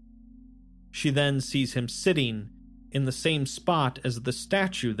 She then sees him sitting in the same spot as the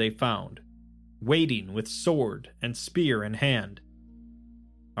statue they found, waiting with sword and spear in hand.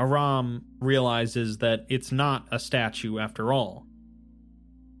 Aram realizes that it's not a statue after all.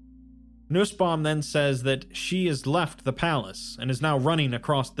 Nussbaum then says that she has left the palace and is now running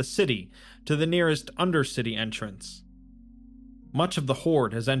across the city to the nearest undercity entrance. Much of the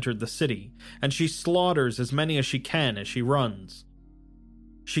horde has entered the city, and she slaughters as many as she can as she runs.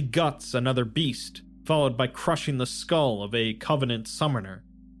 She guts another beast, followed by crushing the skull of a Covenant summoner.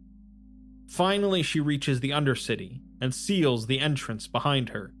 Finally, she reaches the undercity and seals the entrance behind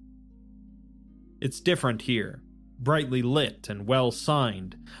her. It's different here. Brightly lit and well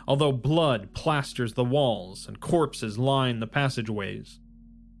signed, although blood plasters the walls and corpses line the passageways.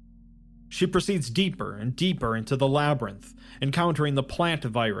 She proceeds deeper and deeper into the labyrinth, encountering the plant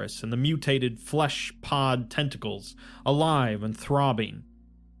virus and the mutated flesh pod tentacles, alive and throbbing.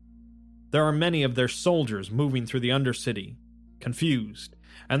 There are many of their soldiers moving through the undercity, confused,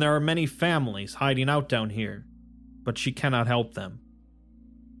 and there are many families hiding out down here, but she cannot help them.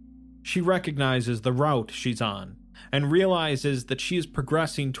 She recognizes the route she's on, and realizes that she is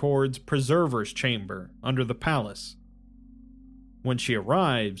progressing towards Preserver's chamber under the palace. When she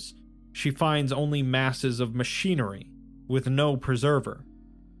arrives, she finds only masses of machinery, with no Preserver.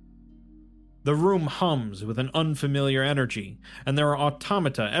 The room hums with an unfamiliar energy, and there are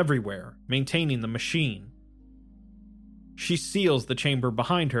automata everywhere, maintaining the machine. She seals the chamber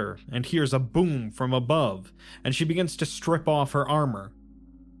behind her, and hears a boom from above, and she begins to strip off her armor.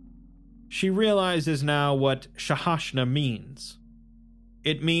 She realizes now what Shahashna means.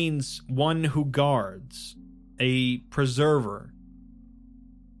 It means one who guards, a preserver.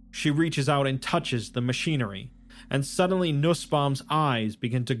 She reaches out and touches the machinery, and suddenly Nussbaum's eyes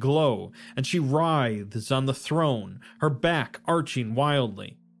begin to glow, and she writhes on the throne, her back arching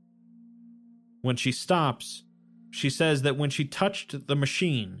wildly. When she stops, she says that when she touched the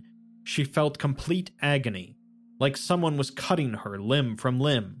machine, she felt complete agony, like someone was cutting her limb from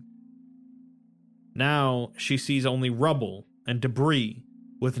limb. Now she sees only rubble and debris,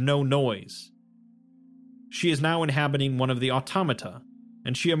 with no noise. She is now inhabiting one of the automata,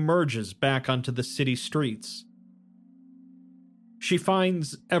 and she emerges back onto the city streets. She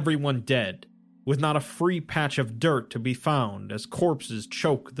finds everyone dead, with not a free patch of dirt to be found as corpses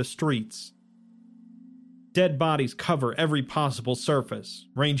choke the streets. Dead bodies cover every possible surface,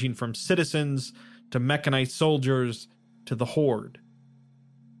 ranging from citizens to mechanized soldiers to the horde.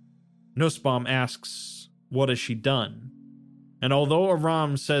 Nussbaum asks, what has she done? And although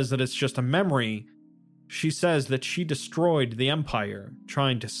Aram says that it's just a memory, she says that she destroyed the Empire,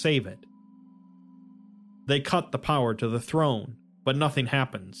 trying to save it. They cut the power to the throne, but nothing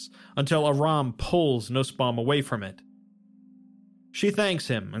happens, until Aram pulls Nussbaum away from it. She thanks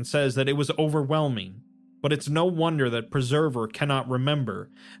him and says that it was overwhelming, but it's no wonder that Preserver cannot remember,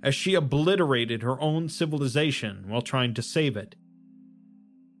 as she obliterated her own civilization while trying to save it.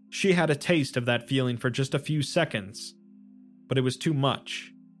 She had a taste of that feeling for just a few seconds, but it was too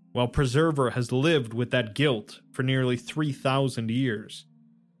much, while Preserver has lived with that guilt for nearly 3,000 years.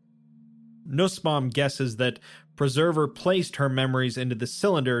 Nussbaum guesses that Preserver placed her memories into the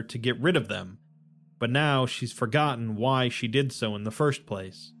cylinder to get rid of them, but now she's forgotten why she did so in the first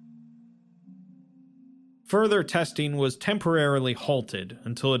place. Further testing was temporarily halted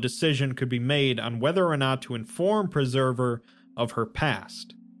until a decision could be made on whether or not to inform Preserver of her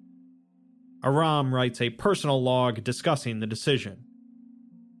past. Aram writes a personal log discussing the decision.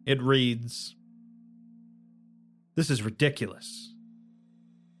 It reads, "This is ridiculous.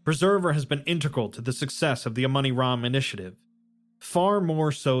 Preserver has been integral to the success of the Amoni-Ram initiative, far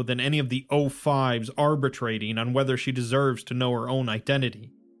more so than any of the O5s arbitrating on whether she deserves to know her own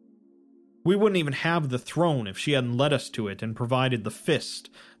identity. We wouldn't even have the throne if she hadn't led us to it and provided the fist,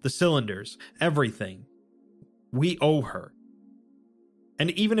 the cylinders, everything. We owe her.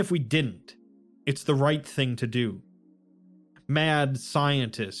 And even if we didn't, it's the right thing to do. Mad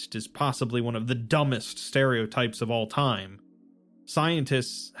scientist is possibly one of the dumbest stereotypes of all time.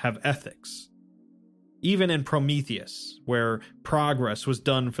 Scientists have ethics. Even in Prometheus, where progress was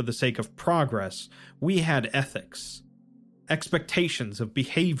done for the sake of progress, we had ethics. Expectations of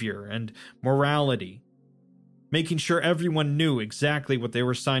behavior and morality. Making sure everyone knew exactly what they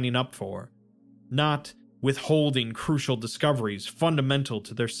were signing up for. Not, withholding crucial discoveries fundamental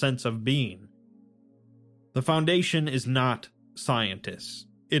to their sense of being. The Foundation is not scientists.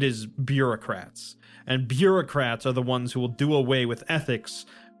 It is bureaucrats, and bureaucrats are the ones who will do away with ethics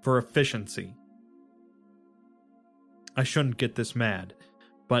for efficiency. I shouldn't get this mad,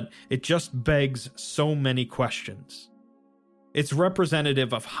 but it just begs so many questions. It's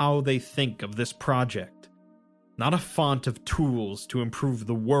representative of how they think of this project. Not a font of tools to improve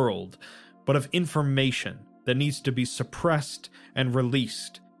the world, but of information that needs to be suppressed and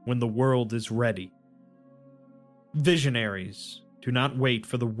released when the world is ready. Visionaries do not wait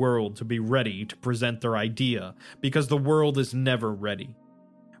for the world to be ready to present their idea, because the world is never ready.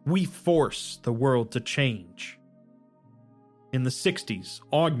 We force the world to change. In the 60s,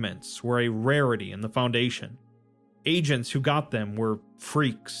 augments were a rarity in the Foundation. Agents who got them were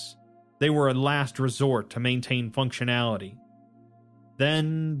freaks. They were a last resort to maintain functionality.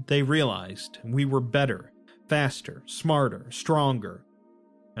 Then they realized we were better, faster, smarter, stronger.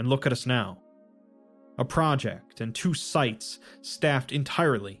 And look at us now. A project and 2 sites staffed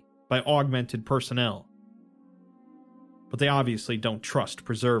entirely by augmented personnel. But they obviously don't trust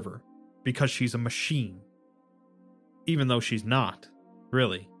Preserver, because she's a machine. Even though she's not,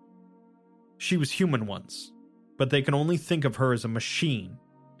 really. She was human once, but they can only think of her as a machine,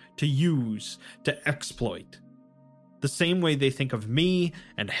 to use, to exploit. The same way they think of me,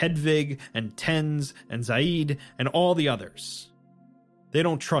 and Hedvig, and Tens, and Zaid, and all the others. They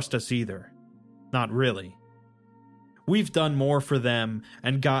don't trust us either. Not really. We've done more for them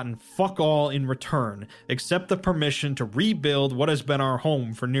and gotten fuck all in return, except the permission to rebuild what has been our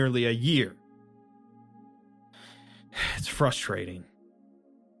home for nearly a year. It's frustrating.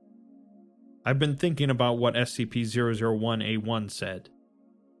 I've been thinking about what SCP-001A1 said.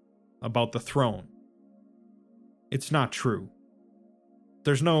 About the throne. It's not true.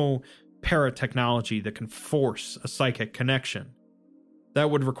 There's no paratechnology that can force a psychic connection. That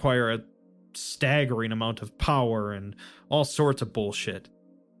would require a staggering amount of power and all sorts of bullshit.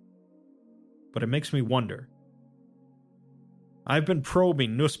 But it makes me wonder. I've been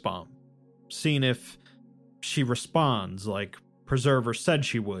probing Nussbaum, seeing if she responds like Preserver said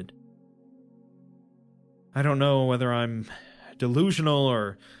she would. I don't know whether I'm delusional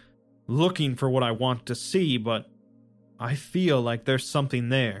or looking for what I want to see, but I feel like there's something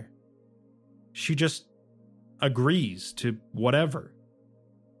there. She just agrees to whatever.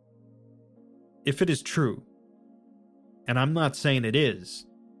 If it is true, and I'm not saying it is,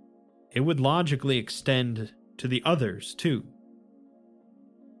 it would logically extend to the others too.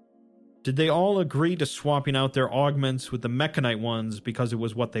 Did they all agree to swapping out their augments with the mechanite ones because it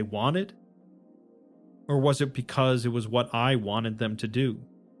was what they wanted? Or was it because it was what I wanted them to do?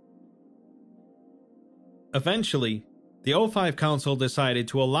 Eventually, the O5 Council decided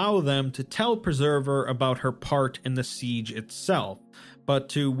to allow them to tell Preserver about her part in the siege itself, but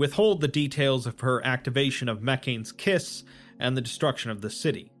to withhold the details of her activation of Mekkane's kiss and the destruction of the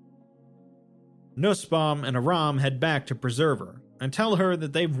city. Nussbaum and Aram head back to Preserver and tell her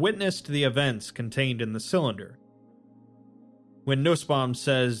that they've witnessed the events contained in the cylinder. When Nussbaum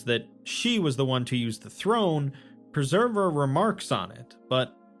says that she was the one to use the throne, Preserver remarks on it,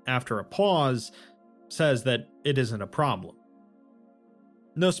 but after a pause, says that it isn't a problem.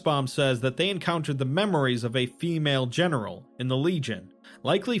 Nussbaum says that they encountered the memories of a female general in the Legion,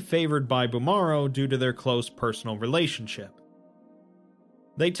 likely favored by Bumaro due to their close personal relationship.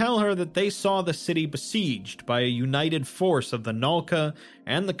 They tell her that they saw the city besieged by a united force of the Nalka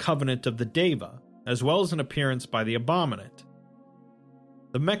and the Covenant of the Deva, as well as an appearance by the Abominate.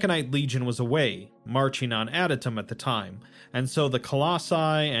 The Mechanite Legion was away, marching on Adatum at the time, and so the Colossi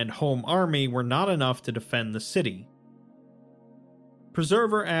and Home Army were not enough to defend the city.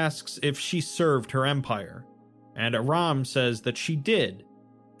 Preserver asks if she served her empire, and Aram says that she did,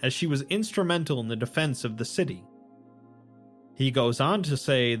 as she was instrumental in the defense of the city. He goes on to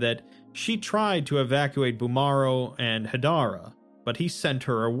say that she tried to evacuate Bumaro and Hadara, but he sent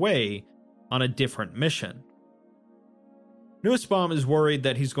her away on a different mission. Nussbaum is worried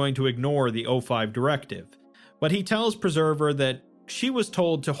that he's going to ignore the O5 directive, but he tells Preserver that she was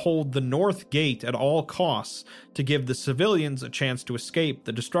told to hold the North Gate at all costs to give the civilians a chance to escape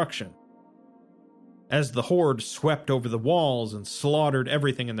the destruction. As the Horde swept over the walls and slaughtered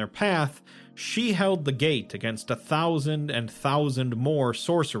everything in their path, she held the gate against 1,000 more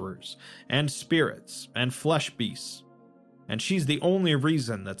sorcerers, and spirits, and flesh beasts, and she's the only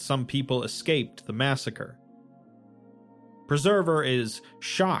reason that some people escaped the massacre. Preserver is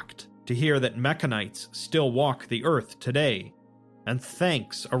shocked to hear that Mechanites still walk the earth today, and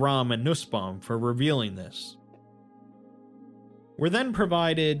thanks Aram and Nussbaum for revealing this. We're then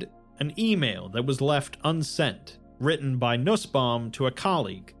provided an email that was left unsent, written by Nussbaum to a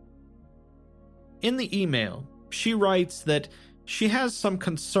colleague. In the email, she writes that she has some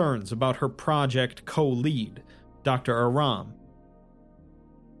concerns about her project co-lead, Dr. Aram.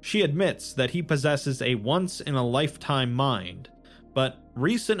 She admits that he possesses a once-in-a-lifetime mind, but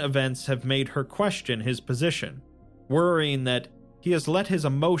recent events have made her question his position, worrying that he has let his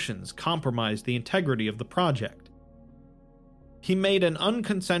emotions compromise the integrity of the project. He made an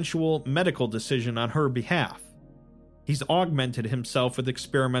unconsensual medical decision on her behalf. He's augmented himself with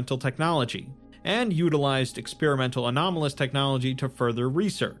experimental technology, and utilized experimental anomalous technology to further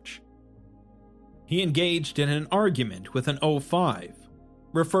research. He engaged in an argument with an O5,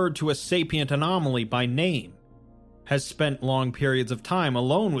 referred to a sapient anomaly by name, has spent long periods of time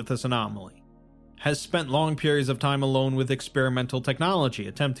alone with this anomaly, has spent long periods of time alone with experimental technology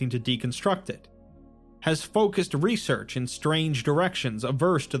attempting to deconstruct it, has focused research in strange directions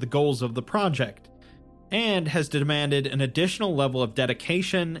averse to the goals of the project, and has demanded an additional level of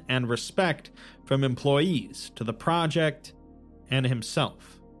dedication and respect from employees to the project and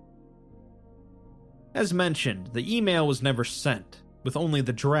himself. As mentioned, the email was never sent, with only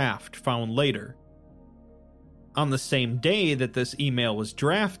the draft found later. On the same day that this email was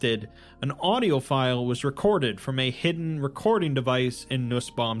drafted, an audio file was recorded from a hidden recording device in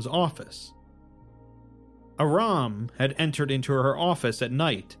Nussbaum's office. Aram had entered into her office at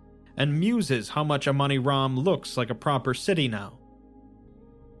night and muses how much Amoni-Ram looks like a proper city now.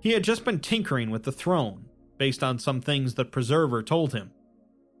 He had just been tinkering with the throne, based on some things that Preserver told him.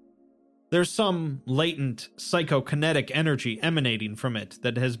 There's some latent psychokinetic energy emanating from it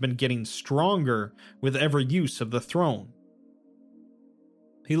that has been getting stronger with every use of the throne.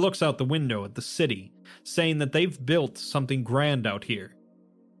 He looks out the window at the city, saying that they've built something grand out here,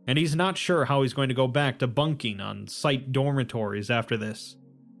 and he's not sure how he's going to go back to bunking on site dormitories after this.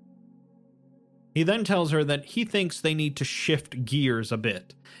 He then tells her that he thinks they need to shift gears a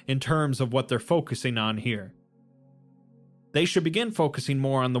bit in terms of what they're focusing on here. They should begin focusing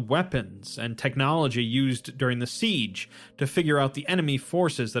more on the weapons and technology used during the siege to figure out the enemy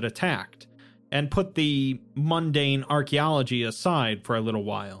forces that attacked, and put the mundane archaeology aside for a little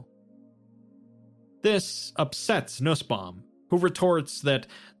while. This upsets Nussbaum, who retorts that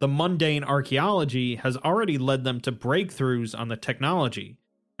the mundane archaeology has already led them to breakthroughs on the technology,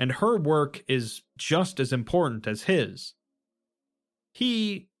 and her work is just as important as his.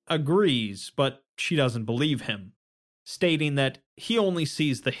 He agrees, but she doesn't believe him, stating that he only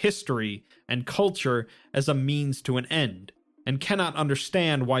sees the history and culture as a means to an end, and cannot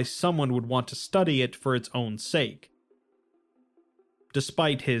understand why someone would want to study it for its own sake.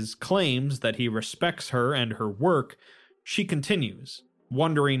 Despite his claims that he respects her and her work, she continues,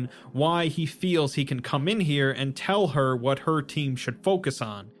 wondering why he feels he can come in here and tell her what her team should focus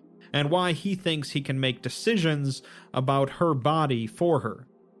on, and why he thinks he can make decisions about her body for her.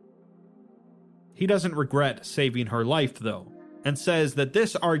 He doesn't regret saving her life, though, and says that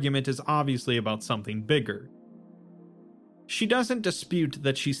this argument is obviously about something bigger. She doesn't dispute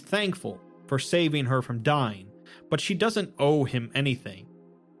that she's thankful for saving her from dying, but she doesn't owe him anything.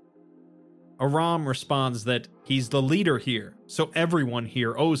 Aram responds that he's the leader here, so everyone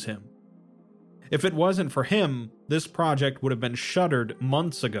here owes him. If it wasn't for him, this project would have been shuttered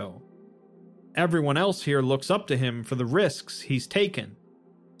months ago. Everyone else here looks up to him for the risks he's taken,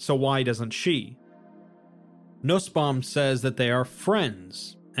 so why doesn't she? Nussbaum says that they are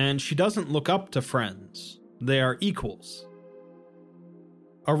friends, and she doesn't look up to friends. They are equals.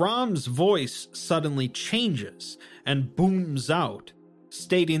 Aram's voice suddenly changes and booms out,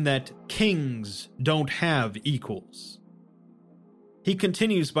 stating that kings don't have equals. He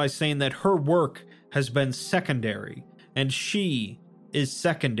continues by saying that her work has been secondary, and she is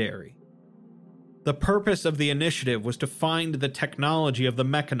secondary. The purpose of the initiative was to find the technology of the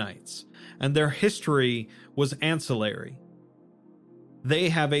Mechanites, and their history was ancillary. They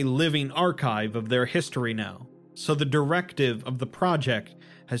have a living archive of their history now, so the directive of the project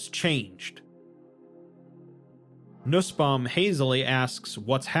has changed. Nussbaum hazily asks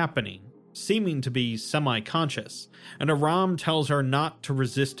what's happening, seeming to be semi-conscious, and Aram tells her not to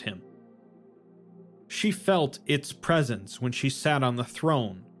resist him. She felt its presence when she sat on the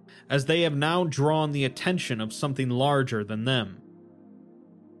throne, as they have now drawn the attention of something larger than them.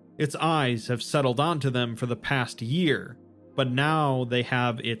 Its eyes have settled onto them for the past year, but now they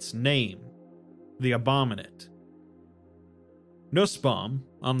have its name, the Abominate. Nussbaum,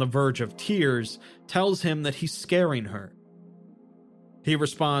 on the verge of tears, tells him that he's scaring her. He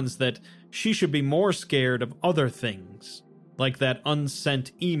responds that she should be more scared of other things, like that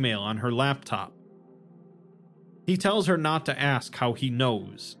unsent email on her laptop. He tells her not to ask how he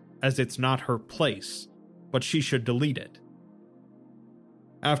knows, as it's not her place, but she should delete it.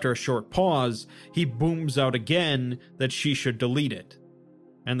 After a short pause, he booms out again that she should delete it,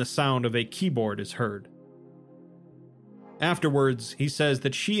 and the sound of a keyboard is heard. Afterwards, he says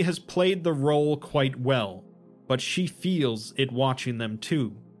that she has played the role quite well, but she feels it watching them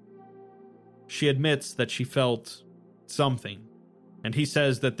too. She admits that she felt something, and he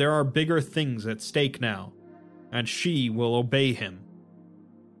says that there are bigger things at stake now, and she will obey him.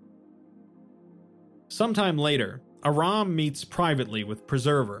 Sometime later, Aram meets privately with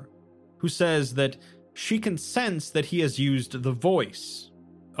Preserver, who says that she can sense that he has used the voice,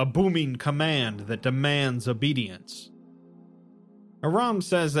 a booming command that demands obedience. Aram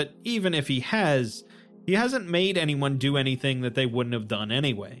says that even if he hasn't made anyone do anything that they wouldn't have done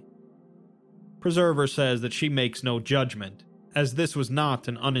anyway. Preserver says that she makes no judgment, as this was not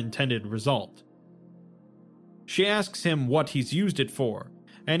an unintended result. She asks him what he's used it for,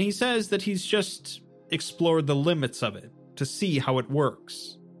 and he says that he's just explored the limits of it to see how it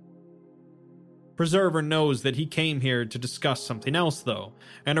works. Preserver knows that he came here to discuss something else though,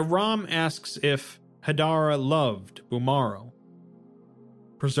 and Aram asks if Hadara loved Bumaro.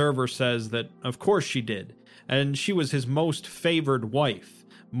 Preserver says that of course she did, and she was his most favored wife,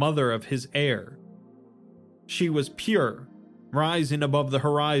 mother of his heir. She was pure, rising above the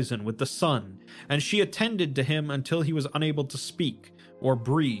horizon with the sun, and she attended to him until he was unable to speak, or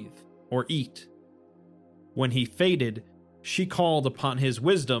breathe, or eat. When he faded, she called upon his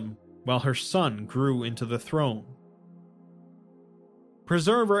wisdom while her son grew into the throne.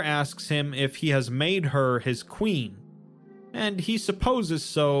 Preserver asks him if he has made her his queen, and he supposes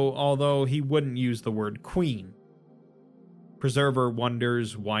so, although he wouldn't use the word queen. Preserver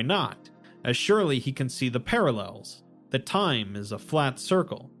wonders why not, as surely he can see the parallels, that time is a flat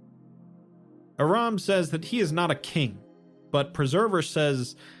circle. Aram says that he is not a king, but Preserver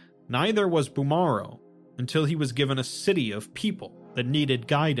says neither was Bumaro until he was given a city of people that needed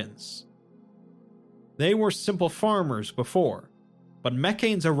guidance. They were simple farmers before, but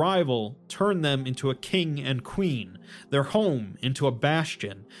Mekane's arrival turned them into a king and queen, their home into a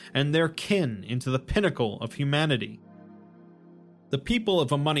bastion, and their kin into the pinnacle of humanity. The people of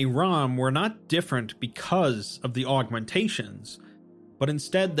Amoni-Ram were not different because of the augmentations, but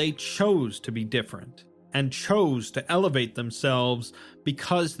instead they chose to be different, and chose to elevate themselves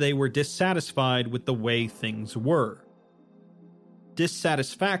because they were dissatisfied with the way things were.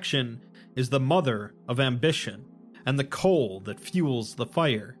 Dissatisfaction is the mother of ambition, and the coal that fuels the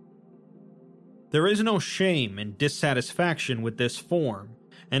fire. There is no shame in dissatisfaction with this form,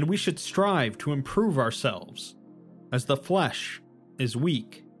 and we should strive to improve ourselves, as the flesh is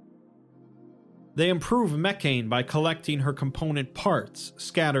weak. They improve Mekane by collecting her component parts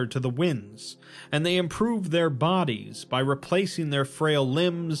scattered to the winds, and they improve their bodies by replacing their frail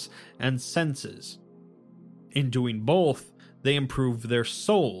limbs and senses. In doing both, they improve their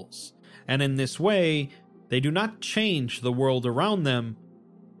souls, and in this way, they do not change the world around them,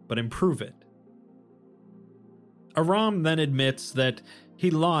 but improve it. Aram then admits that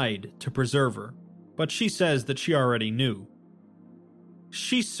he lied to Preserver, but she says that she already knew.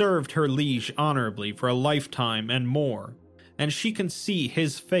 She served her liege honorably for a lifetime and more, and she can see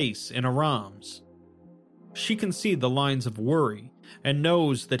his face in Aram's. She can see the lines of worry, and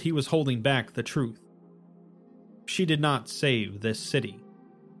knows that he was holding back the truth. She did not save this city.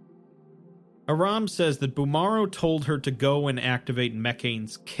 Aram says that Bumaro told her to go and activate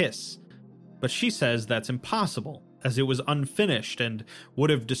Mekane's kiss, but she says that's impossible, as it was unfinished and would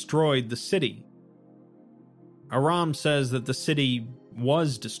have destroyed the city. Aram says that the city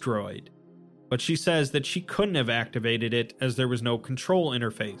was destroyed, but she says that she couldn't have activated it as there was no control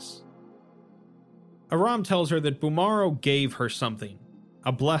interface. Aram tells her that Bumaro gave her something,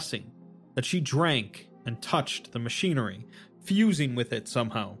 a blessing, that she drank and touched the machinery, fusing with it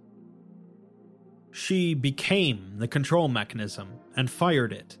somehow. She became the control mechanism and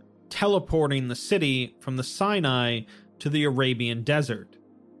fired it, teleporting the city from the Sinai to the Arabian desert,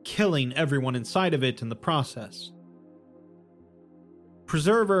 killing everyone inside of it in the process.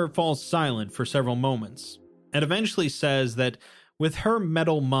 Preserver falls silent for several moments, and eventually says that with her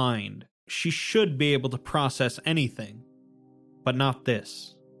metal mind, she should be able to process anything, but not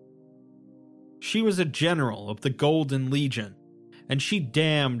this. She was a general of the Golden Legion, and she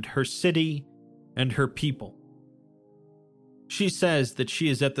damned her city and her people. She says that she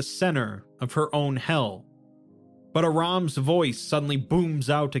is at the center of her own hell, but Aram's voice suddenly booms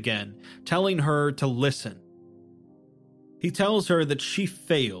out again, telling her to listen. He tells her that she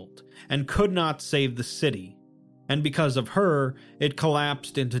failed and could not save the city, and because of her, it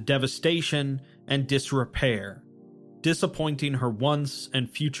collapsed into devastation and disrepair. disappointing her once and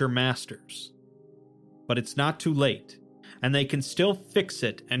future masters. But it's not too late, and they can still fix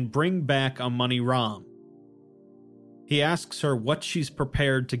it and bring back Amoni-Ram. He asks her what she's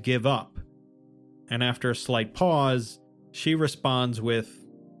prepared to give up, and after a slight pause, she responds with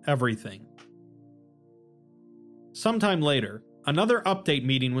everything. Sometime later, another update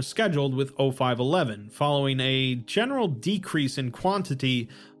meeting was scheduled with 0511 following a general decrease in quantity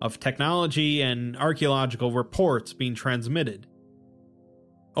of technology and archaeological reports being transmitted.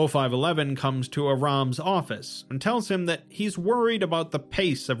 0511 comes to Ram's office and tells him that he's worried about the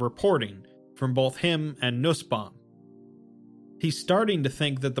pace of reporting from both him and Nussbaum. He's starting to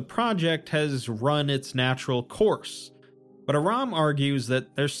think that the project has run its natural course, but Ram argues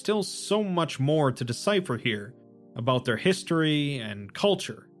that there's still so much more to decipher here about their history and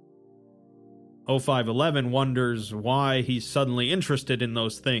culture. 0511 wonders why he's suddenly interested in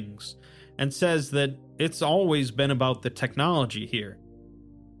those things, and says that it's always been about the technology here.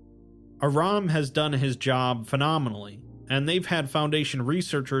 Ram has done his job phenomenally, and they've had Foundation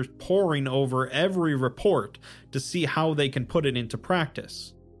researchers poring over every report to see how they can put it into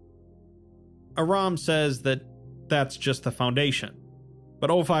practice. Ram says that that's just the Foundation, but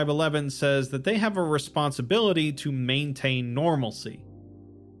 0511 says that they have a responsibility to maintain normalcy.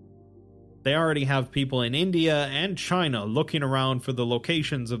 They already have people in India and China looking around for the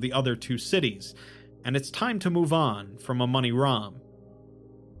locations of the other two cities, and it's time to move on from Amoni-Ram.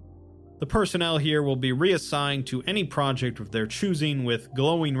 The personnel here will be reassigned to any project of their choosing with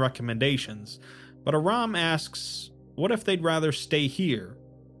glowing recommendations, but Ram asks what if they'd rather stay here,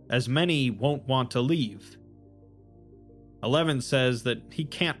 as many won't want to leave. 11 says that he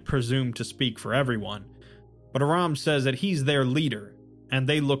can't presume to speak for everyone, but Ram says that he's their leader, and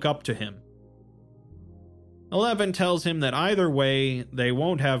they look up to him. 11 tells him that either way, they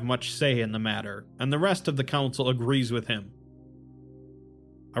won't have much say in the matter, and the rest of the council agrees with him.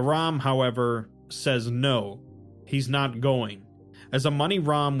 Ram, however, says no, he's not going, as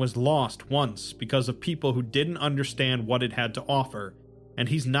Amoni-Ram was lost once because of people who didn't understand what it had to offer, and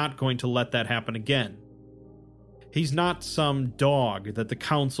he's not going to let that happen again. He's not some dog that the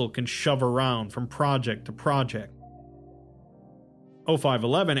council can shove around from project to project.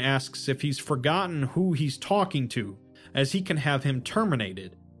 0511 asks if he's forgotten who he's talking to, as he can have him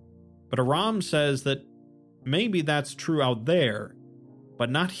terminated, but Ram says that maybe that's true out there, but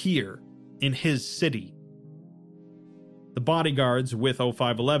not here, in his city. The bodyguards with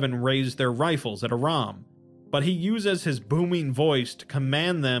 0511 raise their rifles at Ram, but he uses his booming voice to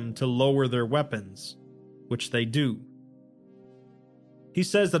command them to lower their weapons, which they do. He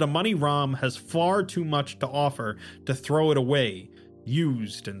says that Amoni-Ram has far too much to offer to throw it away,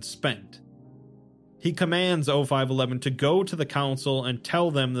 used and spent. He commands 0511 to go to the council and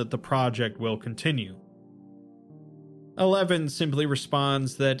tell them that the project will continue. 11 simply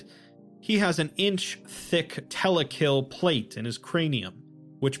responds that he has an inch-thick telekill plate in his cranium,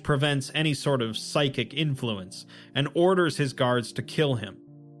 which prevents any sort of psychic influence, and orders his guards to kill him.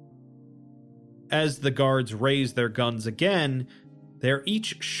 As the guards raise their guns again, they're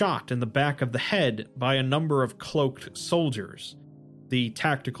each shot in the back of the head by a number of cloaked soldiers, the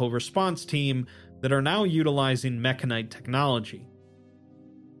tactical response team that are now utilizing mechanite technology.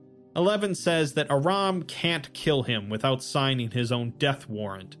 11 says that Ram can't kill him without signing his own death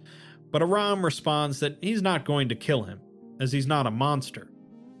warrant, but Ram responds that he's not going to kill him, as he's not a monster.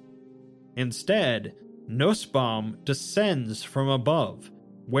 Instead, Nussbaum descends from above,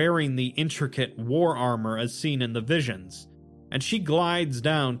 wearing the intricate war armor as seen in the visions, and she glides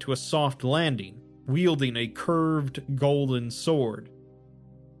down to a soft landing, wielding a curved golden sword.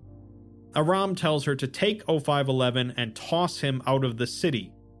 Ram tells her to take 0511 and toss him out of the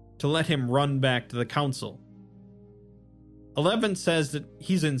city, to let him run back to the council. 11 says that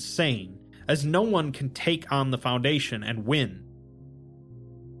he's insane, as no one can take on the Foundation and win.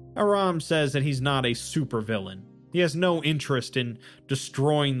 Ram says that he's not a supervillain. He has no interest in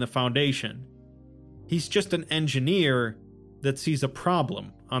destroying the Foundation. He's just an engineer that sees a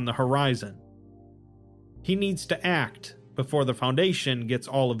problem on the horizon. He needs to act before the Foundation gets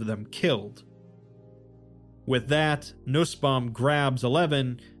all of them killed. With that, Nussbaum grabs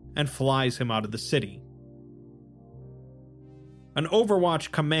 11 and flies him out of the city. An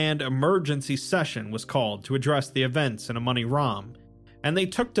Overwatch Command emergency session was called to address the events in Amoni-Ram, and they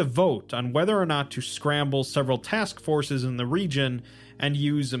took to vote on whether or not to scramble several task forces in the region and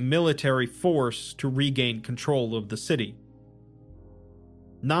use military force to regain control of the city.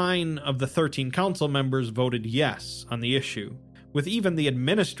 9 of the 13 council members voted yes on the issue, with even the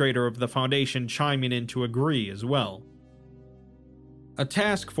administrator of the Foundation chiming in to agree as well. A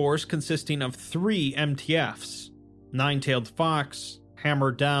task force consisting of 3 MTFs, Nine-tailed fox,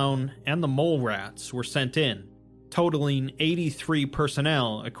 hammer down, and the mole rats were sent in, totaling 83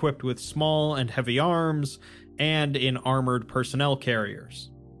 personnel equipped with small and heavy arms and in armored personnel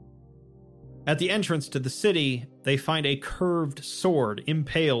carriers. At the entrance to the city, they find a curved sword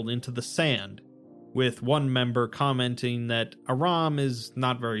impaled into the sand, with one member commenting that Aram is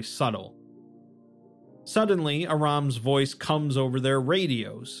not very subtle. Suddenly, Aram's voice comes over their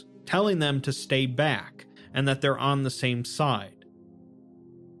radios, telling them to stay back and that they're on the same side.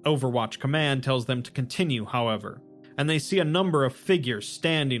 Overwatch Command tells them to continue, however, and they see a number of figures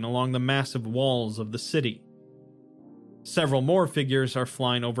standing along the massive walls of the city. Several more figures are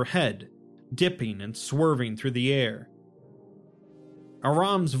flying overhead, dipping and swerving through the air.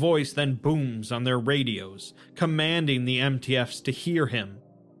 Aram's voice then booms on their radios, commanding the MTFs to hear him.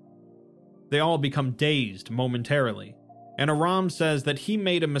 They all become dazed momentarily, and Aram says that he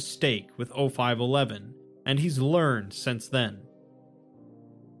made a mistake with 0511, and he's learned since then.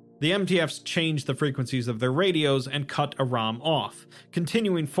 The MTFs change the frequencies of their radios and cut Aram off,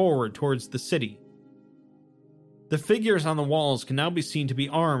 continuing forward towards the city. The figures on the walls can now be seen to be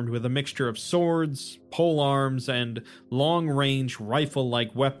armed with a mixture of swords, polearms, and long-range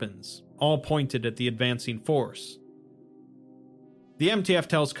rifle-like weapons, all pointed at the advancing force. The MTF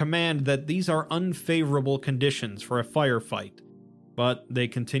tells Command that these are unfavorable conditions for a firefight, but they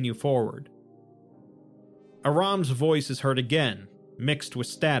continue forward. Aram's voice is heard again, mixed with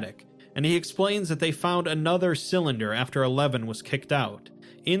static, and he explains that they found another cylinder after 11 was kicked out,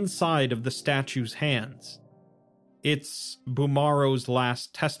 inside of the statue's hands. It's Bumaro's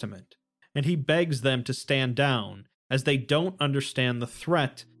last testament, and he begs them to stand down, as they don't understand the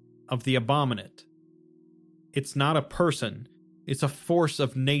threat of the abominate. It's not a person, it's a force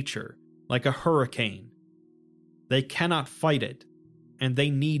of nature, like a hurricane. They cannot fight it, and they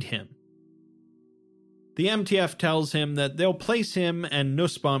need him. The MTF tells him that they'll place him and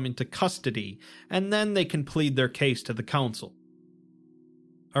Nussbaum into custody, and then they can plead their case to the council.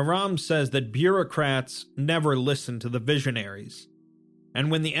 Aram says that bureaucrats never listen to the visionaries,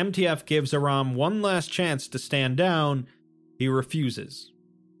 and when the MTF gives Aram one last chance to stand down, he refuses.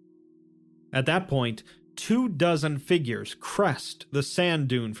 At that point, 24 figures crest the sand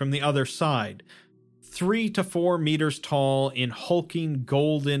dune from the other side, 3 to 4 meters tall in hulking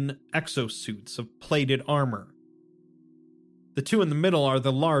golden exosuits of plated armor. The two in the middle are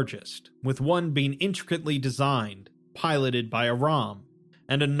the largest, with one being intricately designed, piloted by Aram,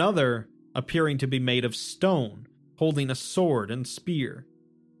 and another appearing to be made of stone, holding a sword and spear.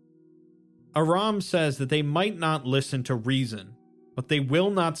 Aram says that they might not listen to reason, but they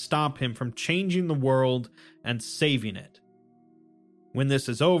will not stop him from changing the world and saving it. When this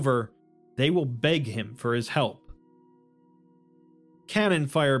is over, they will beg him for his help. Cannon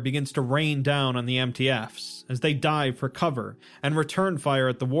fire begins to rain down on the MTFs as they dive for cover and return fire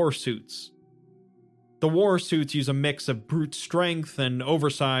at the warsuits. The warsuits use a mix of brute strength and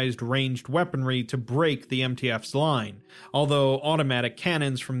oversized ranged weaponry to break the MTF's line, although automatic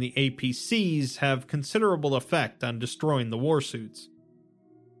cannons from the APCs have considerable effect on destroying the warsuits.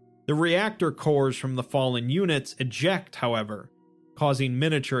 The reactor cores from the fallen units eject, however, causing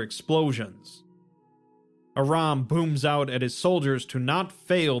miniature explosions. Aram booms out at his soldiers to not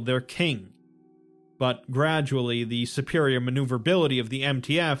fail their king, but gradually the superior maneuverability of the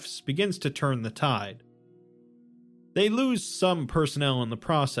MTFs begins to turn the tide. They lose some personnel in the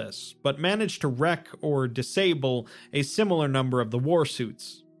process, but manage to wreck or disable a similar number of the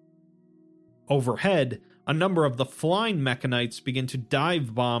warsuits. Overhead, a number of the flying mechanites begin to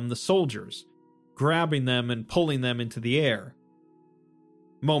dive bomb the soldiers, grabbing them and pulling them into the air.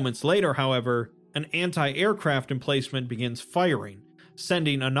 Moments later, however, an anti-aircraft emplacement begins firing,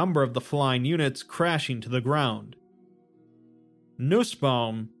 sending a number of the flying units crashing to the ground.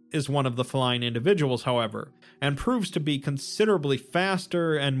 Nussbaum is one of the flying individuals, however, and proves to be considerably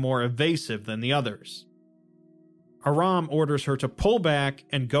faster and more evasive than the others. Aram orders her to pull back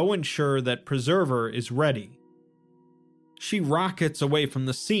and go ensure that Preserver is ready. She rockets away from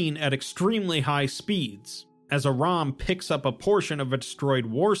the scene at extremely high speeds, as Aram picks up a portion of a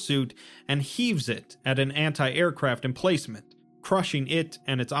destroyed warsuit and heaves it at an anti-aircraft emplacement, crushing it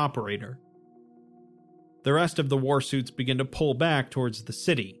and its operator. The rest of the warsuits begin to pull back towards the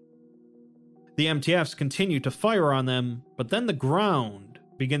city. The MTFs continue to fire on them, but then the ground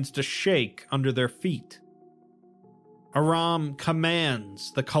begins to shake under their feet. Aram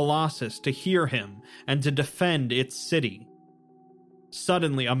commands the Colossus to hear him and to defend its city.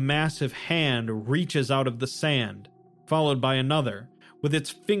 Suddenly, a massive hand reaches out of the sand, followed by another, with its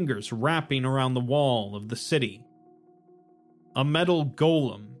fingers wrapping around the wall of the city. A metal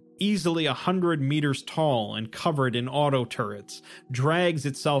golem, easily 100 meters tall and covered in auto turrets, drags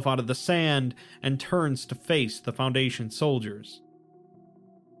itself out of the sand and turns to face the Foundation soldiers.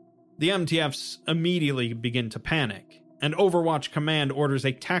 The MTFs immediately begin to panic, and Overwatch Command orders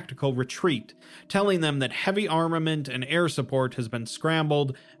a tactical retreat, telling them that heavy armament and air support has been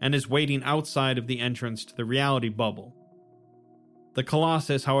scrambled and is waiting outside of the entrance to the reality bubble. The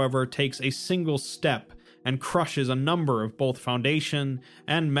Colossus, however, takes a single step and crushes a number of both Foundation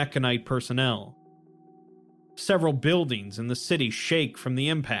and Mechanite personnel. Several buildings in the city shake from the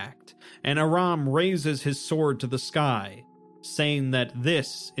impact, and Aram raises his sword to the sky, saying that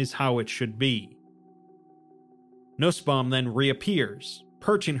this is how it should be. Nussbaum then reappears,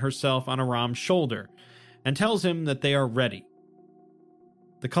 perching herself on Aram's shoulder, and tells him that they are ready.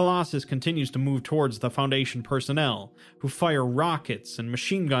 The Colossus continues to move towards the Foundation personnel, who fire rockets and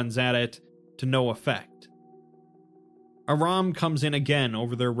machine guns at it to no effect. Aram comes in again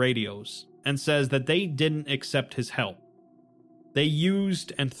over their radios, and says that they didn't accept his help. They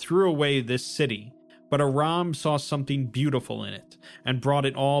used and threw away this city, but Aram saw something beautiful in it, and brought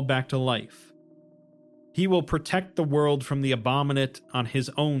it all back to life. He will protect the world from the Abominate on his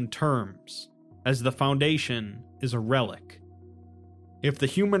own terms, as the Foundation is a relic. If the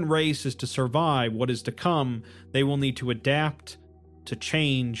human race is to survive what is to come, they will need to adapt, to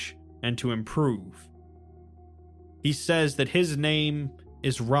change, and to improve. He says that his name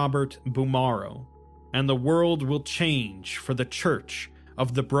is Robert Bumaro, and the world will change for the Church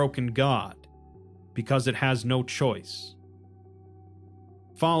of the Broken God, because it has no choice.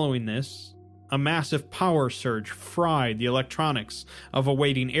 Following this, a massive power surge fried the electronics of a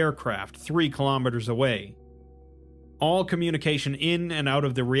waiting aircraft 3 kilometers away. All communication in and out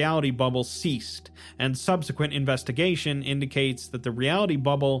of the reality bubble ceased, and subsequent investigation indicates that the reality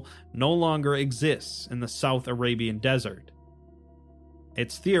bubble no longer exists in the South Arabian desert.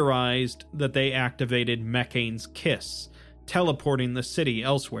 It's theorized that they activated Mekhane's kiss, teleporting the city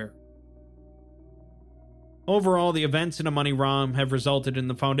elsewhere. Overall, the events in Amoni-Ram have resulted in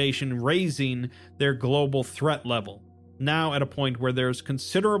the Foundation raising their global threat level, now at a point where there's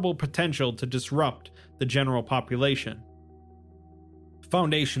considerable potential to disrupt the general population.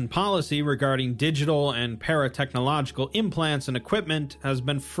 Foundation policy regarding digital and paratechnological implants and equipment has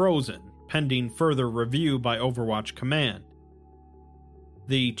been frozen, pending further review by Overwatch Command.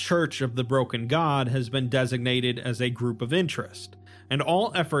 The Church of the Broken God has been designated as a group of interest, and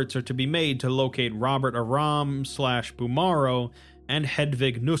all efforts are to be made to locate Robert Aram/Bumaro and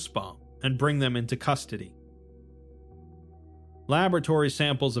Hedvig Nussbaum and bring them into custody. Laboratory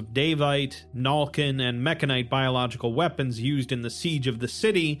samples of Davite, Nalkin, and Mechanite biological weapons used in the siege of the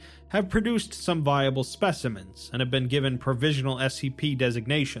city have produced some viable specimens and have been given provisional SCP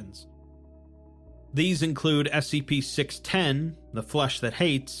designations. These include SCP-610, the Flesh That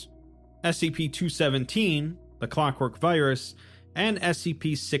Hates, SCP-217, the Clockwork Virus, and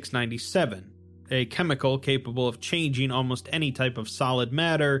SCP-697, a chemical capable of changing almost any type of solid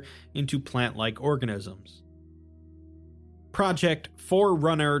matter into plant-like organisms. Project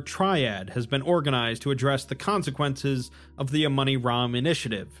Forerunner Triad has been organized to address the consequences of the Amoni-Ram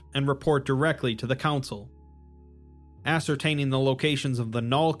initiative and report directly to the Council. Ascertaining the locations of the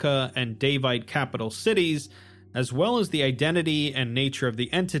Nalka and Davite capital cities, as well as the identity and nature of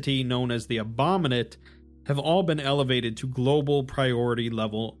the entity known as the Abominate, have all been elevated to global priority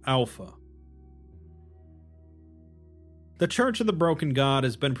level Alpha. The Church of the Broken God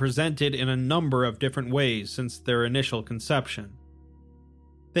has been presented in a number of different ways since their initial conception.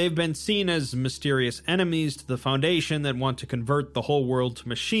 They've been seen as mysterious enemies to the Foundation that want to convert the whole world to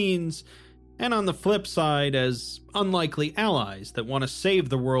machines, and on the flip side as unlikely allies that want to save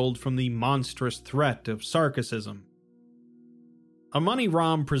the world from the monstrous threat of Sarkicism.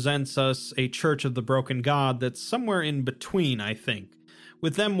 Amoni-Ram presents us a Church of the Broken God that's somewhere in between, I think,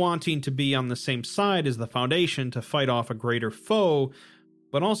 with them wanting to be on the same side as the Foundation to fight off a greater foe,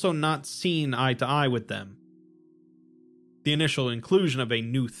 but also not seen eye to eye with them. The initial inclusion of a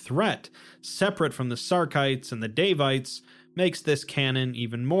new threat, separate from the Sarkites and the Davites, makes this canon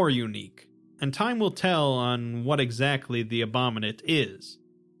even more unique, and time will tell on what exactly the Abominate is.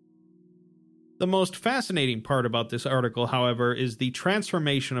 The most fascinating part about this article, however, is the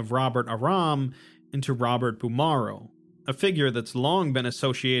transformation of Robert Aram into Robert Bumaro, a figure that's long been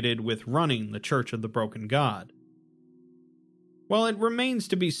associated with running the Church of the Broken God. While it remains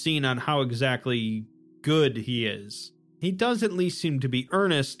to be seen on how exactly good he is, he does at least seem to be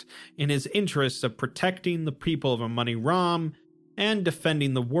earnest in his interests of protecting the people of Amoni-Ram and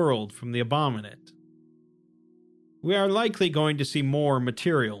defending the world from the Abominate. We are likely going to see more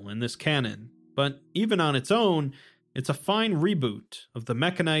material in this canon, but even on its own, It's a fine reboot of the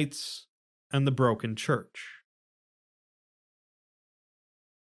Mechanites and the Broken Church.